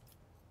are.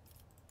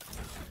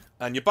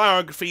 And your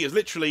biography is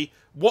literally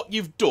what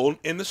you've done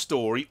in the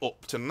story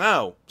up to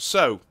now.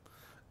 So,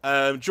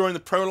 during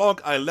the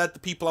prologue, I led the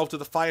people out of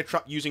the fire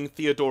trap using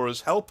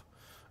Theodora's help.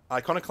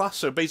 Iconoclast.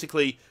 So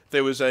basically,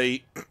 there was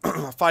a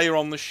fire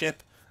on the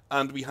ship,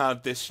 and we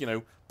had this, you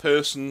know,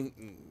 person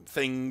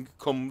thing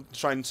come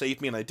try and save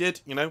me, and I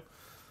did, you know.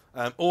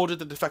 Ordered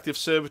the defective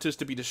servitors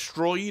to be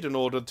destroyed in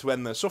order to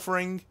end their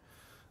suffering.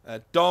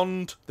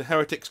 Donned the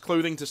heretic's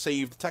clothing to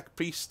save the tech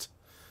priest.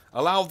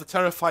 Allowed the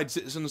terrified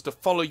citizens to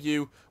follow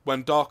you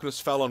when darkness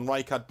fell on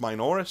Rykad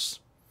Minoris.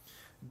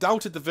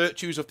 Doubted the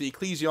virtues of the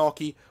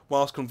ecclesiarchy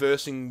whilst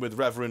conversing with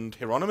Reverend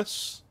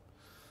Hieronymus.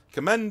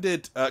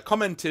 Commented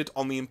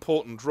on the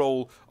important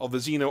role of the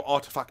Xeno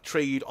artifact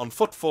trade on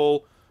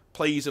Footfall,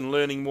 plays in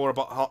learning more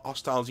about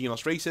hostile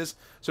Xenos races.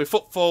 So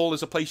Footfall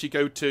is a place you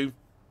go to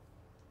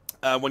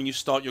when you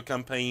start your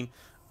campaign.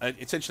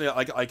 Essentially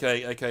like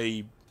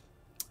a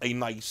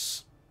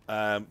nice,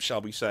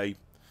 shall we say,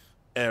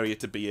 area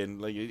to be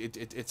in. Like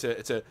it's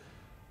a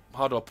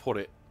how do I put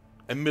it?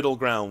 A middle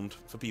ground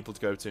for people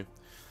to go to.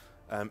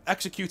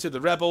 Executed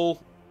the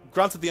rebel,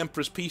 granted the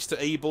Emperor's peace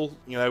to Abel,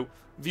 you know,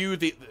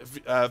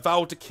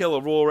 vowed to kill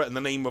Aurora in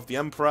the name of the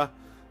Emperor,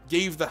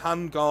 gave the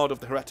handguard of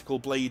the heretical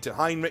blade to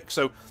Heinrich.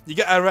 So you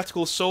get a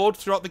heretical sword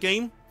throughout the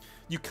game.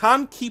 You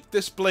can keep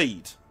this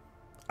blade,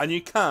 and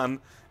you can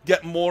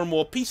get more and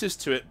more pieces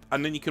to it,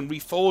 and then you can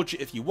reforge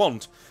it if you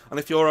want. And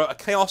if you're a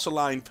Chaos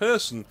Aligned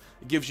person,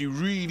 it gives you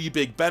really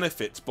big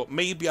benefits, but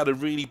maybe at a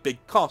really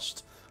big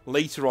cost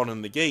later on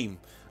in the game.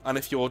 And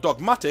if you're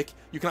dogmatic,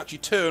 you can actually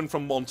turn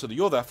from one to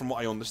the other, from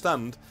what I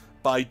understand,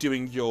 by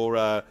doing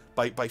your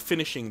by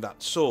finishing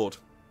that sword.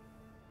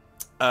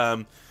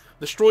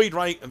 Destroyed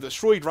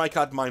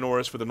Rykad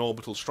Minoris with an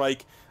orbital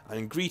strike,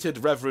 and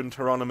greeted Reverend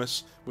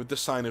Hieronymus with the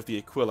sign of the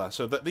Aquila.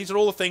 So these are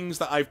all the things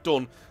that I've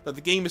done that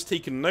the game has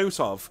taken note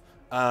of,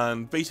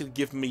 and basically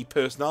given me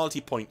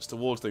personality points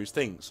towards those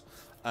things.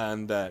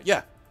 And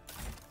yeah,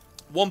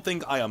 one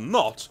thing I am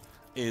not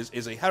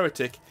is a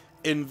heretic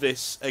in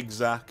this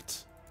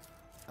exact.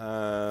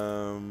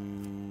 Already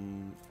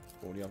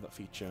have that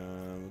feature.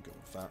 We'll go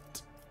with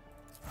that.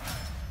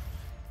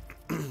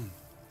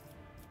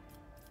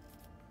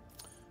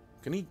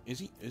 Can he? Is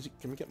he?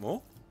 Can we get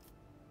more?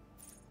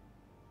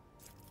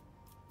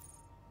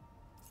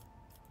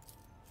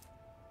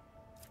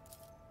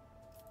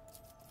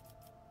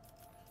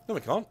 No,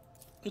 we can't. What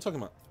are you talking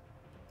about?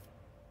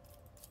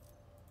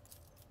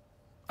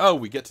 Oh,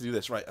 we get to do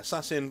this, right?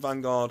 Assassin,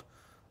 Vanguard,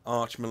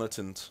 Arch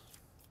Militant.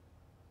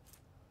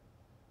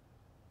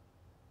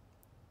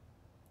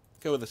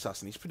 Go with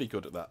Assassin. He's pretty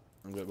good at that.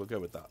 We'll go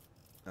with that.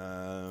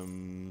 Go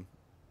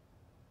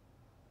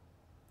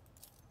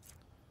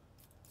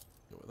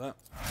with that.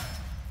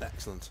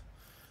 Excellent.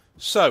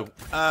 So,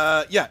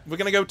 yeah, we're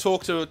going to go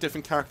talk to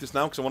different characters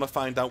now, because I want to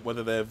find out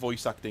whether their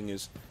voice acting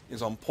is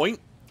on point.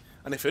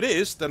 And if it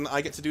is, then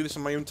I get to do this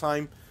in my own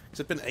time, Because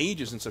it's been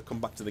ages since I've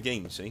come back to the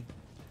game, you see.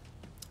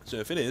 So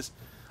if it is...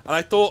 And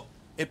I thought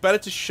it better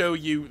to show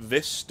you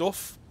this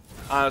stuff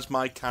as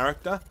my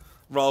character,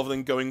 rather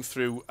than going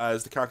through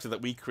as the character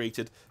that we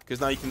created, because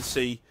now you can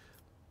see,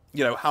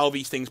 you know, how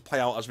these things play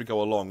out as we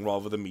go along,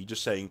 rather than me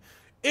just saying,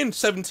 in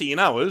 17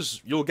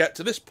 hours, you'll get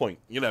to this point.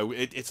 You know,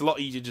 it's a lot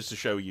easier just to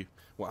show you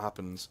what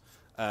happens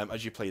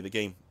as you play the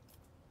game.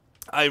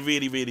 I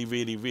really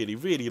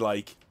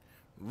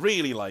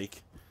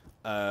like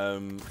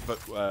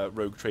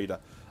Rogue Trader.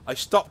 I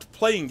stopped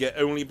playing it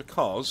only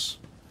because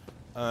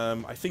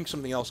I think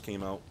something else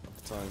came out at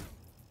the time.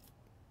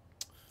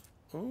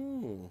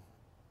 Oh.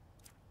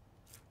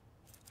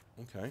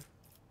 Okay.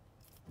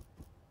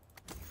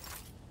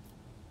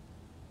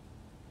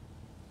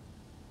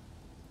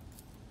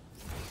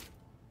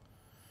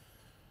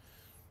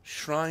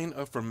 Shrine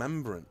of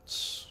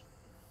Remembrance.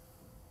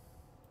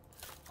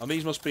 And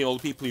these must be all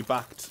the people who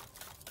backed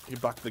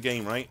the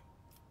game, right?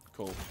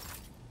 Cool.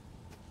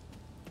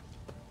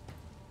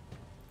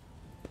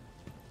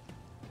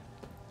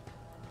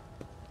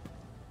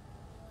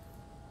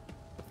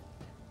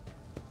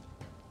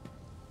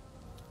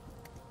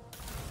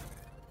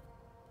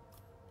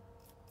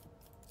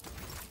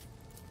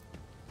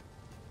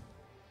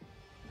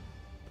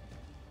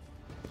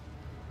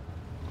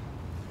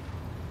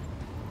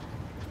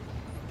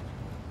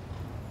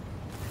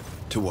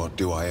 To what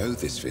do I owe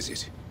this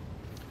visit?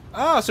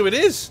 Ah, so it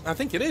is. I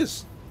think it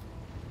is.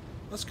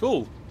 That's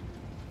cool.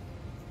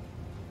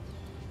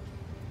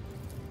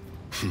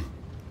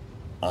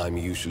 I'm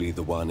usually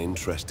the one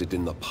interested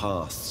in the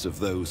pasts of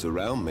those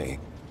around me,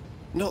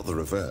 not the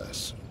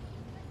reverse.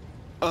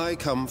 I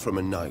come from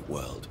a night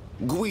world,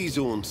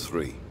 Guizorn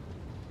 3.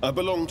 I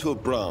belong to a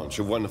branch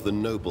of one of the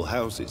noble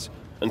houses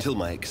until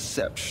my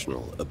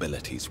exceptional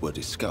abilities were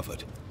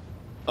discovered.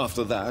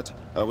 After that,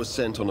 I was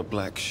sent on a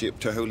black ship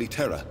to Holy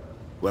Terra,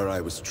 where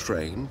I was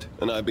trained,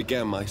 and I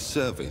began my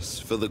service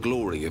for the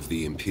glory of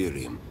the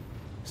Imperium.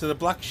 So the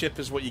black ship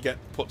is what you get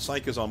put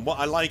psychers on. What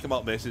I like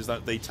about this is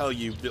that they tell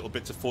you little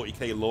bits of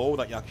 40k lore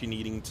that you're actually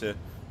needing to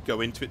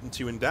go into it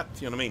in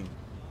depth, you know what I mean?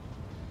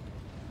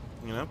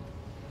 You know?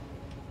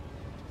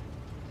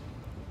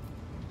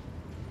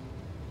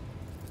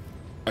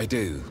 I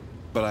do,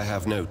 but I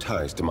have no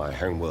ties to my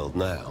homeworld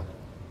now.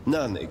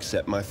 None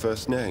except my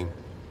first name.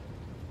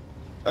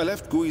 I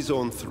left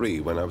Guizorn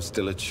 3 when I was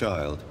still a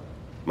child.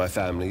 My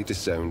family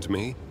disowned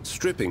me,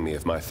 stripping me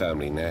of my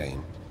family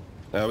name.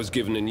 I was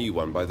given a new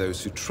one by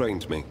those who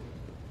trained me.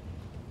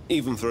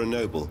 Even for a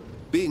noble,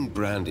 being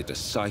branded a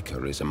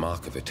psyker is a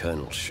mark of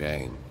eternal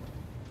shame.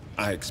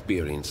 I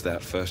experienced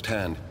that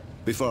firsthand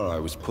before I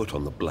was put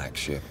on the black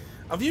ship.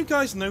 Have you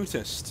guys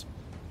noticed,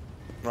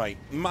 right,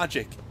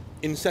 magic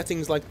in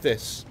settings like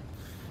this?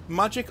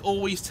 Magic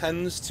always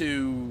tends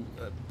to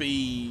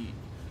be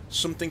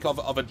something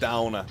of a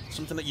downer,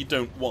 something that you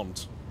don't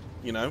want,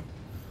 you know?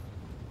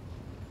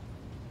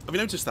 Have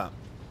you noticed that?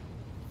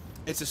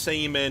 It's the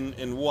same in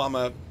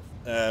Warhammer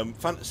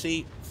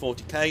Fantasy,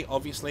 40k,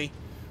 obviously.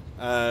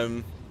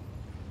 You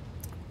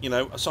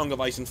know, A Song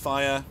of Ice and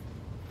Fire.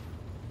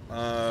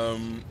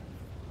 You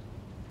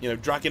know,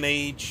 Dragon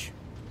Age.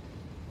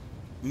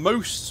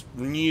 Most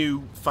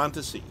new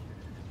fantasy,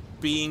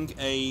 being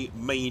a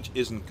mage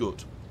isn't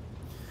good.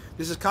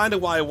 This is kind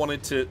of why I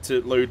wanted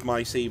to load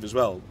my save as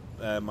well,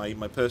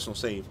 my personal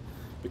save,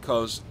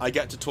 because I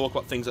get to talk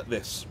about things like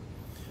this.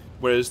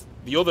 Whereas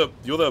the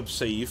other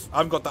save, I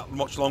haven't got that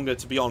much longer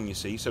to be on, you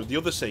see. So the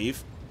other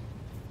save,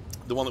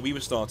 the one that we were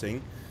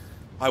starting,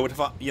 I would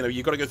have, you know,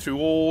 you've got to go through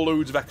all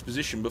loads of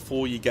exposition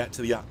before you get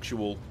to the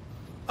actual,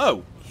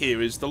 oh,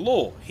 here is the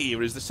lore,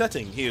 here is the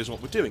setting, here's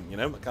what we're doing, you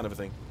know, that kind of a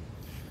thing.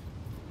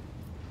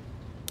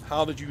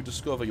 How did you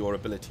discover your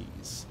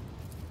abilities?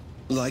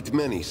 Like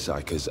many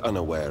psykers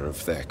unaware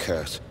of their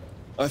curse,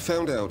 I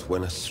found out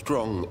when a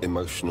strong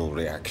emotional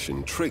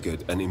reaction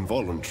triggered an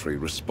involuntary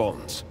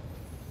response.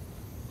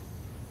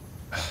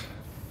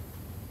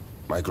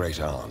 My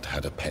great-aunt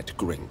had a pet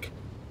grink.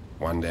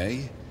 One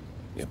day,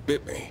 it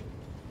bit me,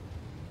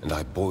 and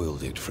I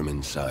boiled it from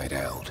inside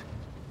out.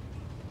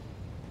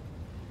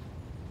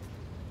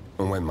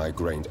 And when my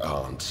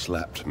great-aunt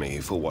slapped me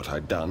for what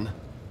I'd done,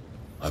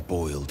 I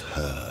boiled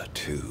her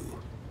too.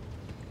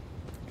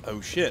 Oh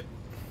shit.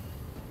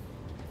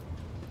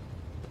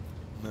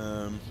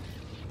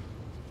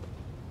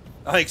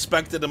 I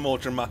expected a more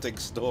dramatic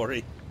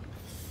story.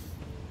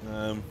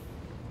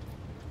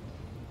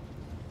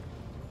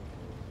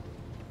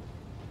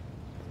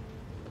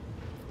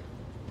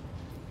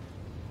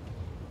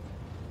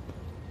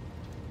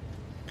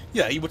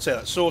 Yeah, he would say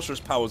that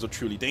sorcerer's powers are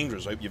truly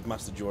dangerous. I hope you've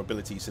mastered your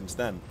ability since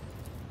then.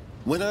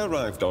 When I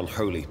arrived on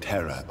Holy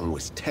Terra and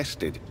was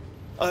tested,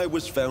 I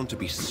was found to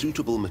be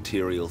suitable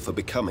material for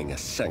becoming a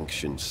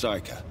sanctioned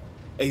psyker,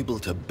 able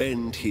to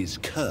bend his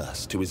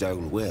curse to his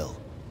own will.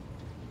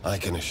 I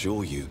can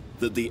assure you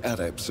that the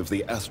adepts of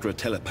the Astra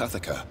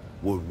Telepathica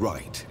were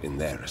right in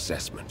their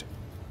assessment.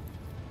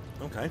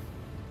 Okay.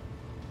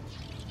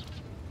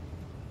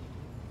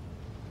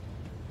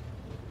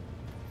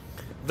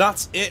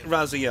 That's it,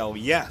 Raziel.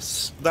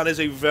 Yes, that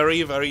is a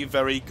very, very,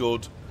 very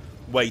good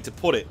way to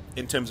put it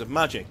in terms of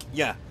magic.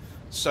 Yeah.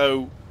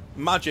 So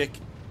magic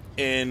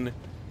in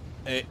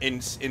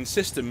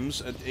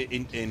systems,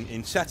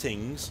 in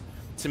settings,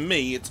 to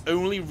me, it's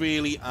only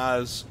really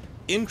as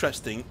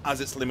interesting as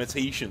its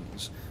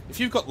limitations. If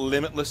you've got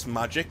limitless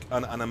magic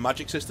and a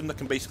magic system that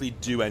can basically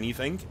do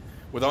anything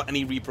without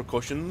any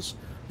repercussions,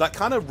 that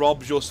kind of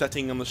robs your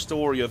setting and the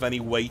story of any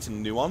weight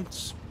and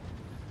nuance.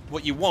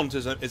 What you want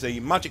is a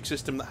magic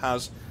system that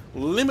has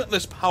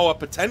limitless power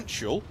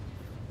potential,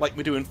 like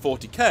we do in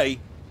 40k,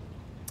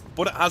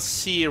 but it has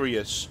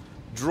serious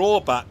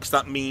drawbacks.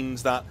 That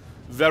means that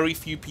very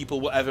few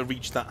people will ever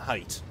reach that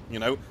height. You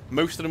know,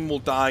 most of them will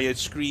die a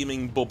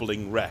screaming,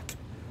 bubbling wreck.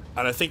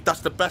 And I think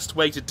that's the best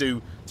way to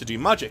do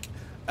magic.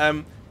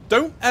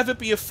 Don't ever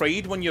be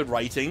afraid when you're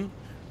writing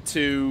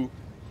to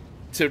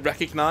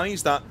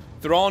recognize that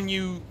there are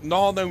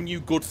no new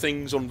good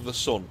things under the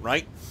sun,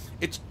 right?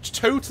 It's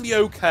totally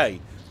okay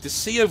to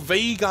see a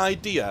vague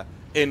idea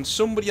in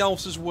somebody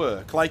else's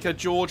work, like a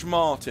George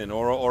Martin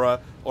or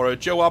a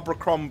Joe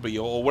Abercrombie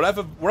or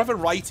whatever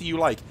writer you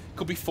like. It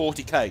could be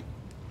 40k.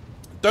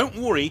 Don't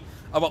worry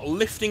about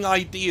lifting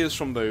ideas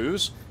from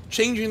those,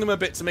 changing them a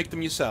bit to make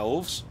them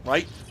yourselves,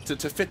 right? To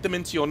fit them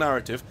into your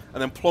narrative,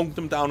 and then plonk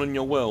them down in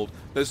your world.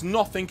 There's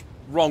nothing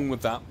wrong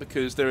with that,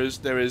 because there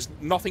is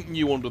nothing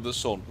new under the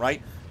sun,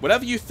 right?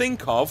 Whatever you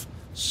think of,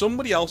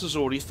 somebody else has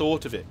already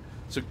thought of it.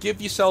 So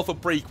give yourself a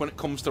break when it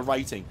comes to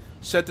writing.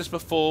 Said this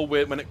before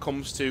when it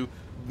comes to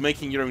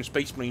making your own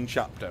Space Marine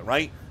chapter,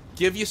 right?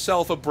 Give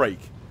yourself a break.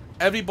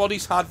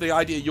 Everybody's had the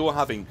idea you're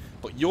having,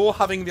 but you're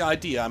having the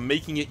idea and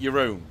making it your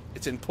own.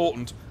 It's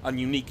important and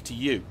unique to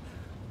you.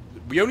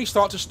 We only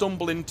start to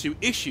stumble into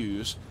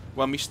issues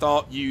when we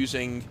start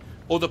using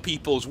other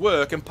people's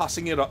work and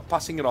passing it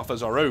off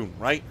as our own,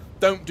 right?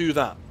 Don't do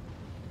that.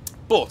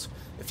 But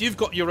if you've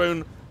got your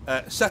own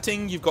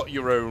setting, you've got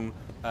your own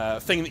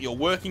thing that you're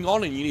working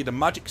on, and you need a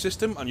magic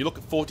system, and you look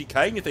at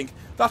 40k and you think,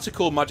 that's a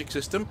cool magic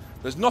system,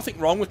 there's nothing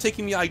wrong with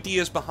taking the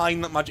ideas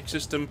behind that magic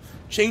system,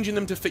 changing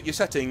them to fit your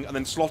setting, and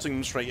then slotting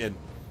them straight in.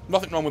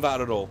 Nothing wrong with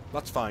that at all.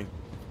 That's fine.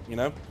 You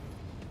know?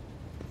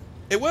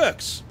 It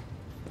works.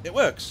 It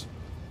works.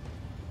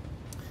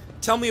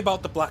 Tell me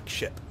about the Black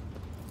Ship.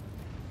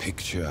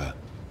 Picture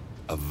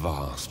a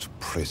vast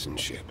prison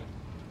ship,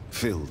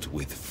 filled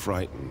with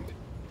frightened,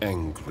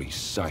 angry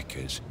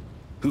psychers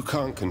who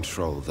can't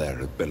control their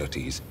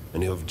abilities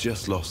and who have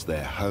just lost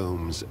their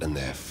homes and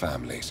their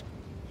families.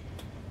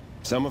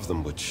 Some of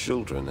them were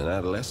children and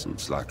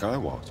adolescents like I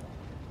was.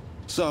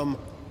 Some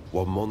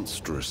were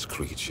monstrous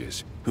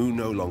creatures who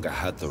no longer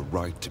had the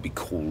right to be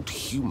called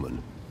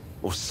human,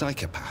 or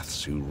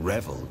psychopaths who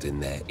reveled in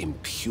their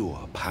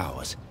impure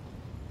powers.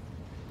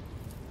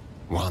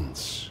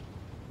 Once,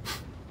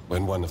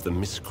 when one of the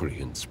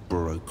miscreants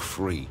broke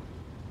free,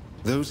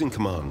 those in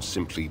command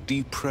simply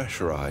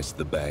depressurized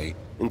the bay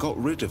and got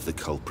rid of the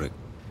culprit,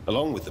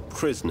 along with the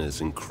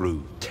prisoners and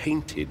crew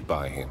tainted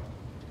by him.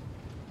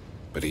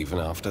 But even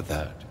after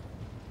that,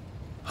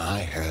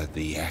 I heard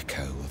the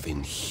echo of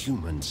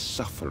inhuman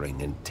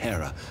suffering and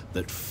terror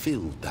that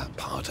filled that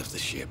part of the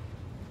ship.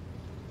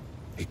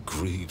 It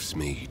grieves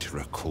me to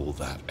recall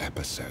that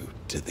episode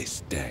to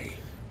this day.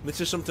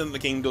 This is something that the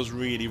game does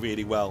really,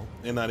 really well,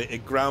 in that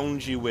it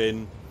grounds you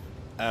in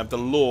the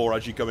lore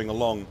as you're going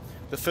along.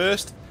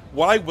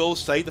 What I will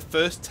say, the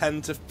first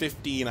 10 to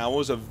 15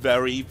 hours are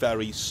very,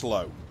 very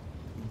slow.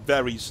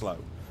 Very slow.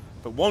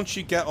 But once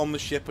you get on the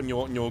ship and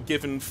you're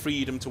given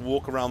freedom to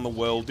walk around the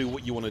world, do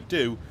what you want to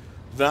do,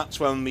 that's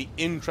when the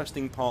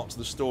interesting parts of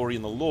the story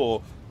and the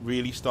lore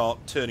really start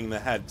turning their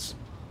heads.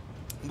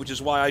 Which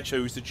is why I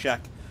chose to check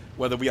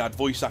whether we had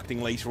voice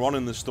acting later on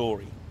in the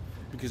story.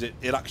 Because it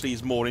actually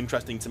is more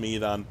interesting to me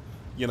than,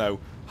 you know,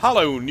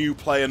 hello, new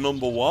player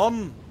number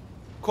 1.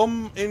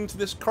 Come into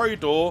this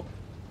corridor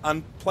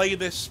and play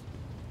this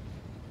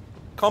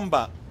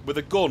combat with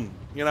a gun.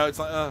 You know, it's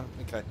like, oh,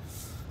 okay.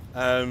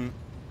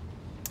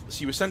 So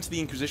you were sent to the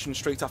Inquisition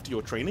straight after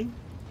your training?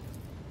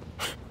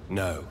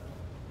 No.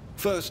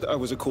 First, I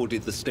was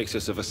accorded the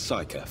status of a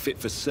psyker, fit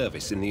for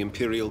service in the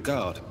Imperial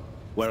Guard,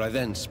 where I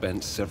then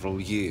spent several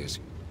years.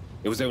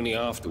 It was only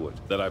afterward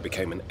that I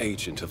became an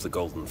agent of the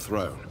Golden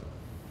Throne.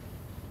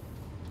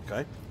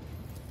 Okay.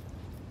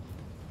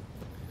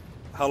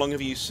 How long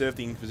have you served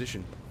the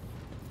Inquisition?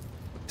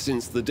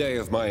 Since the day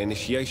of my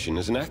initiation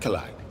as an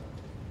acolyte.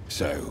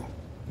 So,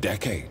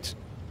 decades.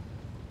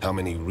 How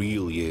many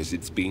real years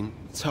it's been,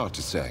 it's hard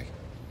to say.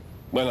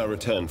 When I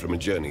return from a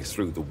journey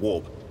through the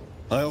warp,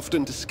 I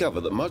often discover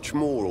that much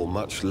more or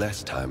much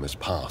less time has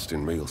passed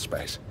in real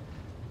space.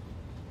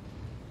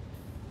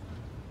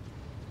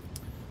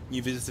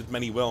 You visited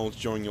many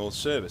worlds during your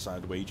service,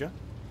 I'd wager.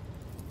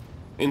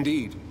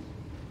 Indeed.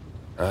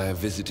 I have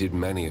visited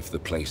many of the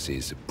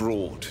places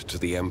brought to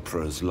the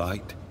Emperor's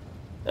light,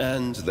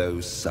 and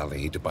those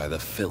sullied by the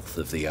filth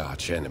of the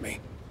archenemy.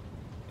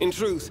 In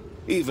truth,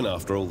 even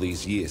after all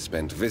these years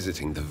spent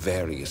visiting the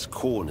various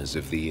corners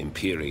of the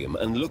Imperium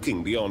and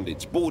looking beyond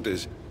its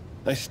borders,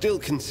 I still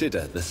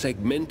consider the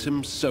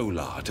Segmentum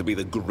Solar to be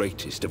the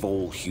greatest of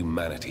all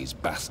humanity's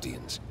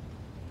bastions.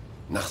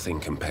 Nothing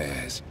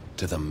compares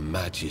to the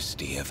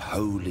majesty of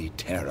Holy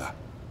Terror,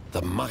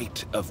 the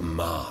might of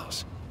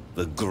Mars,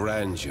 the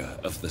grandeur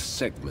of the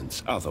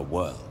segment's other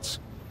worlds.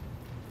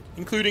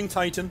 Including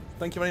Titan.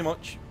 Thank you very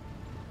much.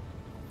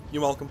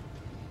 You're welcome.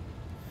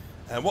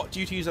 What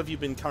duties have you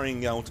been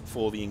carrying out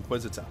for the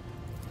Inquisitor?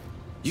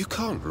 You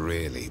can't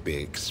really be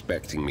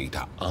expecting me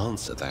to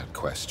answer that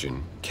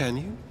question, can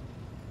you?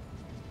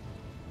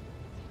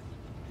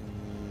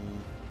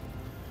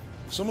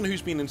 For someone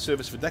who's been in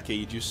service for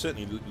decades, you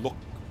certainly look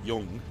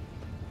young.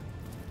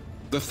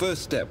 The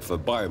first step for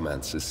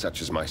biomancers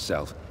such as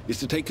myself is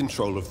to take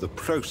control of the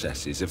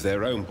processes of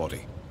their own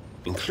body,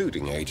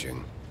 including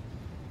aging.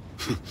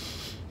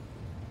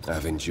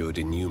 I've endured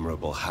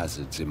innumerable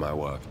hazards in my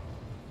work.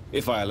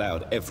 If I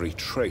allowed every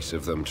trace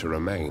of them to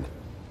remain,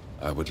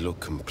 I would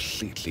look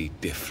completely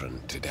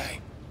different today.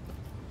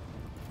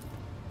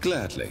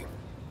 Gladly.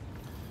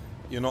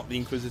 You're not the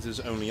Inquisitor's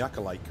only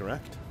acolyte,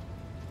 correct?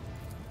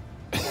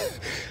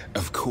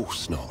 Of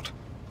course not.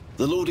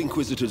 The Lord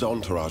Inquisitor's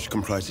entourage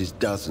comprises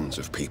dozens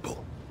of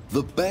people.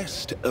 The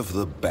best of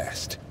the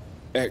best.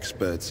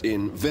 Experts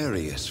in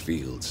various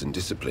fields and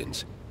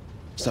disciplines.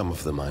 Some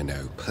of them I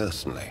know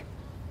personally.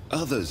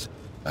 Others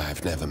I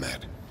have never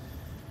met.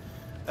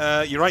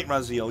 You're right,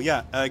 Raziel.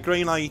 Yeah.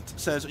 Grey Knight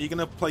says, are you going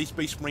to play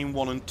Space Marine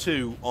 1 and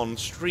 2 on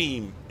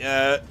stream?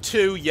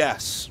 2,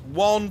 yes.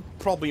 1,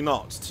 probably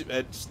not.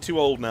 It's too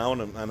old now,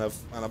 and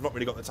I've not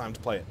really got the time to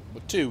play it.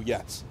 But 2,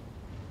 yes.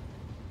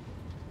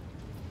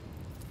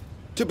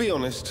 To be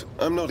honest,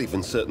 I'm not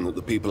even certain that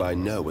the people I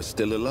know are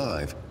still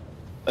alive.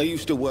 I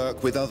used to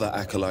work with other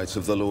acolytes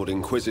of the Lord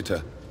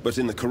Inquisitor, but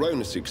in the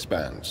Coronis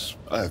Expanse,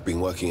 I've been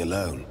working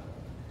alone.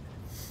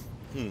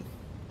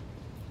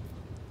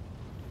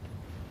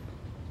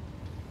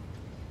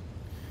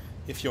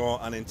 If you're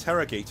an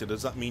interrogator,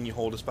 does that mean you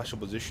hold a special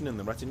position in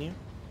the retinue?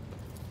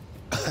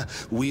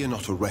 We are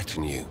not a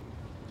retinue.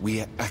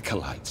 We are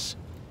acolytes.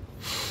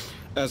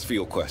 As for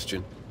your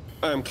question,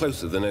 I am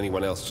closer than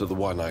anyone else to the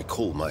one I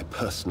call my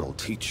personal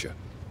teacher.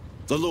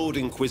 The Lord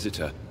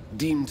Inquisitor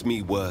deemed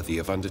me worthy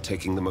of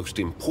undertaking the most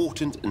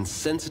important and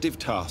sensitive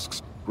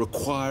tasks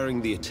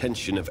requiring the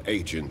attention of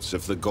agents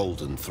of the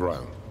Golden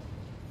Throne.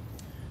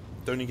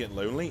 Don't you get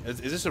lonely?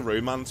 Is this a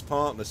romance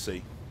part? Let's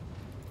see.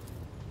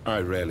 I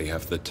rarely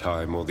have the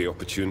time or the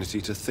opportunity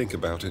to think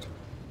about it.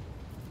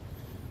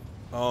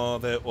 Are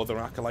there other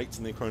acolytes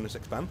in the Cronus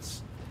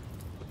Expanse?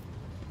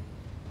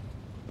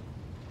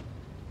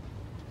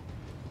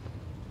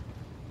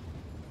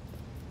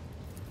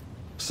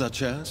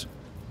 Such as?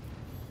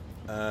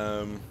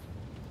 I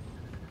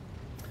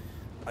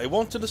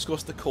want to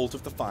discuss the Cult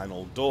of the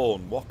Final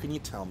Dawn. What can you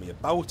tell me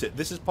about it?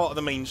 This is part of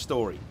the main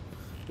story.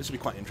 This will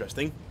be quite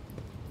interesting.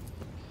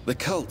 The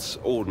cult's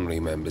ordinary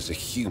members are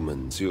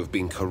humans who have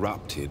been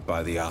corrupted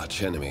by the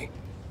archenemy,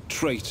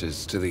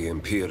 traitors to the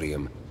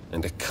Imperium,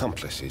 and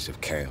accomplices of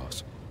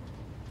chaos.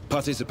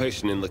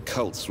 Participation in the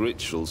cult's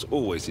rituals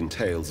always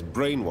entails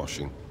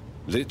brainwashing,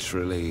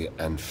 literally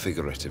and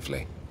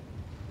figuratively.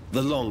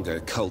 The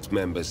longer cult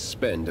members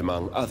spend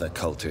among other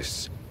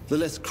cultists, the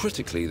less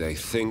critically they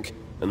think,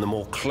 and the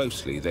more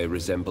closely they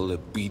resemble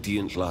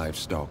obedient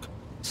livestock,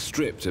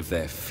 stripped of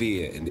their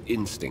fear and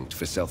instinct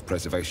for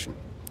self-preservation.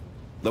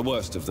 The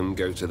worst of them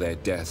go to their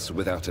deaths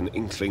without an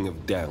inkling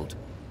of doubt,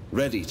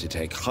 ready to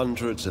take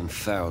hundreds and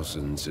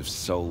thousands of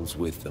souls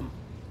with them.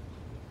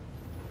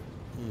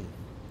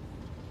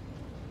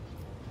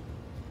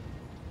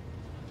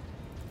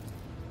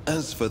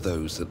 As for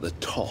those at the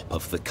top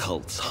of the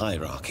cult's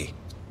hierarchy,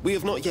 we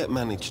have not yet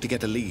managed to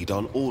get a lead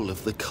on all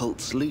of the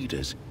cult's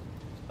leaders.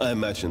 I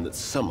imagine that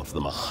some of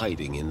them are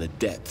hiding in the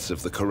depths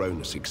of the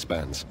Coronis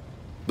Expanse.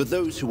 But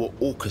those who are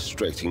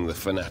orchestrating the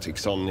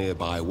fanatics on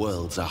nearby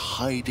worlds are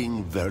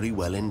hiding very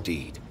well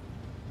indeed.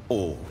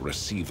 Or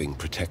receiving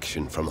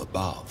protection from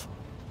above.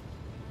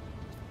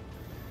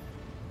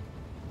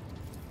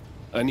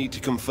 I need to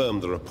confirm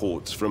the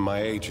reports from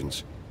my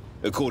agents.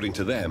 According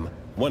to them,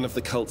 one of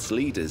the cult's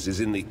leaders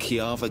is in the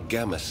Kiava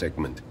Gamma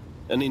segment,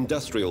 an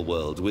industrial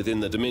world within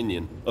the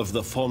dominion of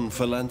the Von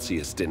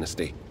Valancius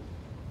dynasty.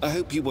 I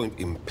hope you won't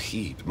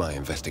impede my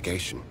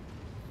investigation.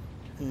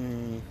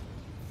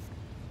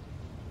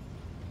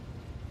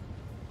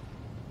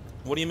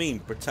 What do you mean,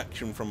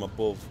 protection from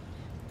above?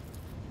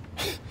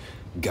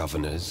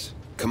 Governors,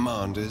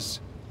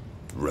 commanders,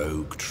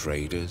 rogue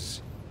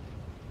traders.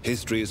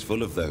 History is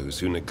full of those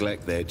who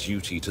neglect their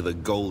duty to the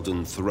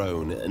Golden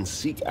Throne and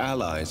seek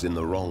allies in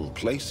the wrong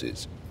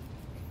places.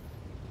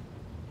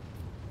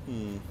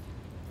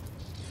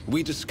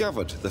 We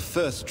discovered the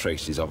first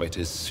traces of it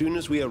as soon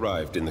as we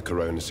arrived in the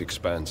Coronis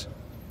Expanse.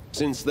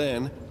 Since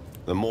then,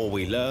 the more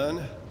we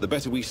learn, the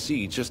better we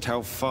see just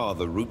how far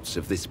the roots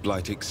of this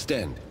blight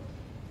extend.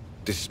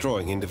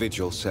 Destroying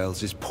individual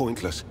cells is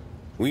pointless.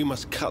 We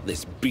must cut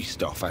this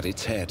beast off at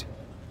its head.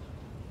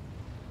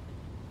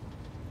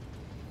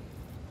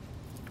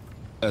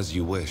 As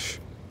you wish.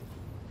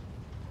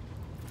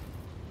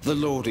 The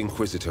Lord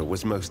Inquisitor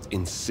was most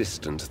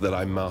insistent that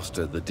I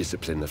master the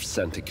discipline of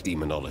Santic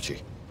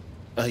Demonology.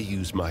 I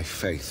use my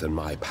faith and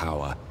my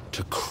power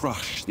to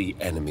crush the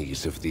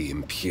enemies of the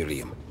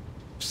Imperium,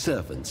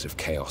 Servants of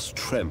chaos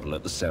tremble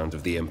at the sound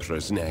of the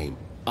Emperor's name,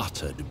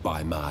 uttered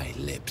by my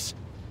lips.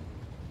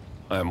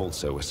 I am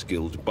also a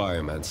skilled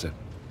biomancer.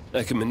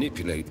 I can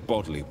manipulate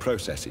bodily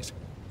processes.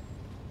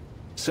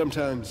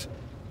 Sometimes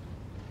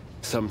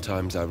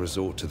I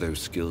resort to those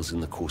skills in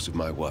the course of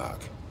my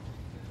work,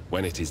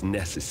 when it is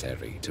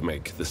necessary to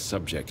make the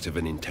subject of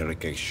an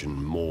interrogation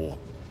more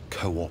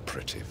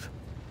cooperative.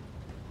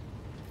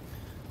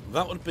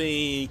 That would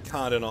be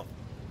kind of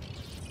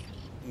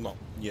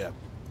yeah.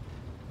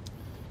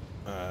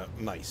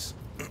 Nice.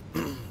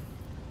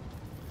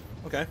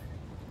 Okay.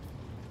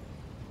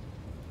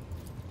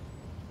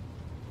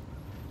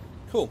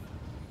 Cool.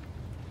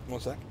 One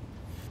sec.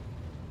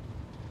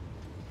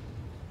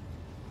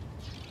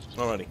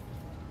 Alrighty.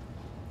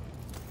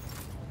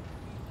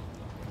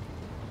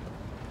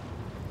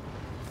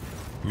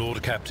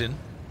 Lord Captain.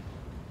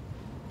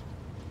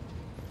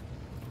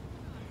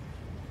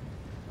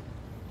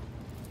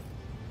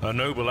 A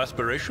noble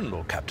aspiration,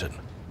 Lord Captain.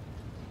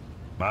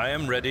 I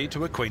am ready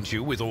to acquaint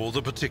you with all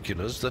the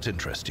particulars that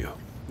interest you.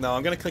 Now,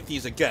 I'm going to click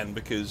these again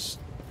because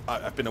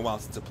I've been a while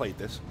since I played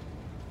this.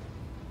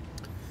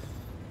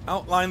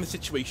 Outline the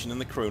situation in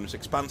the Coronis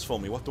Expanse for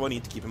me. What do I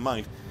need to keep in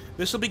mind?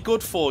 This will be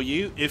good for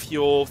you if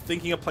you're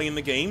thinking of playing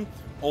the game.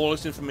 All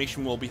this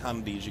information will be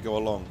handy as you go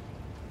along.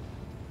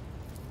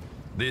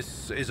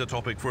 This is a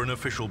topic for an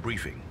official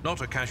briefing,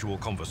 not a casual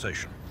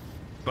conversation.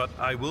 But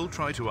I will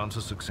try to answer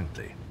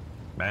succinctly.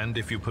 And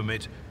if you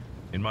permit,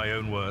 in my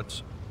own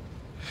words,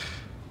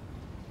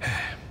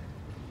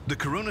 the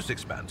Coronis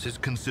Expanse is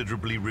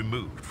considerably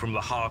removed from the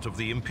heart of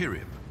the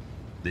Imperium.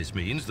 This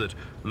means that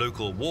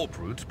local warp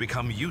routes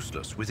become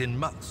useless within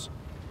months.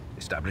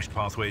 Established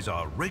pathways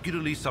are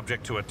regularly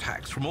subject to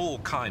attacks from all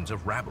kinds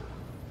of rabble.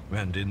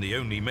 And in the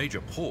only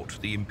major port,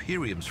 the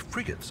Imperium's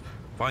frigates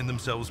find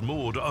themselves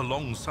moored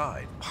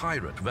alongside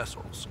pirate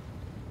vessels.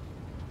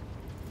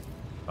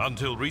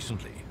 Until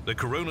recently, the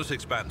Coronis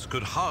Expanse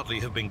could hardly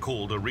have been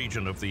called a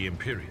region of the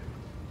Imperium.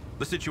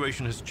 The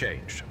situation has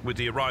changed with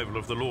the arrival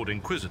of the Lord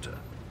Inquisitor,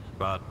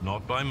 but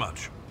not by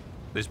much.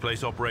 This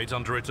place operates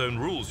under its own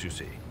rules, you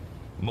see.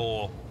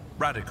 More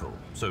radical,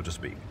 so to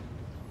speak.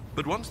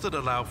 But ones that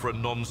allow for a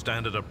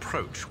non-standard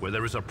approach where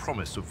there is a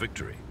promise of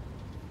victory.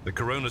 The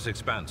Coronis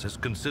Expanse is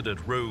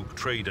considered rogue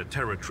trader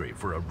territory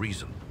for a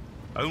reason.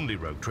 Only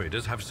rogue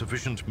traders have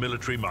sufficient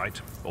military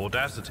might,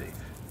 audacity,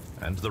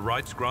 and the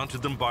rights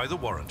granted them by the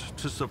warrant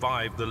to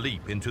survive the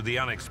leap into the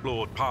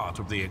unexplored part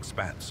of the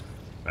Expanse.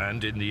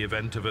 And in the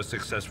event of a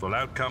successful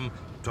outcome,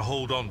 to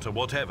hold on to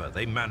whatever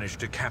they manage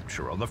to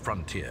capture on the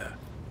frontier.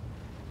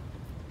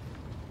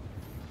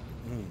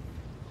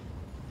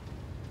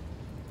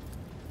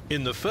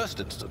 In the first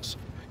instance,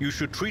 you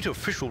should treat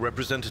official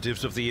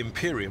representatives of the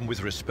Imperium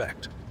with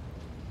respect.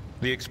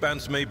 The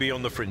Expanse may be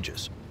on the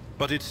fringes,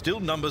 but it still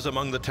numbers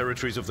among the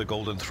territories of the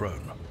Golden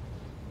Throne.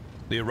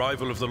 The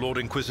arrival of the Lord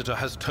Inquisitor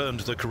has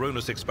turned the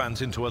Coronis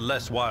Expanse into a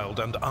less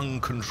wild and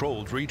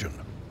uncontrolled region,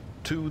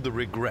 to the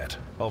regret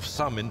of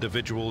some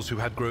individuals who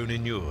had grown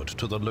inured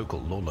to the local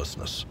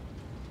lawlessness.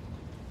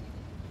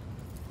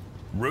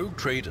 Rogue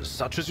traders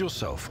such as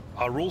yourself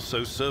are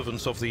also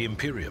servants of the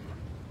Imperium.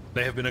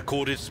 They have been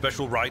accorded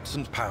special rights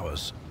and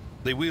powers.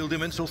 They wield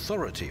immense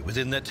authority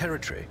within their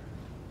territory,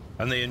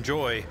 and they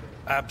enjoy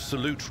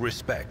absolute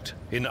respect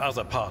in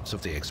other parts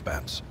of the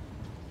Expanse.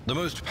 The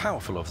most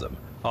powerful of them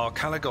are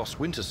Kalagos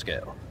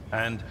Winterscale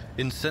and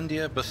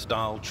Incendia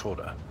Bastal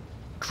Chorda.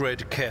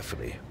 Tread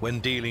carefully when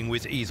dealing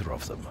with either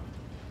of them.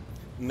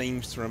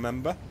 Names to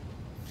remember.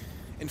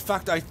 In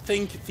fact, I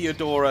think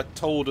Theodora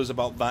told us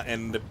about that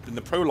in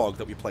the prologue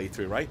that we played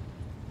through, right?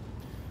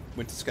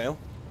 Winterscale.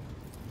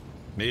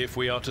 If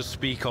we are to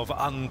speak of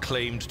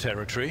unclaimed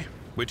territory,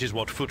 which is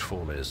what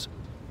Footfall is,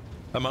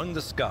 among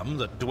the scum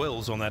that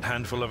dwells on that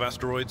handful of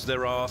asteroids,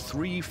 there are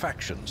 3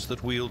 factions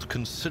that wield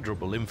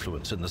considerable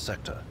influence in the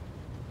sector.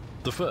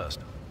 The first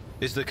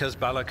is the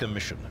Kazbala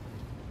Commission,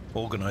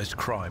 organized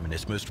crime in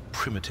its most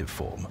primitive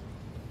form.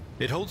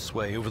 It holds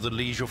sway over the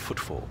Liege of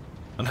Footfall,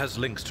 and has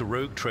links to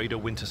rogue trader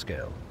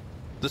Winterscale.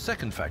 The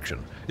second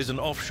faction is an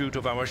offshoot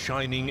of our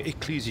shining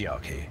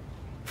ecclesiarchy,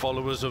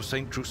 followers of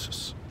St.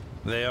 Drusus.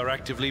 They are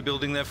actively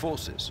building their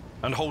forces,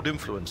 and hold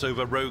influence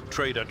over rogue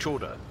trader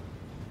Chorda.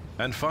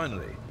 And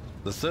finally,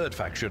 the third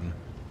faction,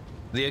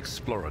 the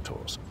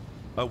Explorators,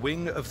 a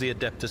wing of the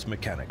Adeptus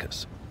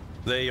Mechanicus.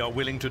 They are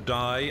willing to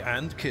die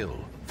and kill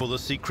for the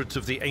secrets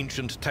of the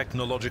ancient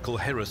technological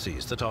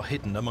heresies that are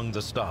hidden among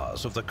the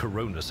stars of the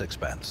Coronis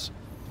Expanse.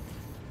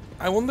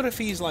 I wonder if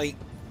he's, like,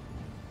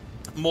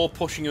 more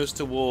pushing us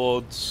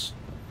towards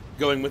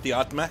going with the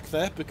AdMech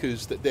there,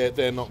 because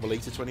they're not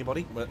related to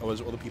anybody,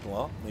 whereas other people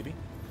are, maybe.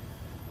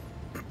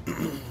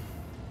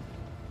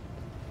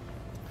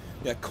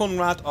 Yeah,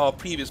 Conrad, our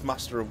previous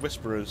Master of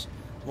Whisperers.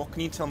 What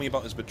can you tell me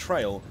about his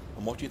betrayal,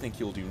 and what do you think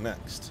he'll do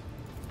next?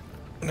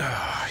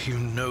 You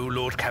know,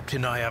 Lord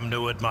Captain, I am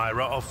no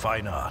admirer of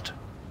fine art.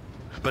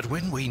 But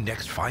when we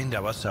next find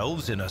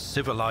ourselves in a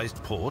civilized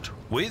port,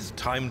 with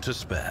time to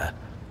spare,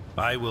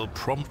 I will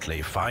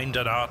promptly find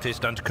an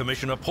artist and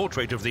commission a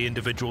portrait of the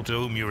individual to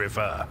whom you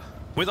refer.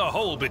 with a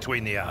hole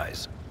between the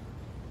eyes.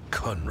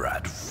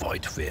 Conrad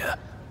Voigtveer.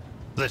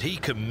 That he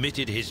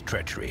committed his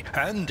treachery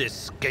and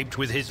escaped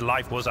with his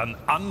life was an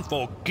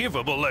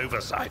unforgivable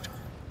oversight.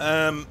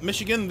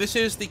 Michigan, this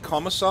is the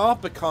Commissar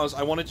because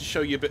I wanted to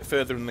show you a bit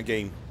further in the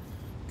game.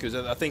 Because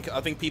I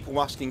think people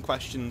were asking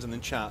questions in the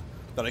chat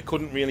that I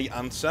couldn't really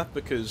answer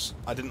because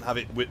I didn't have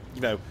it with,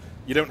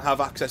 you don't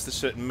have access to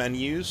certain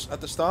menus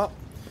at the start.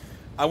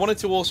 I wanted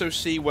to also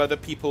see whether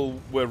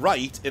people were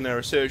right in their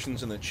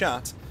assertions in the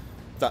chat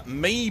that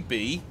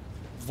maybe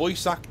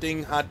voice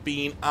acting had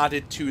been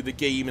added to the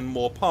game in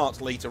more parts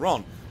later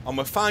on. And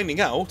we're finding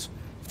out,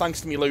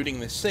 thanks to me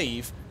loading this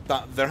save,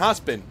 that there has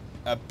been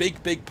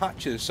big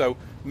patches. So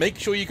make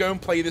sure you go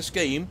and play this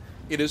game.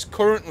 It is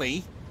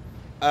currently,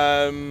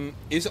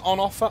 is it on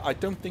offer? I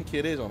don't think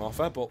it is on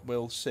offer, but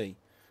we'll see.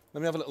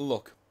 Let me have a little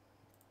look.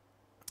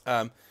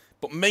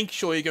 But make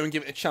sure you go and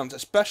give it a chance,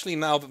 especially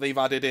now that they've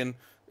added in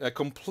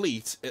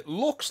complete, it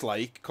looks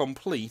like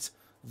complete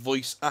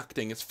voice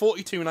acting. It's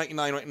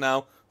 $42.99 right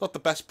now. Not the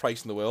best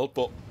price in the world,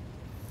 but,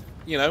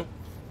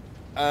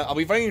 I'll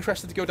be very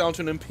interested to go down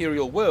to an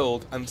Imperial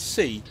world and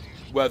see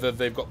whether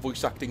they've got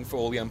voice acting for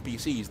all the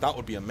NPCs. That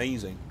would be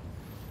amazing.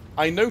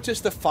 I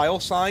noticed the file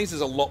size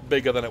is a lot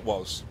bigger than it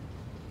was.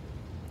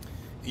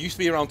 It used to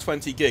be around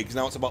 20 gigs,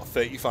 now it's about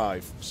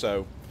 35,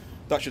 so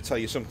that should tell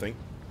you something.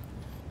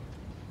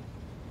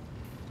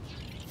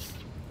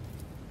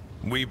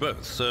 We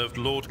both served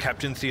Lord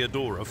Captain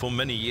Theodora for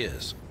many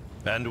years,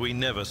 and we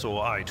never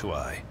saw eye to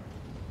eye.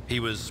 He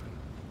was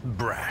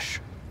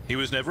brash. He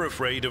was never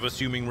afraid of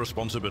assuming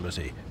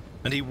responsibility,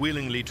 and he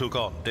willingly took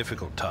on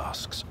difficult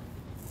tasks.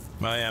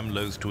 I am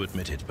loath to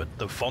admit it, but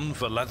the Von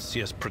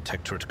Valancius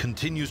Protectorate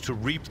continues to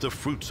reap the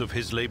fruits of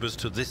his labors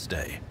to this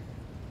day.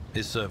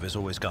 His service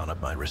always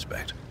garnered my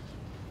respect.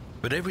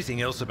 But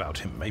everything else about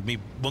him made me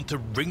want to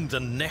wring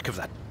the neck of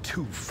that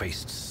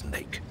two-faced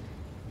snake.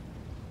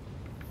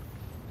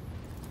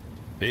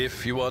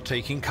 If you are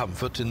taking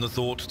comfort in the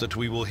thought that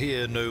we will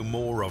hear no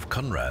more of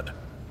Conrad,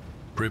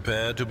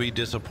 prepare to be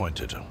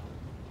disappointed.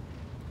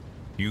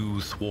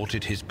 You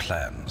thwarted his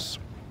plans,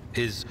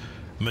 his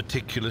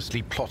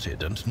meticulously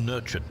plotted and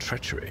nurtured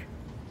treachery.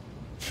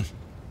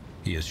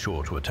 He is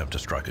sure to attempt to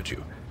strike at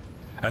you,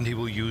 and he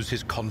will use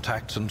his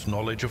contacts and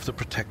knowledge of the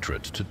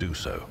Protectorate to do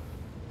so.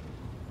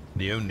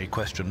 The only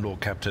question, Lord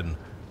Captain,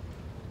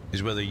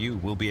 is whether you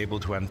will be able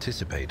to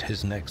anticipate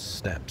his next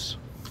steps.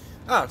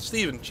 Ah,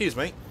 Stephen, cheers,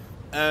 mate.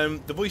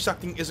 The voice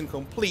acting isn't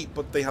complete,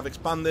 but they have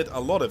expanded a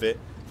lot of it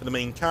for the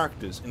main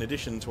characters, in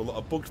addition to a lot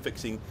of bug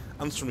fixing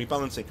and some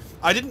rebalancing.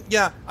 I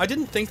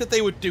didn't think that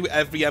they would do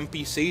every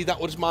NPC. That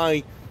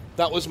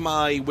was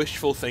my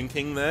wishful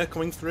thinking there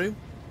coming through.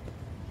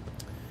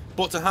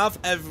 But to have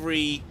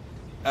every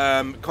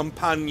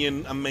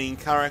companion and main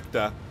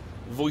character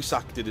voice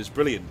acted is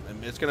brilliant. I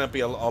mean, it's going to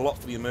be a lot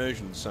for the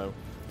immersion. So,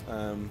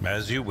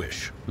 as you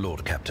wish,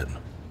 Lord Captain.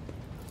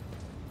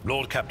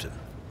 Lord Captain.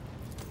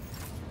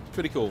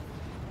 Pretty cool.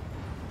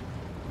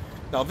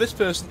 Now, this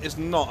person is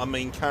not a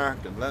main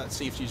character. Let's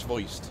see if she's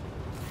voiced.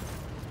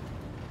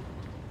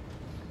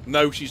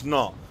 No, she's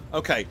not.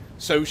 Okay,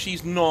 so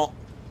she's not.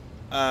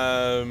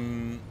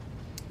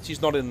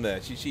 She's not in there.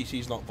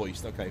 She's not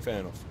voiced. Okay, fair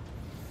enough.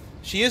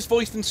 She is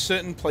voiced in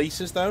certain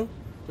places though,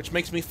 which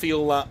makes me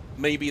feel that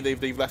maybe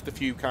they've left a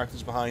few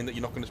characters behind that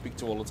you're not going to speak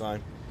to all the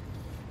time.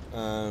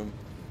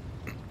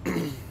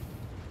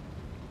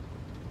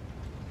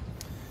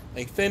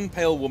 A thin,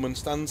 pale woman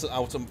stands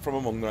out from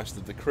among the rest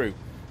of the crew.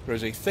 There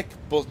is a thick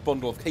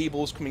bundle of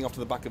cables coming off to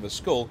the back of her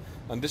skull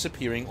and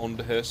disappearing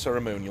under her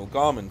ceremonial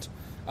garment,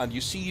 and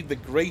you see the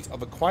grate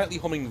of a quietly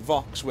humming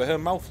vox where her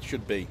mouth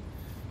should be.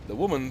 The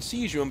woman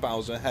sees you and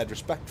bows her head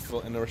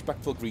in a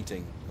respectful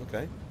greeting.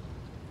 Okay.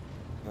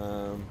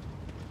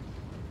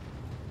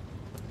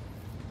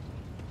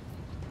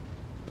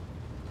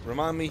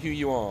 Remind me who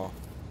you are.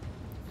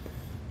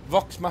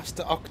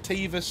 Voxmaster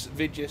Octavius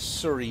Vigius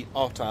Surrey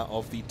Otta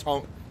of the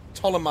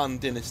Toloman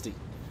dynasty.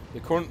 The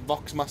current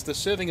Voxmaster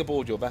serving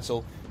aboard your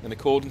vessel in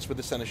accordance with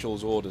the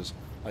Seneschal's orders.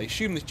 I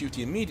assume this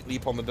duty immediately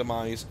upon the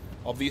demise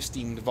of the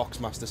esteemed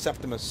Voxmaster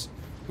Septimus,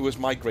 who was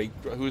my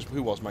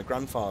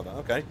grandfather.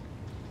 Okay.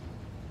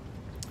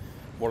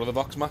 What are the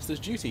Voxmaster's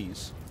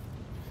duties?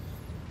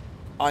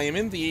 I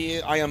am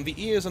the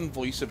ears and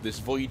voice of this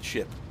void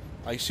ship.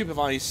 I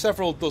supervise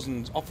several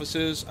dozen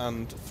officers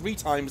and 3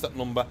 times that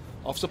number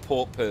of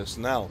support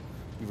personnel.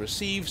 We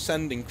receive,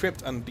 send,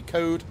 encrypt, and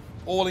decode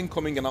all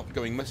incoming and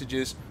outgoing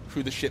messages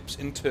through the ship's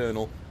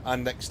internal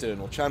and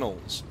external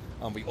channels.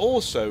 And we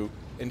also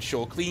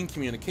ensure clean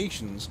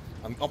communications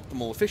and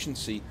optimal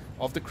efficiency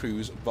of the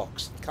crew's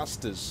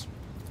Voxcasters.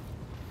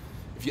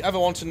 If you ever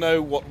want to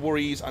know what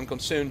worries and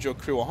concerns your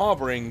crew are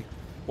harbouring,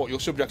 what your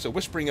subjects are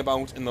whispering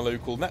about in the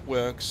local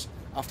networks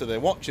after their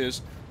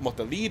watches, and what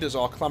the leaders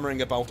are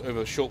clamouring about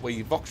over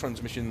shortwave Vox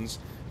transmissions,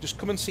 just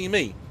come and see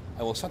me.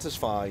 I will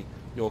satisfy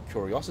your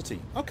curiosity.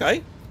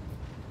 Okay.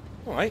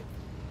 Alright.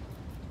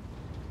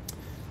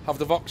 Have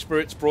the Vox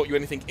spirits brought you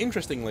anything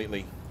interesting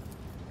lately?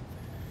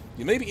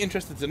 You may be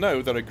interested to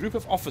know that a group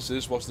of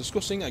officers was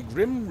discussing a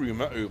grim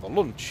rumour over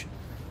lunch.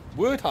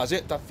 Word has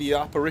it that the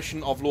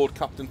apparition of Lord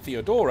Captain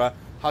Theodora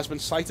has been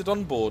sighted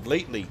on board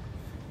lately.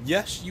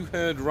 Yes, you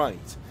heard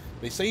right.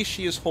 They say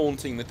she is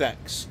haunting the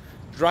decks,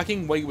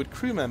 dragging wayward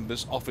crew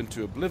members off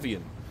into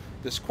oblivion.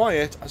 This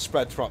quiet has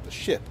spread throughout the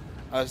ship,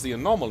 as the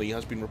anomaly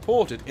has been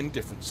reported in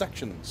different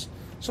sections,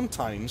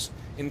 sometimes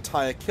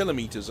entire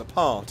kilometres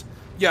apart.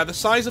 Yeah, the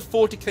size of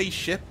 40k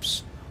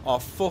ships are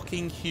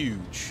fucking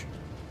huge.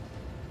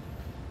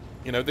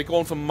 You know, they go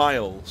on for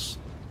miles.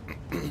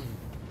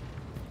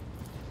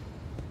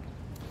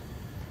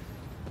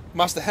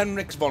 Master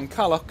Henrix von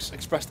Kalox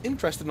expressed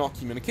interest in our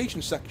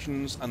communication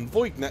sections and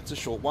void nets a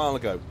short while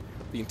ago.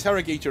 The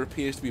interrogator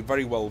appears to be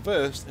very well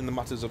versed in the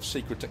matters of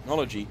sacred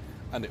technology,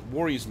 and it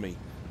worries me.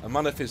 A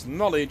man of his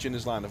knowledge in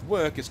his line of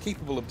work is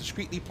capable of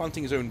discreetly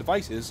planting his own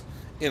devices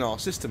in our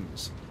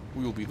systems.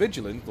 We will be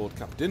vigilant, Lord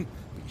Captain,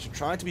 but you should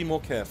try to be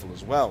more careful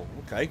as well.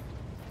 Okay.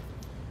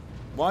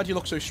 Why do you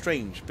look so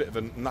strange? Bit of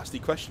a nasty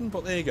question,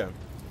 but there you go.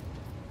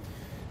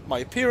 My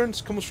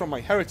appearance comes from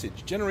my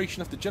heritage,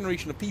 generation after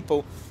generation of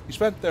people who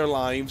spent their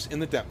lives in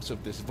the depths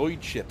of this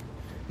void ship.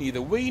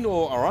 Neither we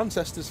nor our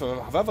ancestors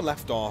have ever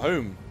left our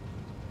home.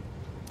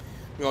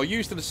 We are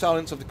used to the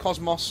silence of the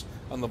cosmos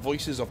and the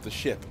voices of the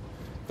ship.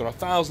 There are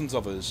thousands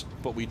of us,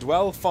 but we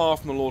dwell far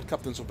from the Lord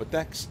Captain's upper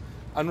decks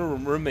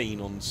and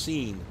remain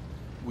unseen.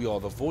 We are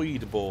the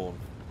Voidborn.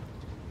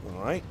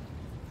 Alright.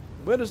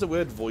 Where does the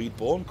word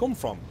Voidborn come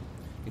from?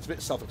 It's a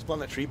bit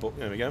self-explanatory, but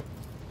there we go.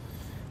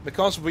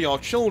 Because we are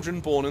children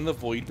born in the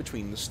void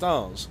between the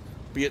stars,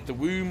 be it the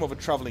womb of a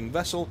travelling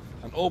vessel,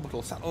 an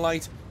orbital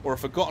satellite, or a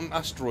forgotten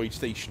asteroid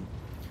station.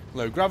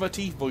 Low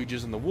gravity,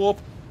 voyages in the warp,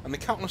 and the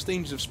countless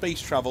dangers of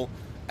space travel,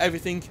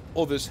 everything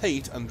others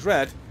hate and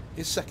dread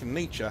is second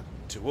nature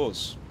to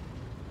us.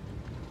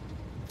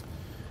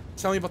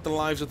 Tell me about the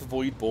lives of the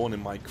Voidborn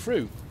in my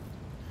crew.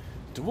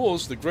 To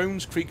us, the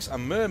groans, creaks,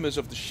 and murmurs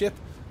of the ship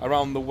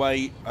around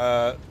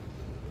the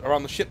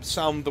ship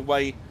sound the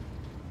way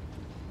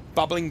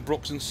babbling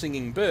brooks and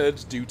singing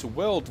birds do to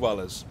world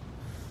dwellers.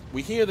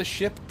 We hear the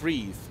ship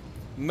breathe,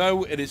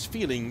 know it is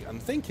feeling and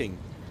thinking.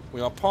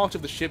 We are part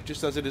of the ship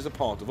just as it is a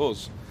part of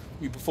us.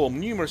 We perform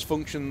numerous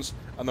functions,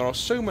 and there are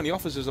so many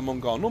officers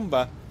among our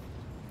number.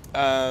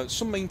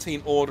 Some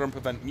maintain order and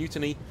prevent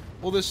mutiny,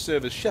 others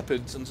serve as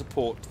shepherds and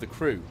support the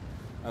crew,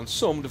 and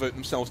some devote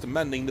themselves to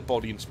mending the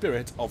body and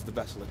spirit of the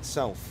vessel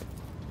itself.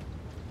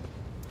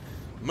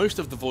 Most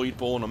of the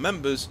Voidborn are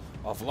members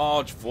of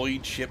large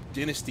void ship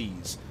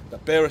dynasties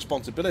that bear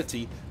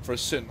responsibility for a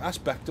certain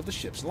aspect of the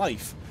ship's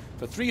life.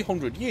 For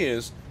 300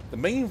 years, the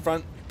main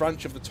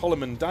branch of the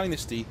Ptolemon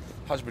dynasty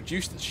has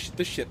produced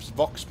the ship's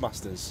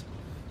Voxmasters,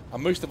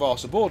 and most of our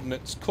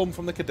subordinates come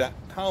from the cadet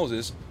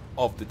houses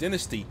of the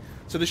dynasty.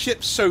 So the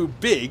ship's so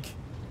big,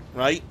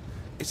 right,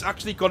 it's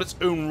actually got its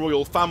own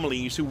royal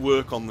families who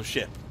work on the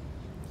ship.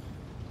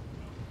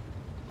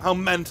 How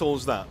mental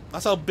is that?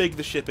 That's how big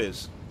the ship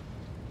is.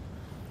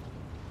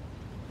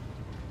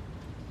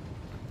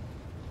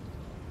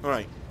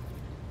 Alright.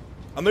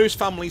 And those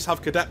families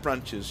have cadet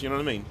branches, you know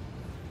what I mean?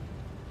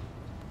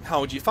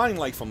 How do you find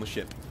life on the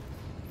ship?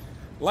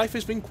 Life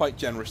has been quite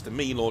generous to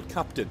me, Lord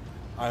Captain.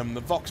 I am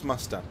the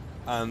Voxmaster,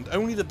 and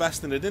only the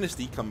best in a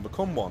dynasty can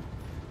become one.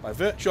 By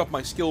virtue of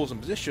my skills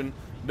and position,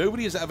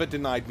 nobody has ever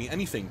denied me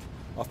anything.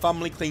 Our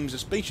family claims a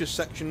spacious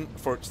section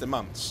for its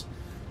demands.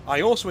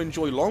 I also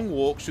enjoy long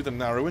walks through the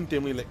narrow and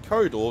dimly lit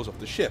corridors of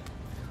the ship,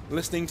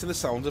 listening to the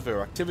sounds of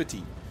her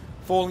activity,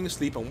 falling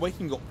asleep and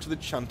waking up to the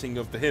chanting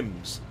of the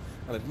hymns,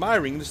 and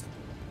admiring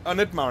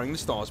the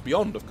stars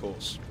beyond, of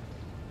course.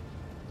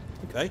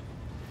 Okay.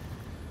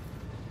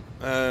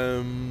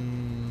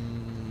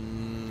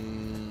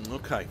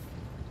 Okay.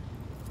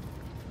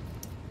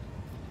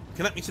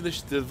 Connect me to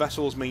the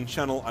vessel's main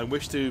channel. I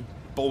wish to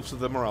bolster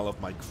the morale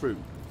of my crew.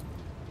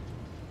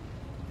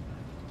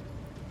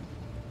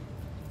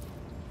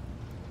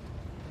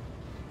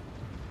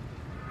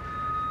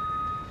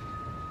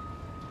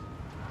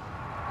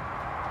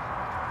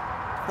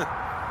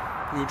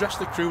 You address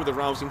the crew with a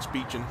rousing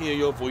speech and hear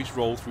your voice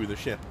roll through the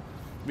ship,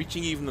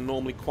 reaching even the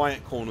normally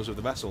quiet corners of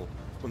the vessel.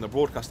 When the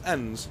broadcast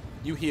ends,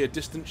 you hear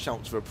distant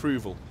shouts of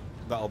approval.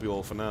 That'll be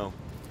all for now.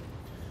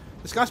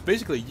 This guy's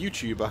basically a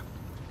YouTuber.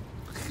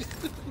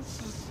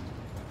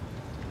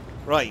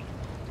 Right.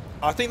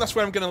 I think that's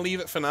where I'm going to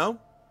leave it for now.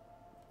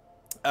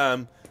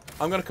 I'm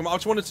going to come... I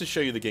just wanted to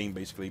show you the game,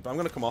 basically, but I'm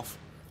going to come off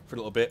for a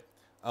little bit,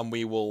 and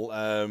we will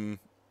have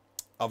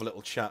a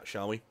little chat,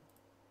 shall we?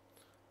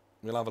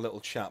 We'll have a little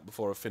chat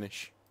before I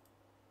finish.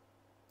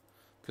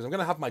 Because I'm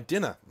going to have my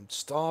dinner. I'm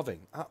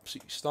starving.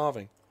 Absolutely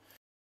starving.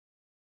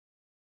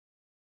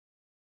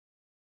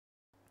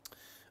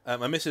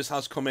 My missus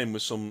has come in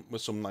with some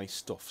nice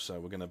stuff, so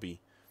we're going to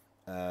be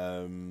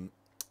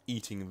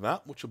eating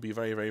that, which will be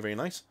very, very, very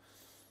nice.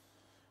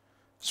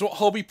 So what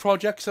hobby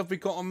projects have we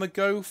got on the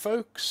go,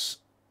 folks?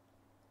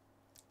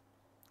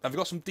 Have you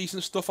got some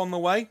decent stuff on the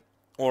way?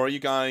 Or are you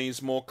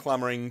guys more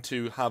clamouring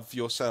to have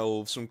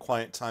yourselves some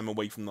quiet time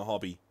away from the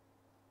hobby?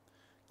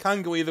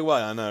 Can go either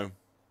way, I know.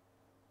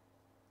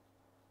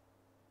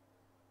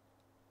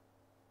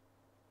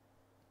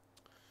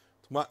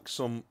 Whack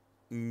some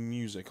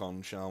music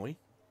on, shall we?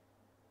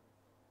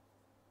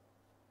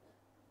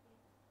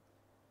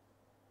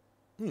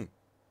 Be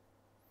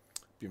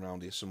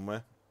around here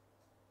somewhere.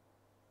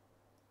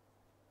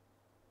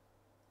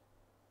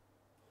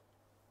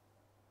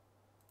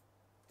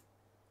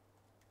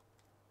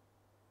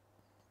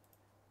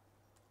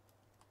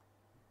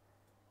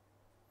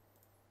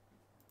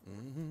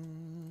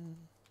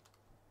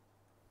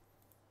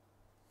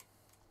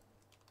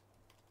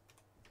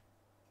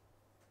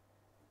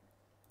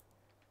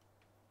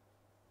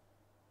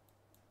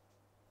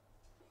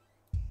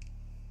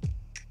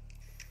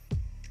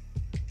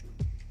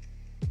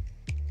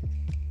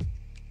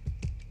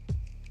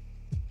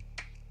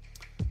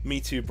 Me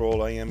too,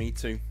 Brawler. Yeah, me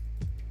too.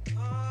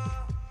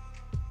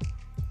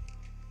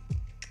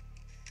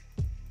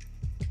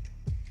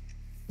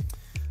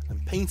 I'm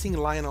painting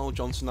Lionel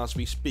Johnson as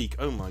we speak.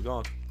 Oh my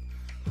god.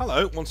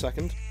 Hello, 1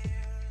 second.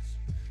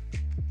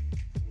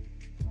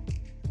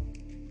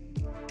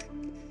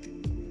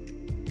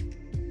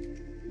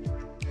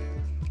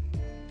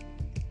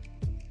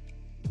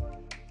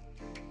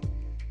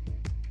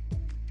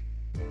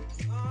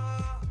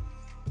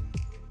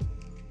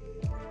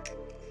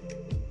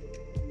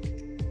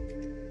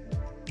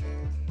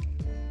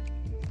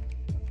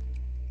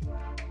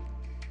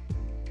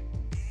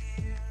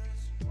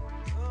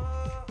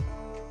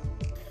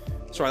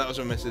 Sorry, that was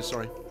a missus,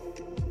 sorry.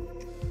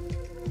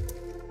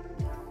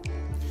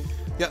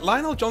 Yeah,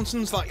 Lionel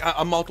Johnson's like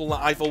a model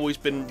that I've always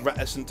been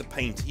reticent to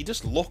paint. He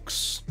just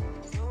looks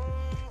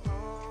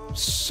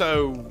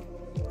so...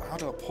 how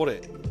do I put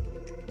it?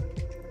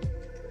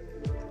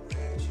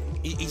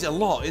 He's a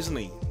lot, isn't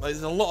he? Like,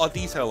 there's a lot of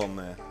detail on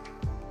there.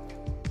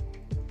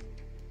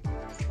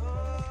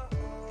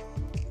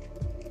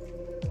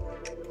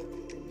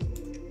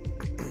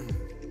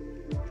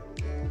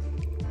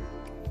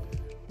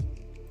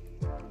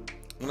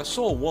 And I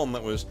saw one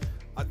that was,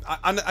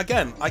 and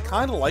again, I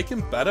kind of like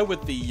him better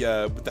with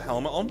the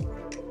helmet on.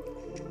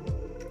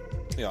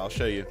 Yeah, I'll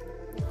show you.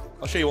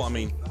 I'll show you what I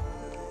mean.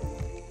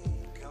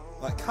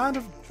 I kind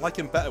of like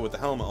him better with the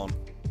helmet on. Do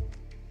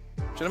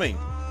you know what I mean?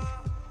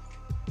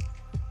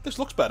 This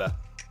looks better.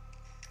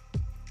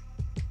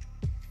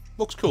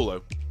 Looks cool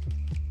though.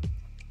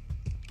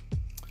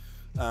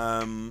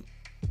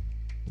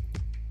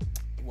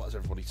 What is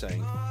everybody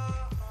saying?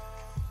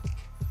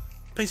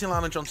 Painting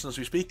Lionel Johnson as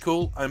we speak.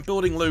 Cool. I'm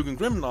building Logan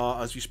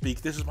Grimnar as we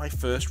speak. This is my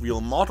first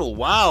real model.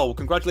 Wow!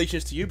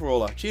 Congratulations to you,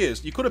 Brawler.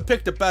 Cheers. You could have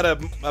picked a better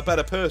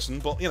person,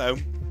 but you know,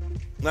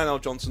 Lionel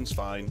Johnson's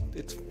fine.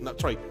 It's not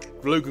sorry.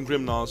 Logan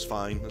Grimnar's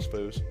fine, I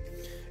suppose.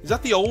 Is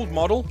that the old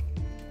model?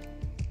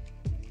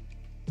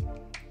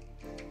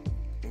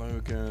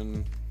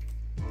 Logan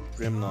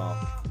Grimnar.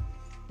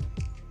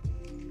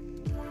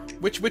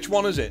 Which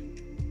one is it?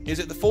 Is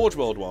it the Forge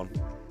World one,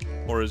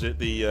 or is it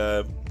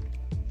the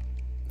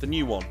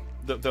new one?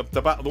 The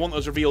one that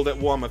was revealed at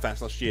Warhammer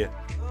Fest last year.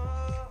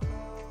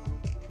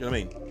 You know what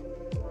I mean?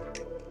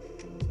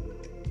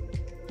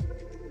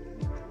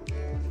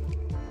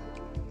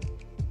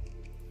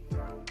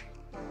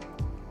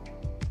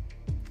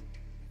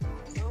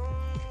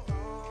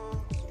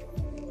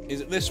 Is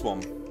it this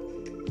one?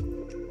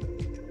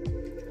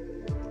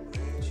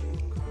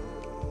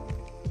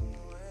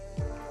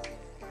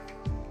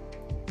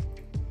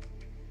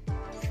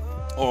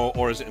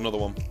 Or is it another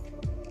one?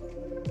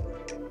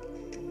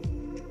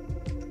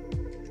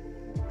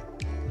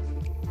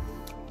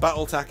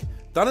 Battletech.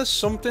 That is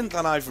something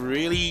that I've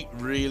really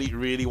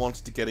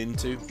wanted to get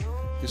into.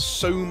 Because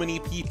so many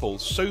people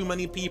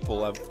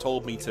have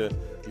told me to,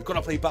 you've got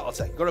to play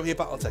Battletech, you've got to play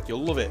Battletech,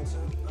 you'll love it.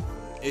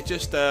 It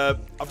just, I've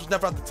just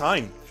never had the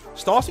time.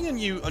 Starting a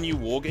new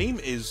war game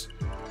is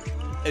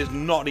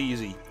not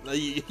easy.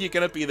 You're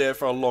gonna be there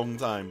for a long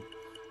time,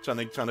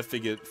 trying to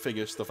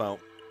figure stuff out.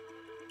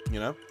 You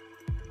know.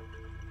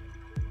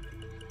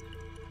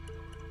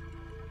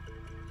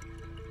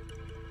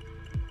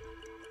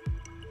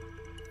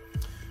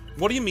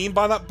 What do you mean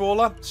by that,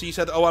 Brawler? So you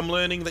said, oh, I'm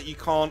learning that you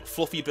can't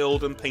fluffy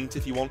build and paint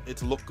if you want it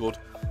to look good.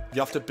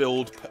 You have to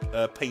build,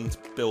 paint.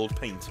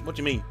 What do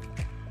you mean?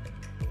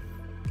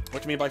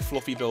 What do you mean by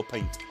fluffy build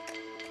paint?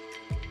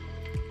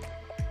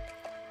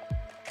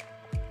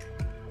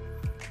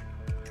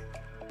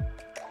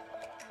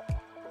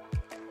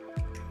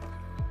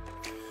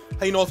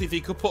 Hey, North, if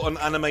you could put an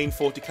anime in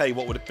 40k,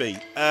 what would it be?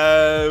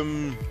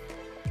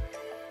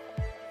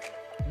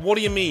 What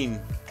do you mean?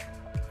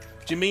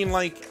 Do you mean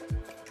like,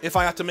 if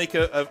I had to make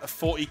a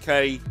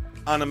 40k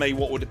anime,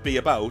 what would it be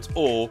about?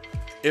 Or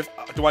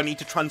do I need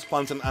to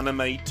transplant an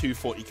anime to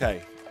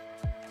 40k?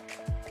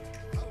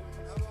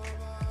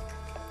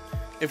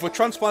 If we're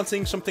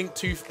transplanting something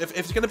to... If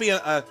it's going to be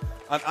an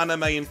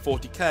anime in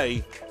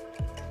 40k...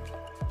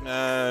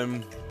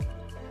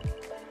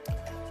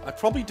 I'd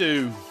probably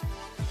do...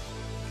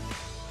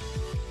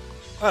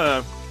 I don't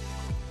know.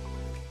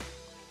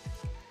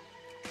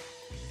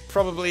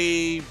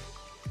 Probably...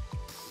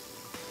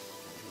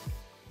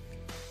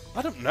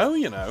 I don't know,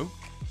 you know.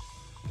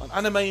 An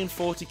anime in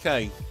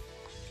 40k.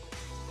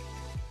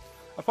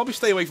 I'd probably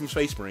stay away from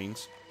Space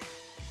Marines.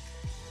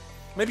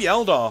 Maybe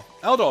Eldar.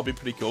 Eldar would be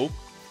pretty cool.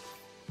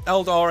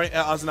 Eldar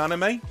as an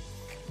anime.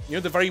 You know,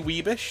 they're very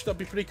weebish. That'd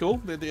be pretty cool.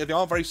 They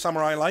are very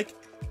samurai-like.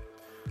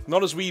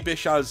 Not as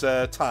weebish as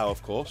Tau,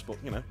 of course, but,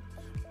 you know.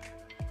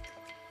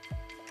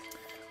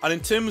 And in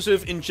terms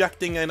of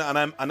injecting an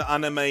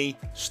anime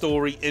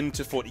story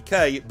into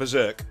 40k,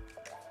 Berserk.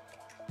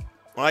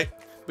 Right?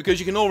 Because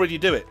you can already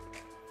do it.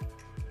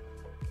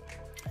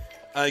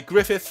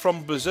 Griffith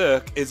from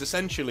Berserk is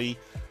essentially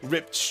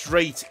ripped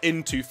straight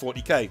into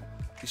 40k.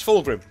 He's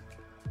Fulgrim.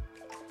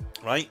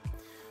 Right?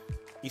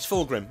 He's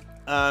Fulgrim.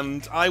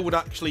 And I would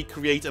actually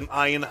create an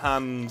Iron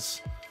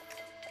Hands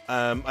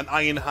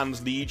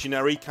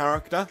legionary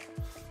character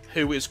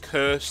who is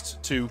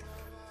cursed to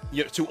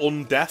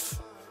undeath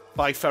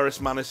by Ferrus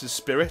Manus'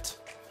 spirit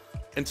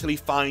until he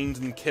finds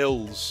and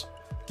kills,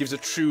 gives a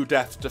true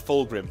death to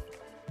Fulgrim.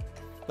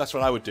 That's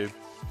what I would do.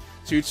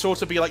 So you'd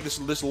sort of be like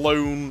this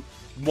lone,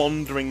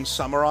 wandering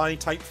samurai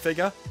type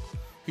figure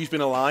who's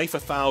been alive for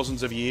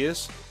thousands of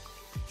years.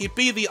 He'd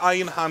be the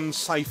Iron Hands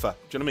Cypher.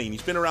 Do you know what I mean?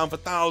 He's been around for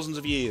thousands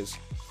of years.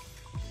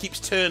 Keeps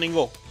turning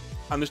up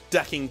and just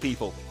decking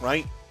people,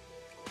 right?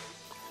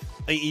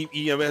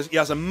 He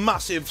has a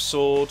massive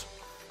sword,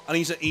 and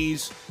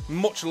he's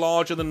much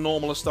larger than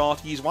normal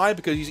Astartes. Why?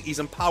 Because he's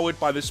empowered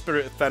by the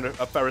spirit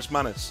of Ferrus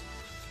Manus.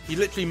 He's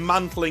literally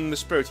mantling the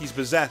spirit. He's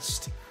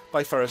possessed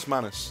by Ferrus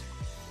Manus.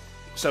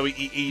 So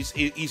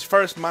he's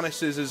Ferrus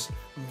Manus'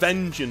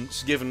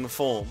 vengeance given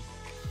form.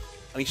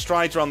 And he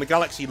strides around the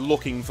galaxy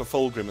looking for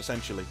Fulgrim,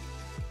 essentially.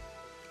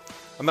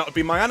 And that would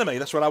be my anime.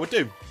 That's what I would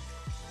do.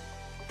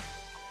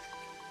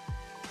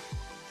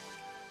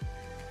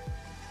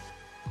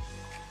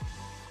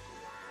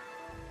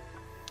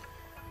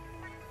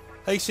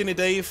 Hey, Cine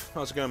Dave.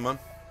 How's it going, man?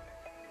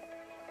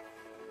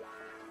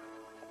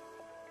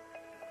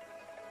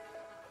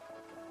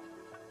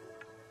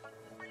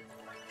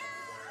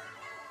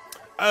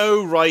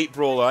 Oh, right,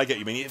 Brawler. I get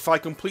you mean. If I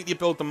completely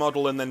build the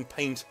model and then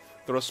paint,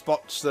 there are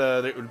spots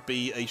there that it would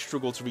be a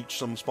struggle to reach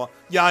some spot.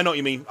 Yeah, I know what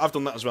you mean. I've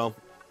done that as well.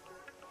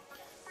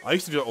 I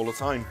used to do it all the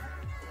time.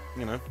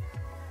 You know.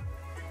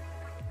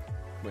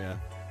 But yeah.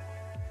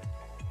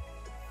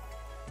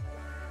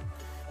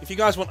 If you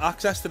guys want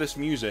access to this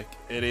music,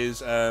 it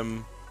is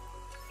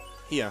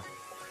here.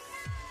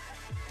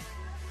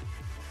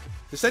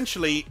 It's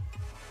essentially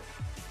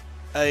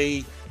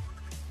a,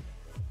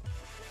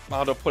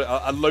 how do I put it,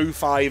 a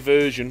lo-fi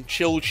version,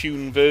 chill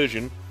tune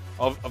version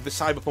of the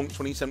Cyberpunk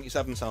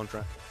 2077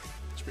 soundtrack.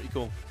 It's pretty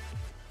cool.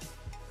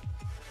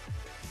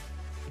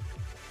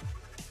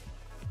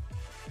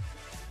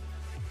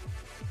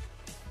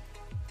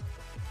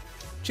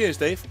 Cheers,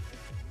 Dave.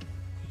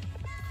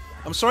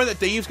 I'm sorry that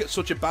Dave's get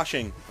such a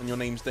bashing and your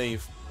name's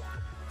Dave.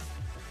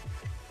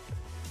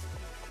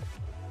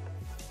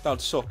 That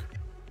would suck.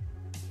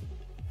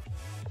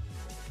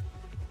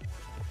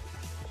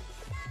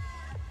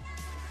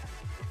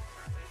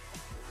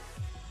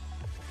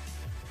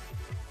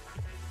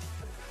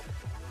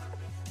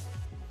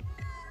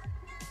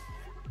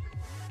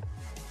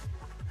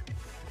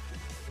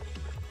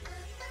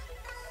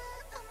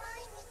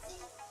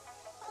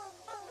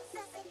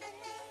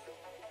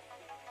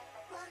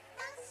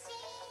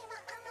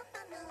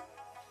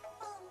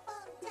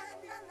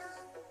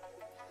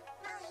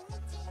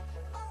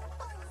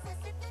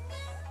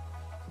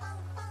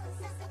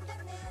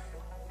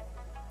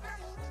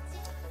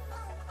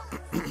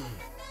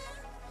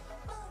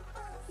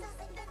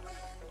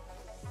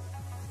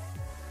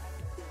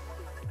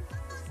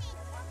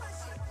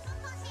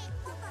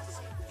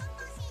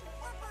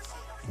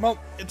 Well,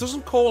 it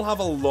doesn't Call have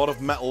a lot of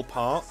metal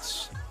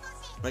parts?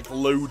 Like,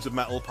 loads of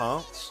metal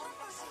parts?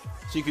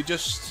 So you could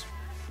just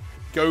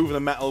go over the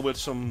metal with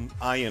some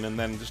iron and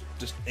then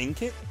just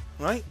ink it,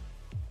 right?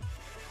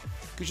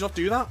 Could you not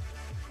do that?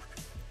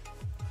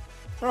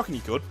 I reckon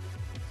you could.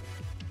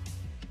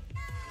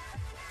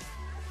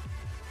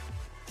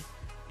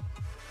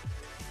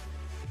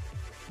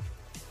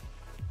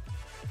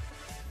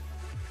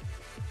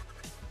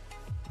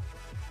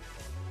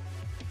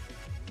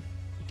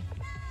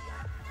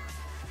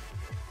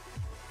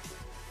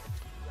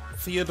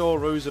 Theodore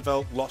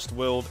Roosevelt Lost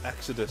World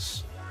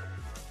Exodus.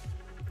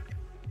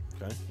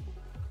 Okay.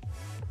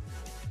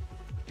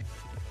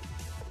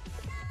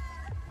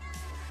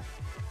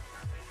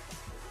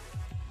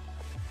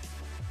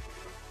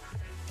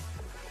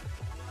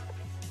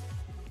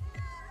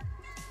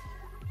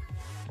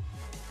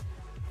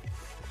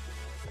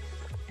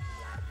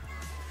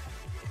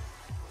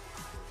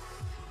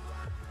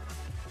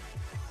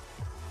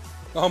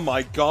 Oh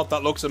my god,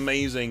 that looks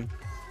amazing.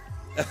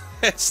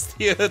 It's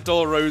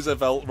Theodore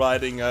Roosevelt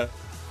riding a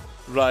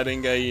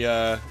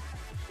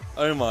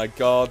oh my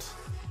god.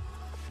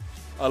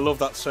 I love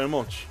that so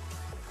much.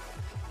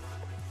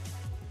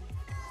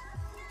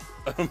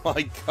 Oh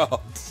my god.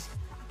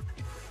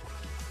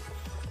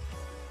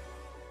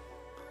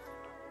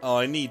 Oh,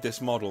 I need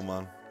this model,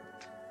 man.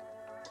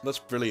 That's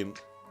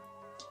brilliant.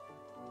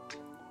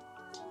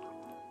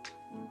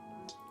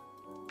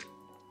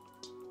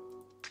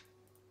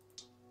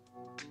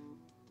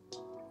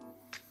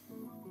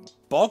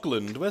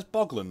 Bogland? Where's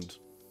Bogland?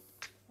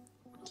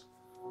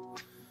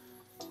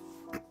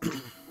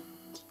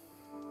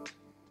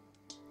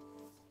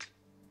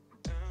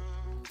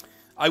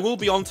 I will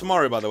be on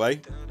tomorrow, by the way,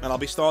 and I'll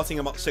be starting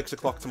about 6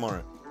 o'clock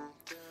tomorrow.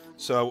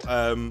 So,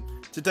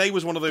 today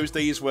was one of those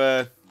days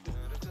where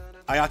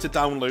I had to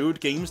download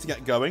games to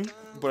get going,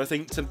 but I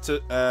think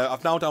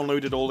I've now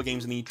downloaded all the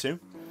games I need to.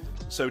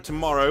 So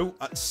tomorrow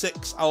at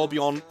 6, I'll be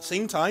on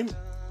same time.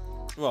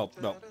 Well,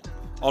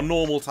 on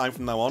normal time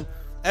from now on.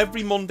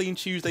 Every Monday and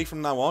Tuesday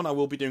from now on, I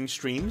will be doing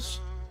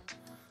streams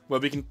where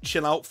we can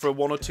chill out for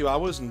 1 or 2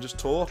 hours and just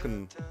talk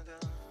and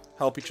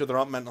help each other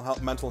out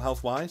mental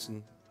health wise,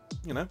 and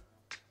you know,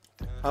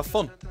 have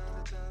fun.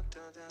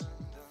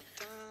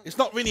 It's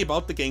not really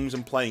about the games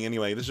I'm playing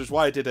anyway. This is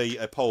why I did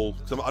a poll,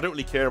 because I don't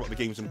really care about the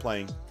games I'm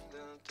playing.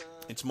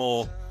 It's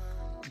more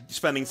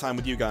spending time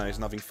with you guys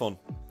and having fun,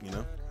 you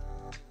know?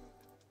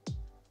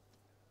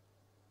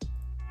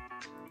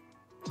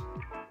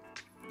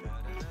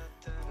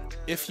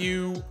 If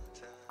you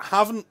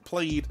haven't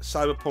played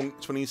Cyberpunk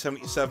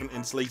 2077 in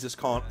its latest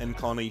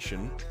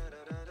incarnation,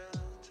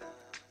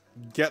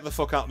 get the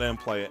fuck out there and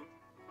play it.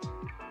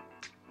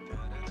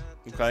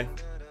 Okay?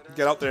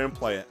 Get out there and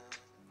play it.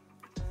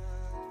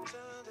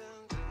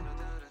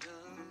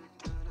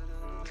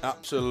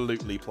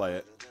 Absolutely play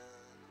it.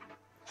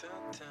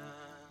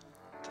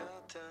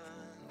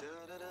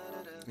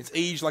 It's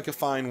aged like a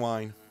fine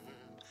wine.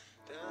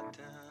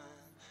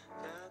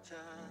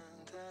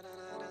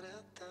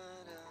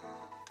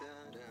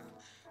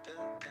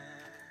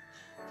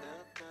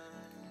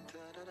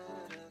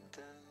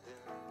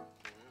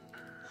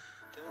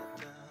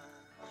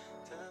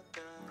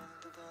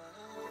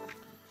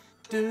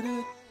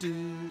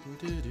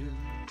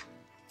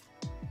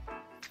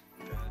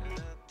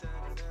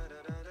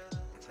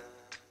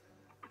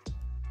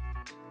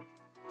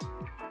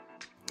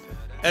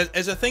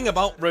 As a thing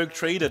about Rogue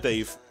Trader,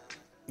 Dave,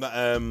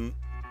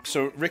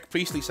 so Rick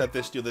Priestley said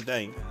this the other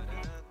day.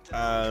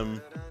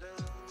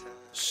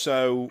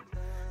 So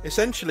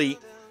essentially,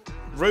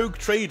 Rogue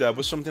Trader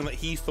was something that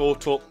he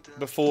thought up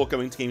before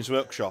going to Games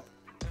Workshop,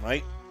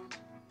 right?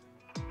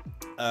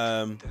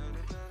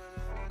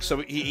 So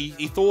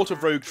he thought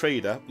of Rogue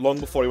Trader long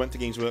before he went to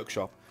Games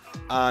Workshop,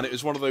 and it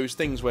was one of those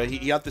things where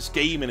he had this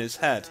game in his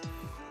head,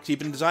 because he'd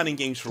been designing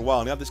games for a while,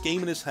 and he had this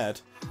game in his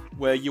head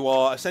where you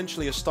are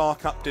essentially a star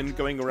captain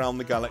going around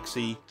the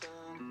galaxy,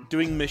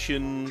 doing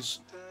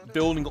missions,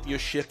 building up your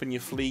ship and your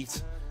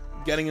fleet,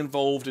 getting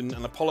involved in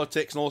the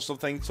politics and all sort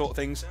of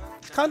things.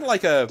 It's kind of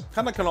like an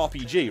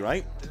RPG,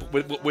 right?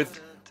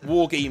 With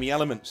wargamey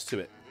elements to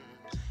it.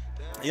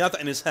 He had that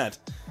in his head.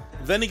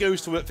 Then he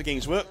goes to work for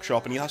Games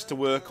Workshop, and he has to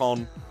work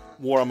on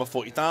Warhammer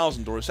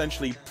 40,000, or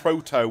essentially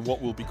proto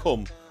what will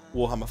become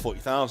Warhammer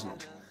 40,000.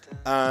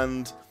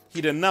 And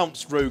he'd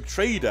announced Rogue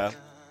Trader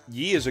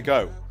years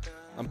ago,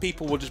 and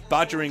people were just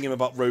badgering him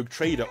about Rogue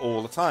Trader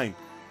all the time.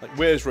 Like,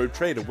 where's Rogue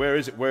Trader? Where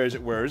is it? Where is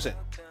it? Where is it?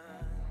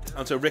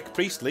 And so Rick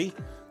Priestley,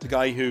 the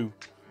guy who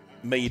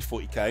made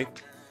 40k,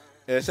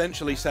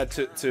 essentially said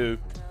to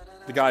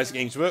the guys at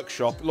Games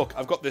Workshop, look,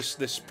 I've got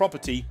this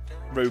property,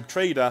 Rogue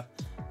Trader,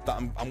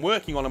 that I'm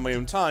working on in my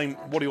own time.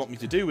 What do you want me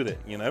to do with it,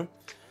 you know?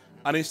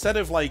 And instead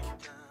of, like,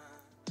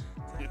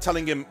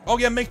 telling him, oh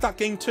yeah, make that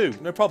game too,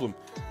 no problem,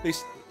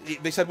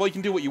 they said, well, you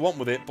can do what you want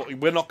with it, but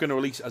we're not going to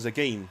release it as a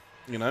game,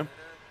 you know?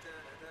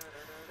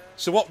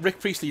 So what Rick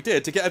Priestley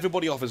did, to get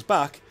everybody off his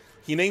back,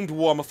 he named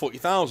Warhammer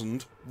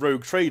 40,000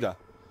 Rogue Trader.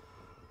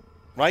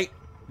 Right?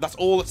 That's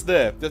all that's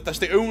there. That's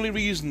the only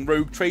reason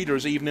Rogue Trader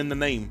is even in the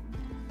name.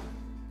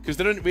 Because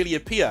they don't really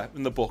appear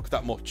in the book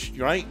that much,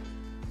 right?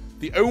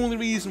 The only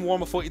reason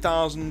Warhammer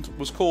 40,000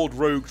 was called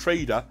Rogue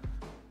Trader,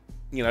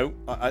 you know,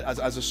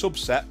 as a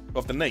subset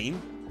of the name,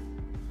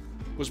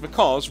 was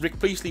because Rick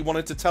Priestley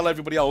wanted to tell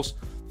everybody else,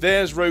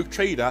 there's Rogue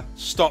Trader,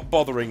 stop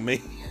bothering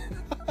me.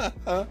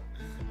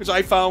 Which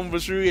I found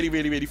was really,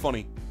 really, really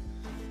funny.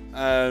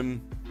 So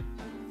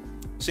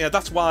yeah,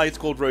 that's why it's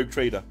called Rogue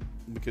Trader,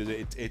 because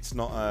it's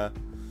not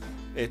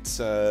it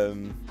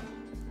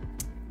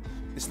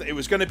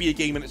was going to be a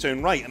game in its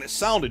own right, and it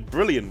sounded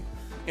brilliant.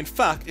 In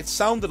fact, it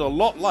sounded a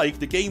lot like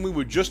the game we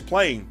were just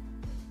playing,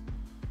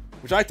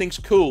 which I think's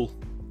cool.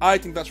 I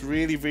think that's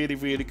really, really,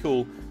 really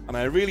cool, and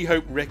I really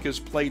hope Rick has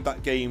played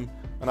that game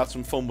and had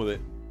some fun with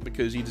it,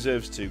 because he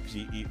deserves to,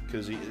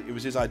 because it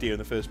was his idea in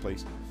the first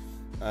place.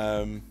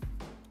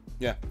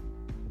 Yeah.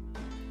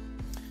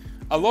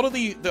 A lot of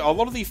the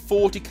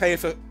 40k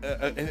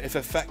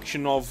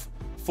affection of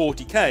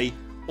 40k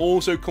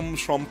also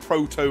comes from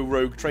proto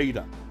Rogue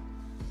Trader.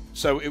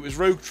 So it was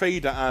Rogue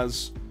Trader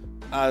as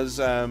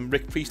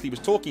Rick Priestley was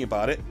talking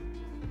about it.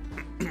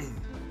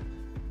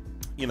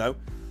 You know,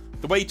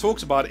 the way he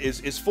talks about it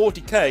is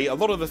 40k. A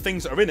lot of the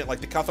things that are in it, like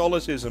the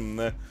Catholicism,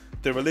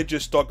 the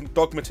religious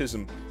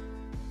dogmatism,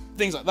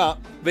 things like that,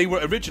 they were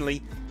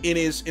originally in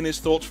his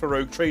thoughts for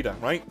Rogue Trader,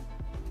 right?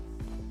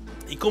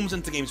 He comes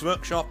into Games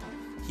Workshop,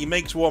 he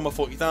makes Warhammer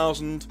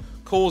 40,000,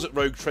 calls it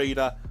Rogue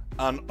Trader,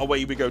 and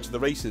away we go to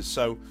the races.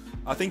 So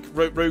I think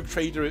Rogue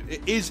Trader,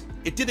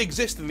 it did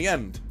exist in the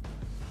end.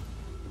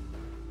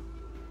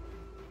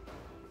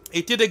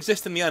 It did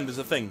exist in the end as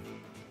a thing,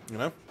 you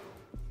know?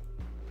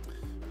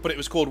 But it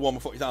was called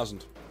Warhammer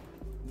 40,000.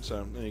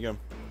 So, there you go.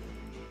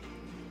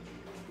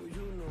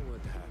 You know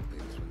what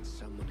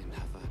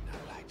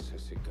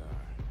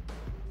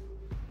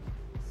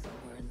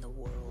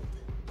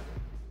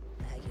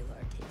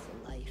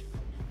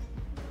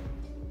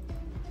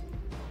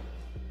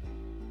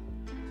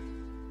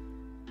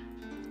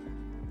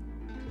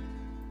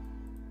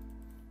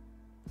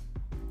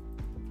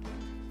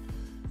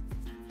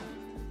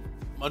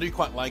I do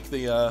quite like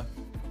the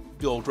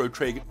old Rogue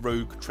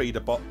Trader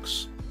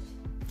box.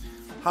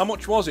 How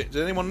much was it?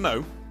 Does anyone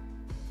know?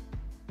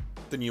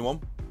 The new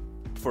one?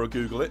 Before I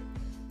Google it.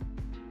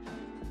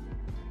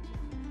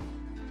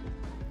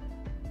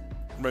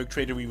 Rogue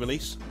Trader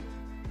re-release.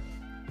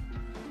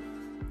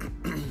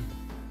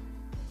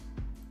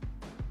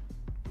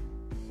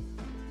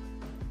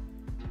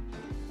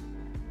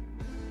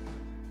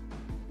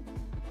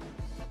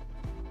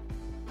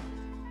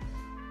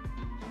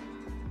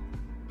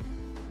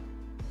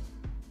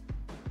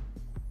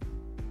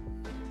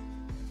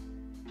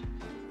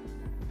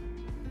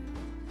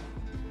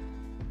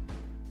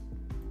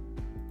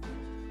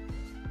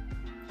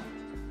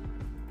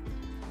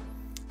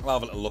 I'll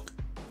have a little look.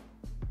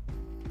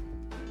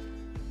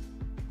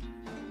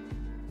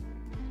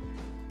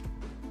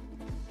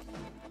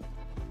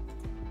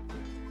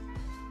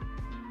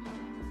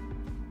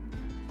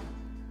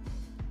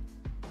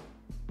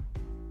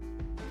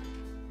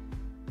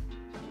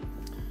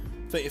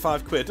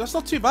 £35. That's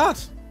not too bad.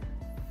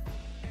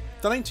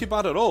 That ain't too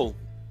bad at all.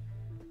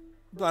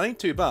 That ain't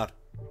too bad.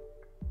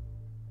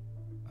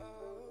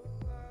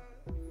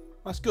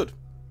 That's good.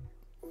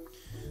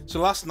 So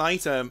last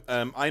night,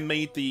 I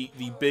made the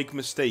big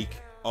mistake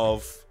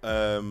of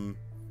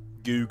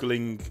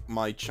Googling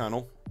my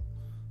channel.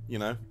 You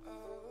know.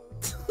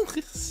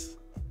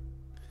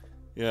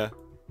 Yeah.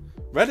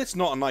 Reddit's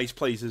not a nice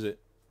place, is it?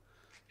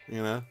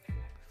 You know.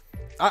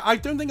 I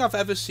don't think I've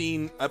ever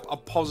seen a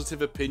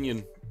positive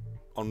opinion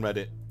on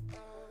Reddit.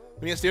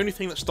 I mean, it's the only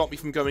thing that stopped me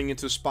from going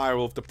into a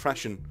spiral of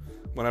depression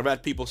when I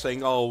read people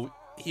saying, "Oh,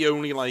 he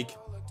only like,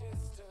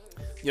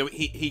 you know,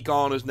 he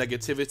garners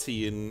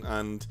negativity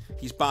and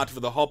he's bad for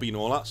the hobby and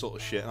all that sort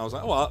of shit." And I was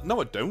like, "Oh,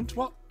 no, I don't.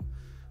 What?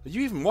 Did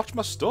you even watch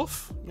my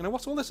stuff? You know,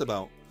 what's all this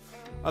about?"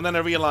 And then I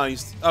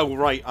realised, oh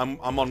right, I'm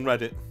on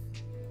Reddit.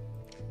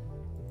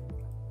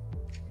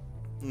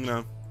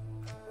 No.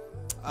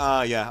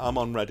 Yeah, I'm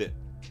on Reddit.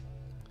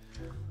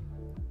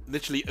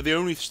 Literally, the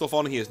only stuff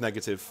on here is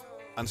negative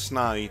and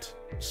snide,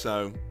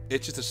 so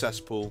it's just a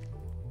cesspool.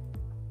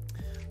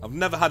 I've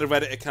never had a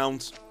Reddit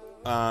account,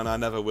 and I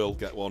never will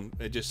get one.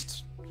 It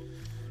just...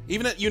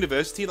 Even at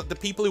university, like the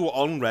people who were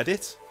on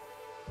Reddit,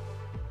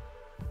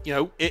 you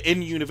know,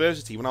 in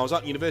university, when I was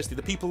at university,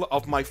 the people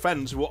of my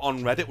friends who were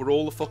on Reddit were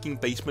all the fucking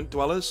basement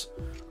dwellers.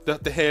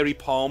 The hairy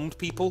palmed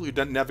people who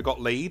never got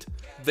laid.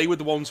 They were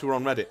the ones who were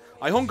on Reddit.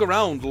 I hung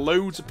around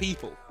loads of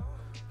people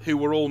who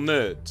were all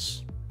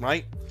nerds,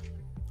 right?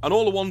 And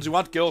all the ones who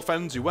had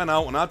girlfriends, who went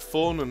out and had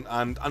fun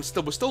and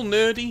still were still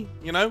nerdy,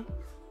 you know?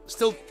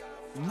 Still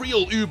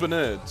real uber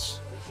nerds.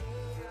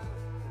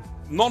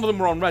 None of them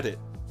were on Reddit.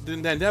 They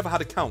never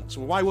had accounts,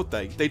 so why would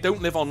they? They don't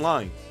live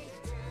online,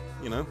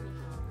 you know?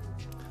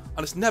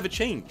 And it's never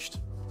changed.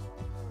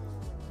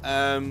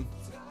 You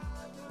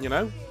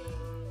know?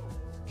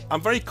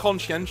 I'm very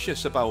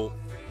conscientious about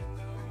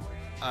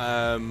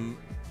that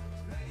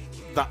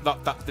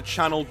the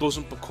channel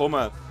doesn't become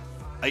a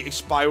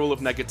spiral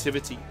of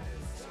negativity.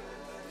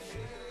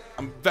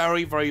 I'm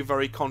very, very,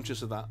 very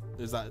conscious of that.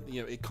 Is that,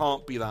 you know, it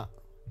can't be that.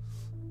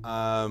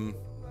 I'm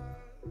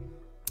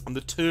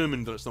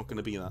determined that it's not going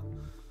to be that.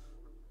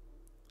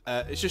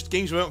 It's just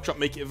Games Workshop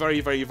make it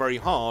very, very, very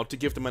hard to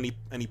give them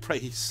any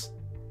praise.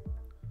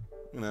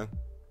 You know,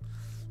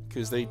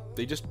 because they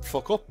just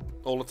fuck up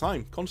all the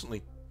time,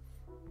 constantly.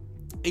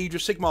 Age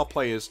of Sigmar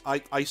players,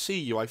 I see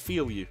you, I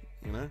feel you.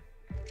 You know,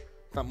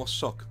 that must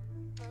suck.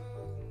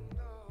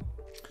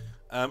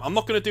 I'm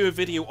not going to do a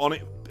video on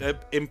it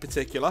in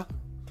particular,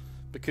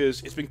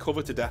 because it's been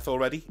covered to death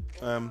already.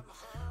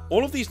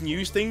 All of these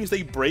news things,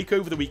 they break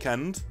over the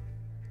weekend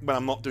when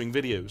I'm not doing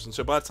videos, and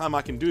so by the time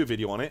I can do a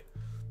video on it,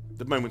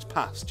 the moment's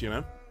passed, you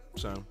know?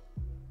 So,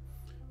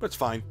 but it's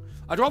fine.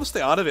 I'd rather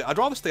stay out of it. I'd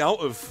rather stay out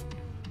of,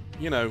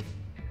 you know,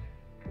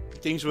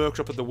 Games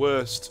Workshop at the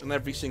worst in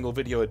every single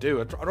video I do.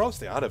 I'd rather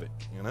stay out of it,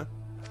 you know?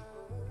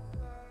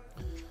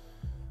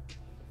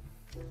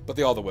 But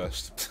they are the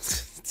worst.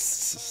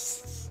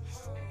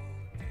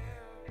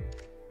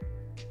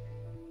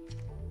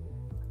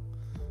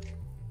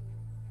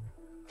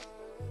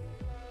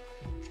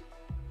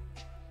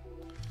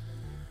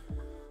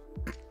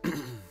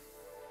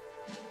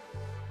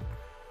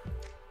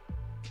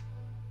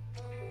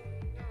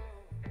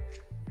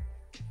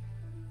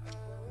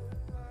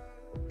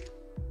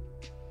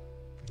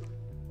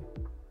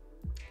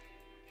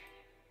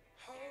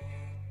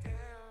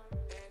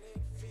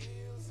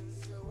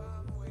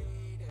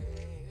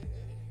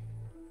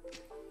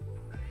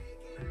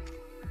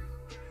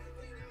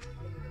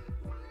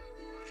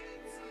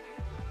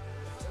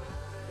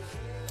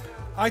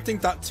 I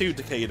think that too,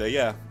 Decada,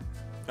 yeah.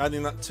 I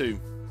think that too.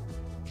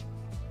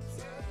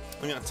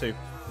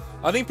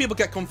 I think people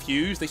get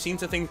confused. They seem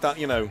to think that,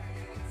 you know,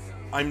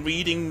 I'm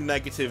reading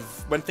negative...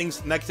 When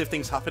negative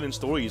things happen in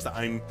stories, that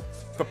I'm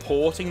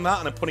purporting that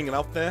and I'm putting it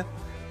out there.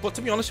 But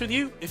to be honest with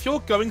you, if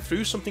you're going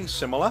through something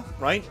similar,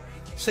 right?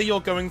 Say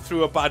you're going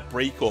through a bad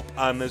breakup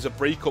and there's a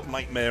breakup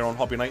nightmare on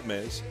Hobby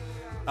Nightmares,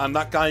 and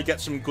that guy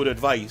gets some good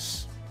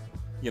advice,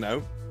 you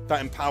know,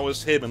 that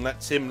empowers him and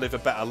lets him live a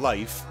better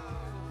life.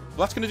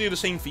 Well, that's going to do the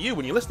same for you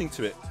when you're listening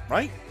to it,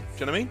 right? Do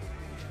you know what I mean?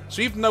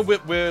 So even though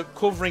we're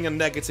covering a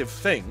negative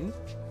thing,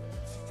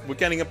 we're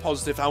getting a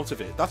positive out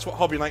of it. That's what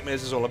Hobby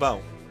Nightmares is all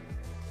about.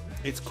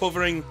 It's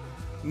covering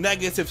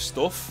negative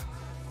stuff,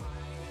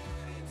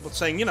 but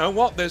saying, you know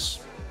what, there's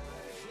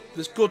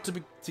good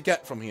to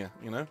get from here,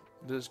 you know?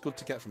 There's good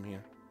to get from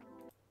here.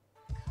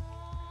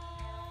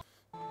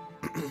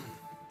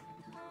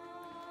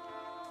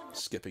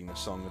 Skipping this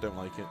song, I don't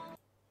like it.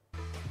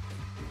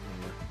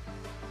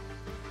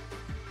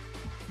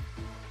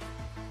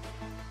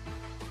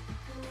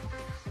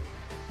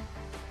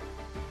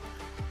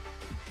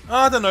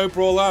 I don't know,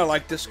 Brawler, I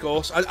like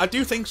Discourse. I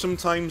do think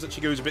sometimes that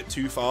she goes a bit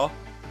too far,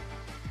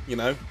 you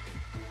know?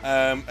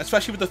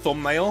 Especially with the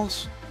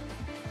thumbnails.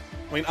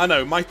 I mean, I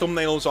know, my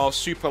thumbnails are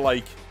super,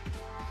 like,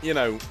 you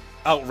know,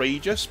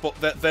 outrageous, but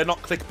they're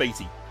not clickbaity.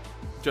 Do you know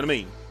what I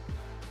mean?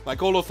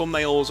 Like, all the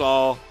thumbnails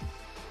are...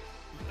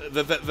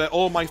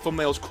 all my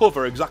thumbnails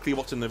cover exactly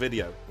what's in the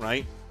video,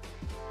 right?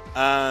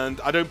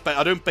 And I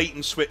don't bait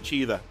and switch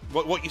either.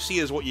 What you see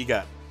is what you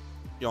get,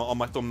 you know, on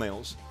my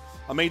thumbnails.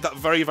 I made that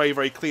very, very,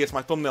 very clear to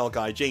my thumbnail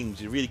guy, James.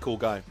 He's a really cool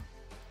guy.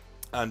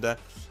 And I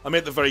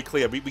made that very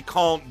clear. We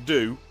cannot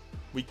do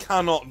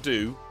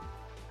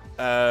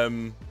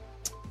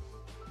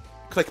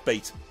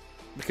clickbait,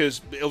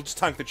 because it'll just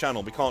tank the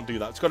channel. We can't do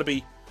that. It's got to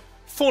be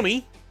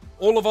funny.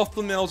 All of our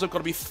thumbnails have got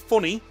to be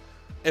funny,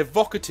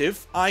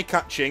 evocative,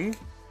 eye-catching,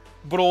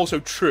 but also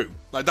true.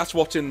 Like, that's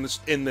what's in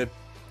the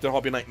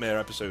Hobby Nightmare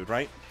episode,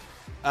 right?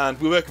 And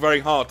we work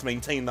very hard to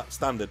maintain that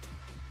standard.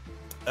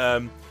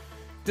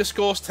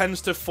 Discourse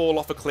tends to fall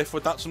off a cliff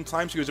with that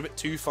sometimes. It goes a bit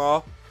too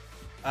far.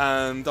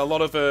 And a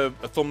lot of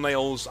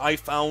thumbnails I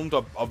found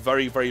are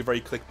very, very, very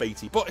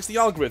clickbaity. But it's the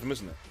algorithm,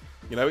 isn't it?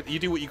 You know, you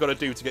do what you got to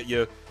do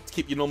to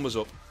keep your numbers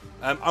up.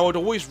 I would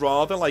always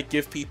rather, like,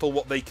 give people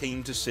what they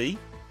came to see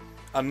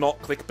and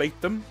not clickbait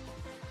them.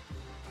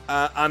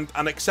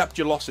 And accept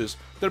your losses.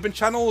 There have been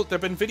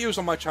videos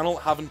on my channel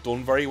that haven't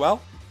done very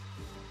well.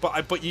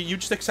 But you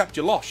just accept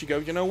your loss. You go,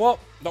 you know what?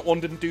 That one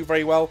didn't do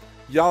very well.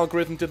 The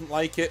algorithm didn't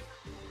like it.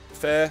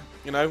 Fair,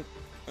 you know,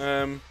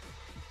 and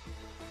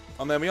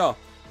there we are.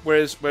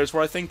 Whereas what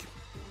I think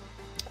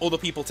other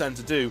people tend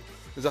to do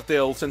is that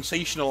they'll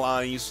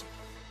sensationalize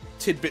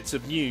tidbits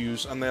of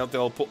news, and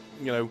they'll put,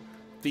 you know,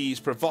 these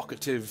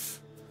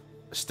provocative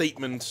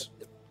statement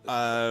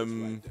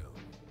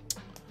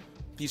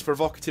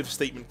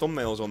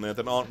thumbnails on there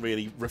that aren't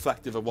really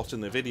reflective of what's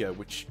in the video,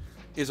 which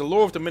is a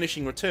law of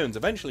diminishing returns.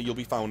 Eventually you'll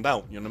be found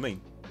out, you know what I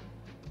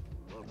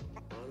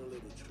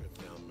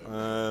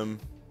mean?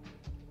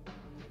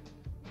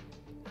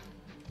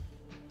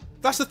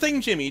 That's the thing,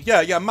 Jimmy.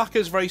 Yeah,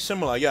 Maka's very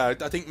similar. Yeah,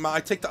 I think I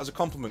take that as a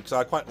compliment, because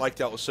I quite liked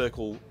Outer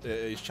Circle,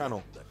 his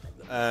channel.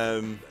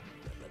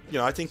 You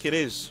know, I think it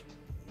is.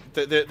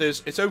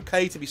 It's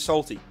okay to be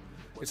salty.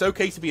 It's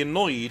okay to be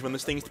annoyed when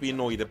there's things to be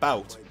annoyed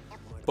about.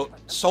 But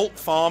salt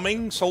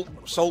farming,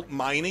 salt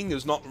mining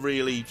is not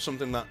really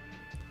something that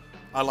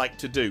I like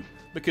to do,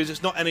 because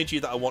it's not energy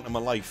that I want in my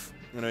life.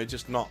 You know, it's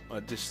just not.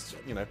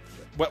 You know,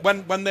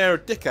 when they're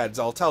dickheads,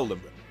 I'll tell them.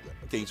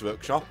 Games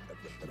Workshop,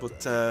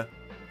 but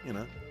you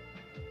know.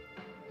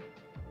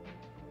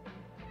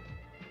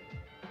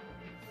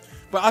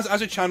 But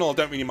as a channel, I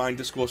don't really mind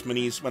Discourse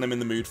Minis when I'm in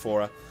the mood for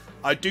her.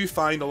 I do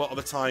find a lot of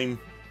the time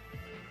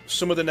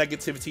some of the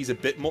negativity is a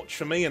bit much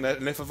for me, and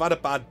if I've had a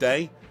bad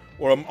day,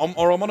 or I'm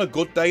on a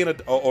good day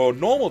or a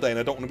normal day and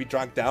I don't want to be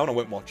dragged down, I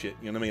won't watch it.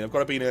 You know what I mean? I've got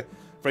to be in a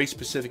very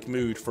specific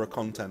mood for a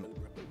content.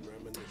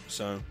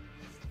 So,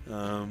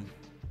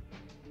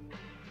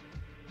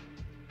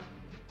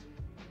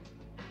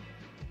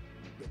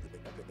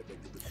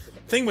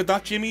 thing with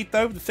that, Jimmy,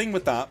 though, the thing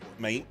with that,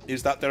 mate,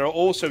 is that there are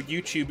also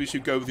YouTubers who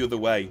go the other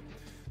way.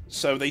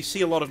 So they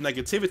see a lot of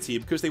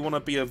negativity, because they want to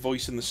be a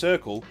voice in the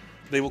circle,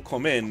 they will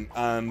come in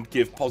and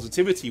give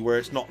positivity where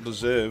it's not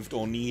deserved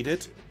or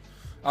needed.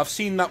 I've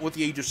seen that with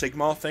the Age of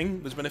Sigmar thing.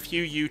 There's been a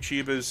few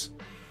YouTubers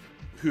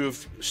who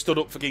have stood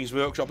up for Games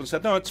Workshop and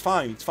said, no, it's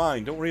fine,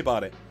 don't worry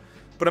about it.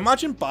 But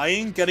imagine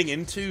getting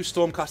into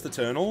Stormcast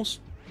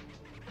Eternals,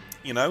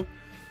 you know,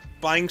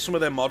 buying some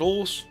of their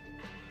models,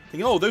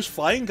 thinking, oh, those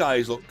flying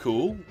guys look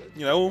cool,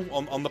 you know,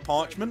 on the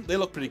parchment, they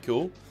look pretty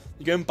cool.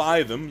 You go and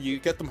buy them, you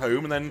get them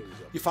home, and then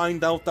you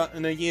find out that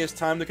in a year's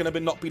time they're going to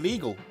not be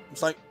legal.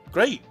 It's like,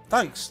 great,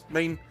 thanks. I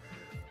mean,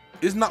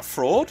 isn't that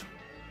fraud?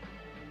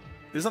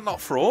 Is that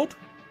not fraud?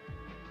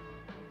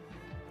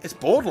 It's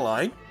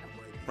borderline,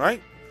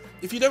 right?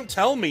 If you don't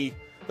tell me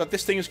that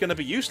this thing is going to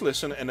be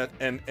useless in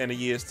a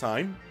year's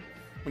time,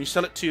 when you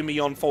sell it to me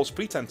on false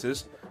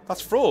pretenses,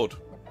 that's fraud.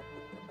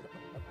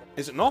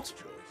 Is it not?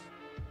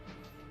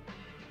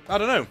 I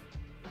don't know.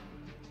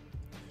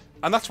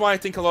 And that's why I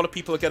think a lot of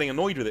people are getting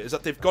annoyed with it, is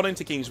that they've gone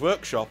into Games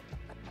Workshop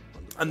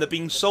and they're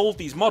being sold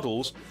these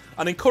models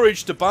and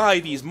encouraged to buy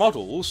these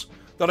models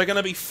that are going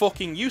to be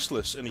fucking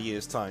useless in a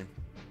year's time.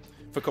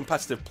 For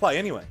competitive play,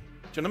 anyway.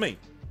 Do you know what I mean?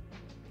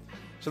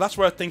 So that's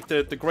where I think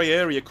the grey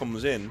area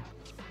comes in.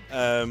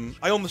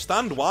 I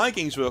understand why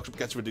Games Workshop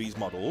gets rid of these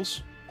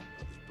models.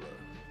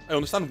 I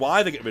understand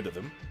why they get rid of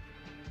them.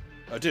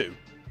 I do.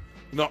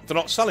 They're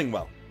not selling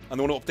well, and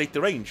they want to update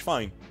the range,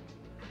 fine.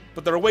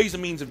 But there are ways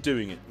and means of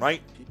doing it,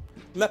 right?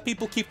 Let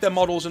people keep their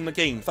models in the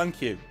game,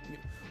 thank you.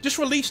 Just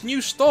release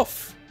new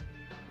stuff,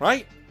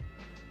 right?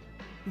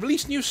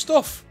 Release new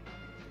stuff.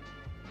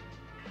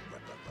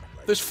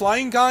 There's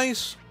flying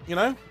guys, you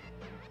know?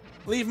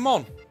 Leave them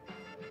on.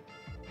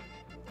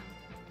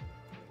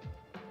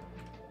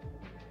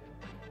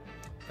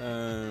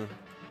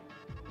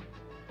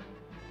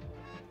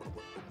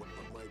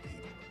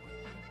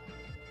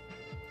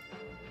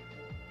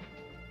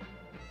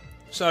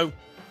 So,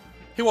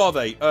 who are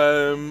they?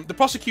 The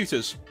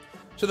prosecutors.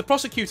 So the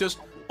prosecutors,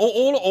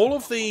 all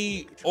of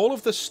the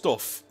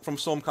stuff from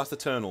Stormcast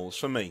Eternals,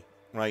 for me,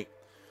 right,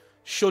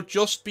 should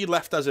just be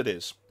left as it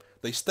is.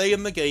 They stay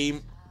in the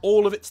game.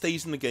 All of it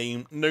stays in the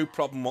game. No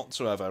problem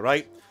whatsoever,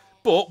 right?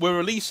 But we're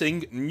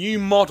releasing new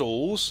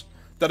models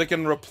that are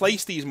going to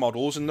replace these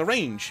models in the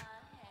range.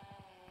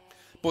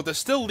 But they're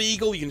still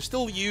legal. You can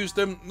still use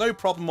them. No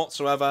problem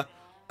whatsoever.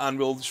 And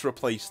we'll just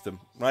replace them,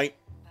 right?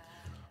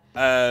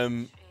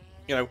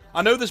 You know,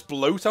 I know there's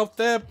bloat out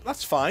there.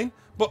 That's fine.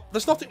 But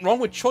there's nothing wrong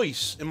with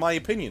choice, in my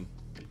opinion.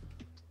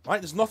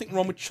 Right? There's nothing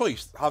wrong with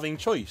choice. Having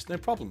choice. No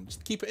problem.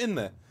 Just keep it in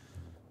there.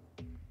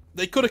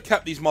 They could have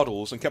kept these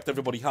models and kept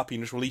everybody happy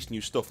and just released new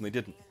stuff, and they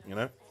didn't, you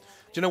know? Do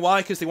you know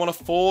why? Because they want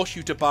to force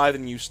you to buy the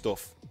new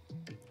stuff.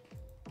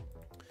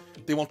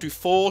 They want to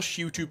force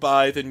you to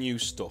buy the new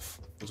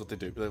stuff. That's what they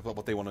do. That's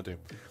what they want to do.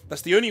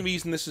 That's the only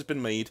reason this has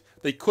been made.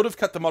 They could have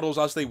kept the models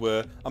as they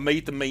were and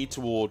made them made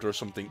to order or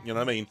something, you know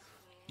what I mean?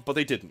 But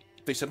they didn't.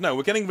 They said, no,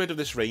 we're getting rid of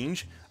this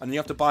range, and you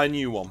have to buy a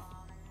new one.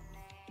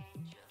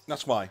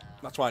 That's why.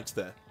 That's why it's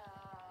there.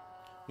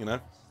 You know?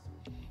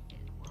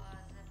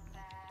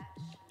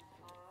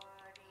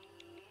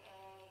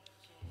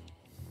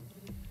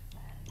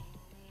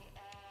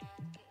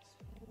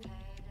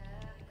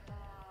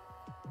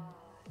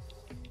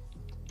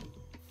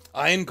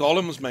 Iron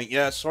Golems, mate.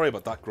 Yeah, sorry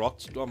about that,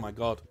 Grot. Oh my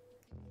god.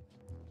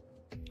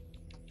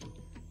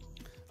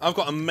 I've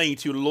got a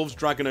mate who loves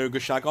Dragon Ogre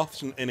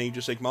Shaggoths in Age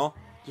of Sigmar.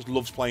 Just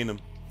loves playing them.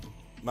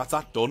 That's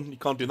that done. You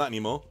can't do that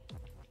anymore.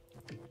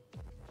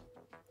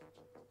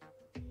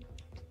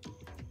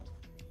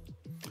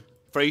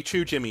 Very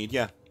true, Jimmy.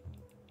 Yeah.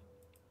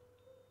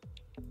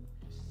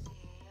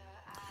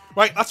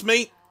 Right, that's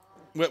me.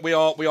 We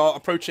are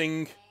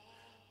approaching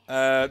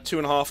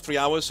 2.5, 3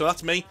 hours. So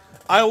that's me.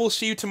 I will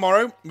see you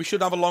tomorrow. We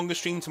should have a longer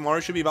stream tomorrow.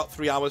 It should be about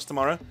 3 hours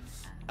tomorrow.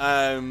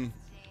 I'm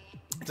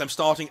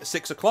starting at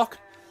 6 o'clock.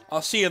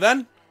 I'll see you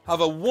then. Have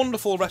a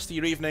wonderful rest of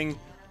your evening,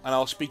 and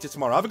I'll speak to you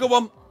tomorrow. Have a good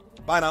one.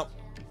 Bye now.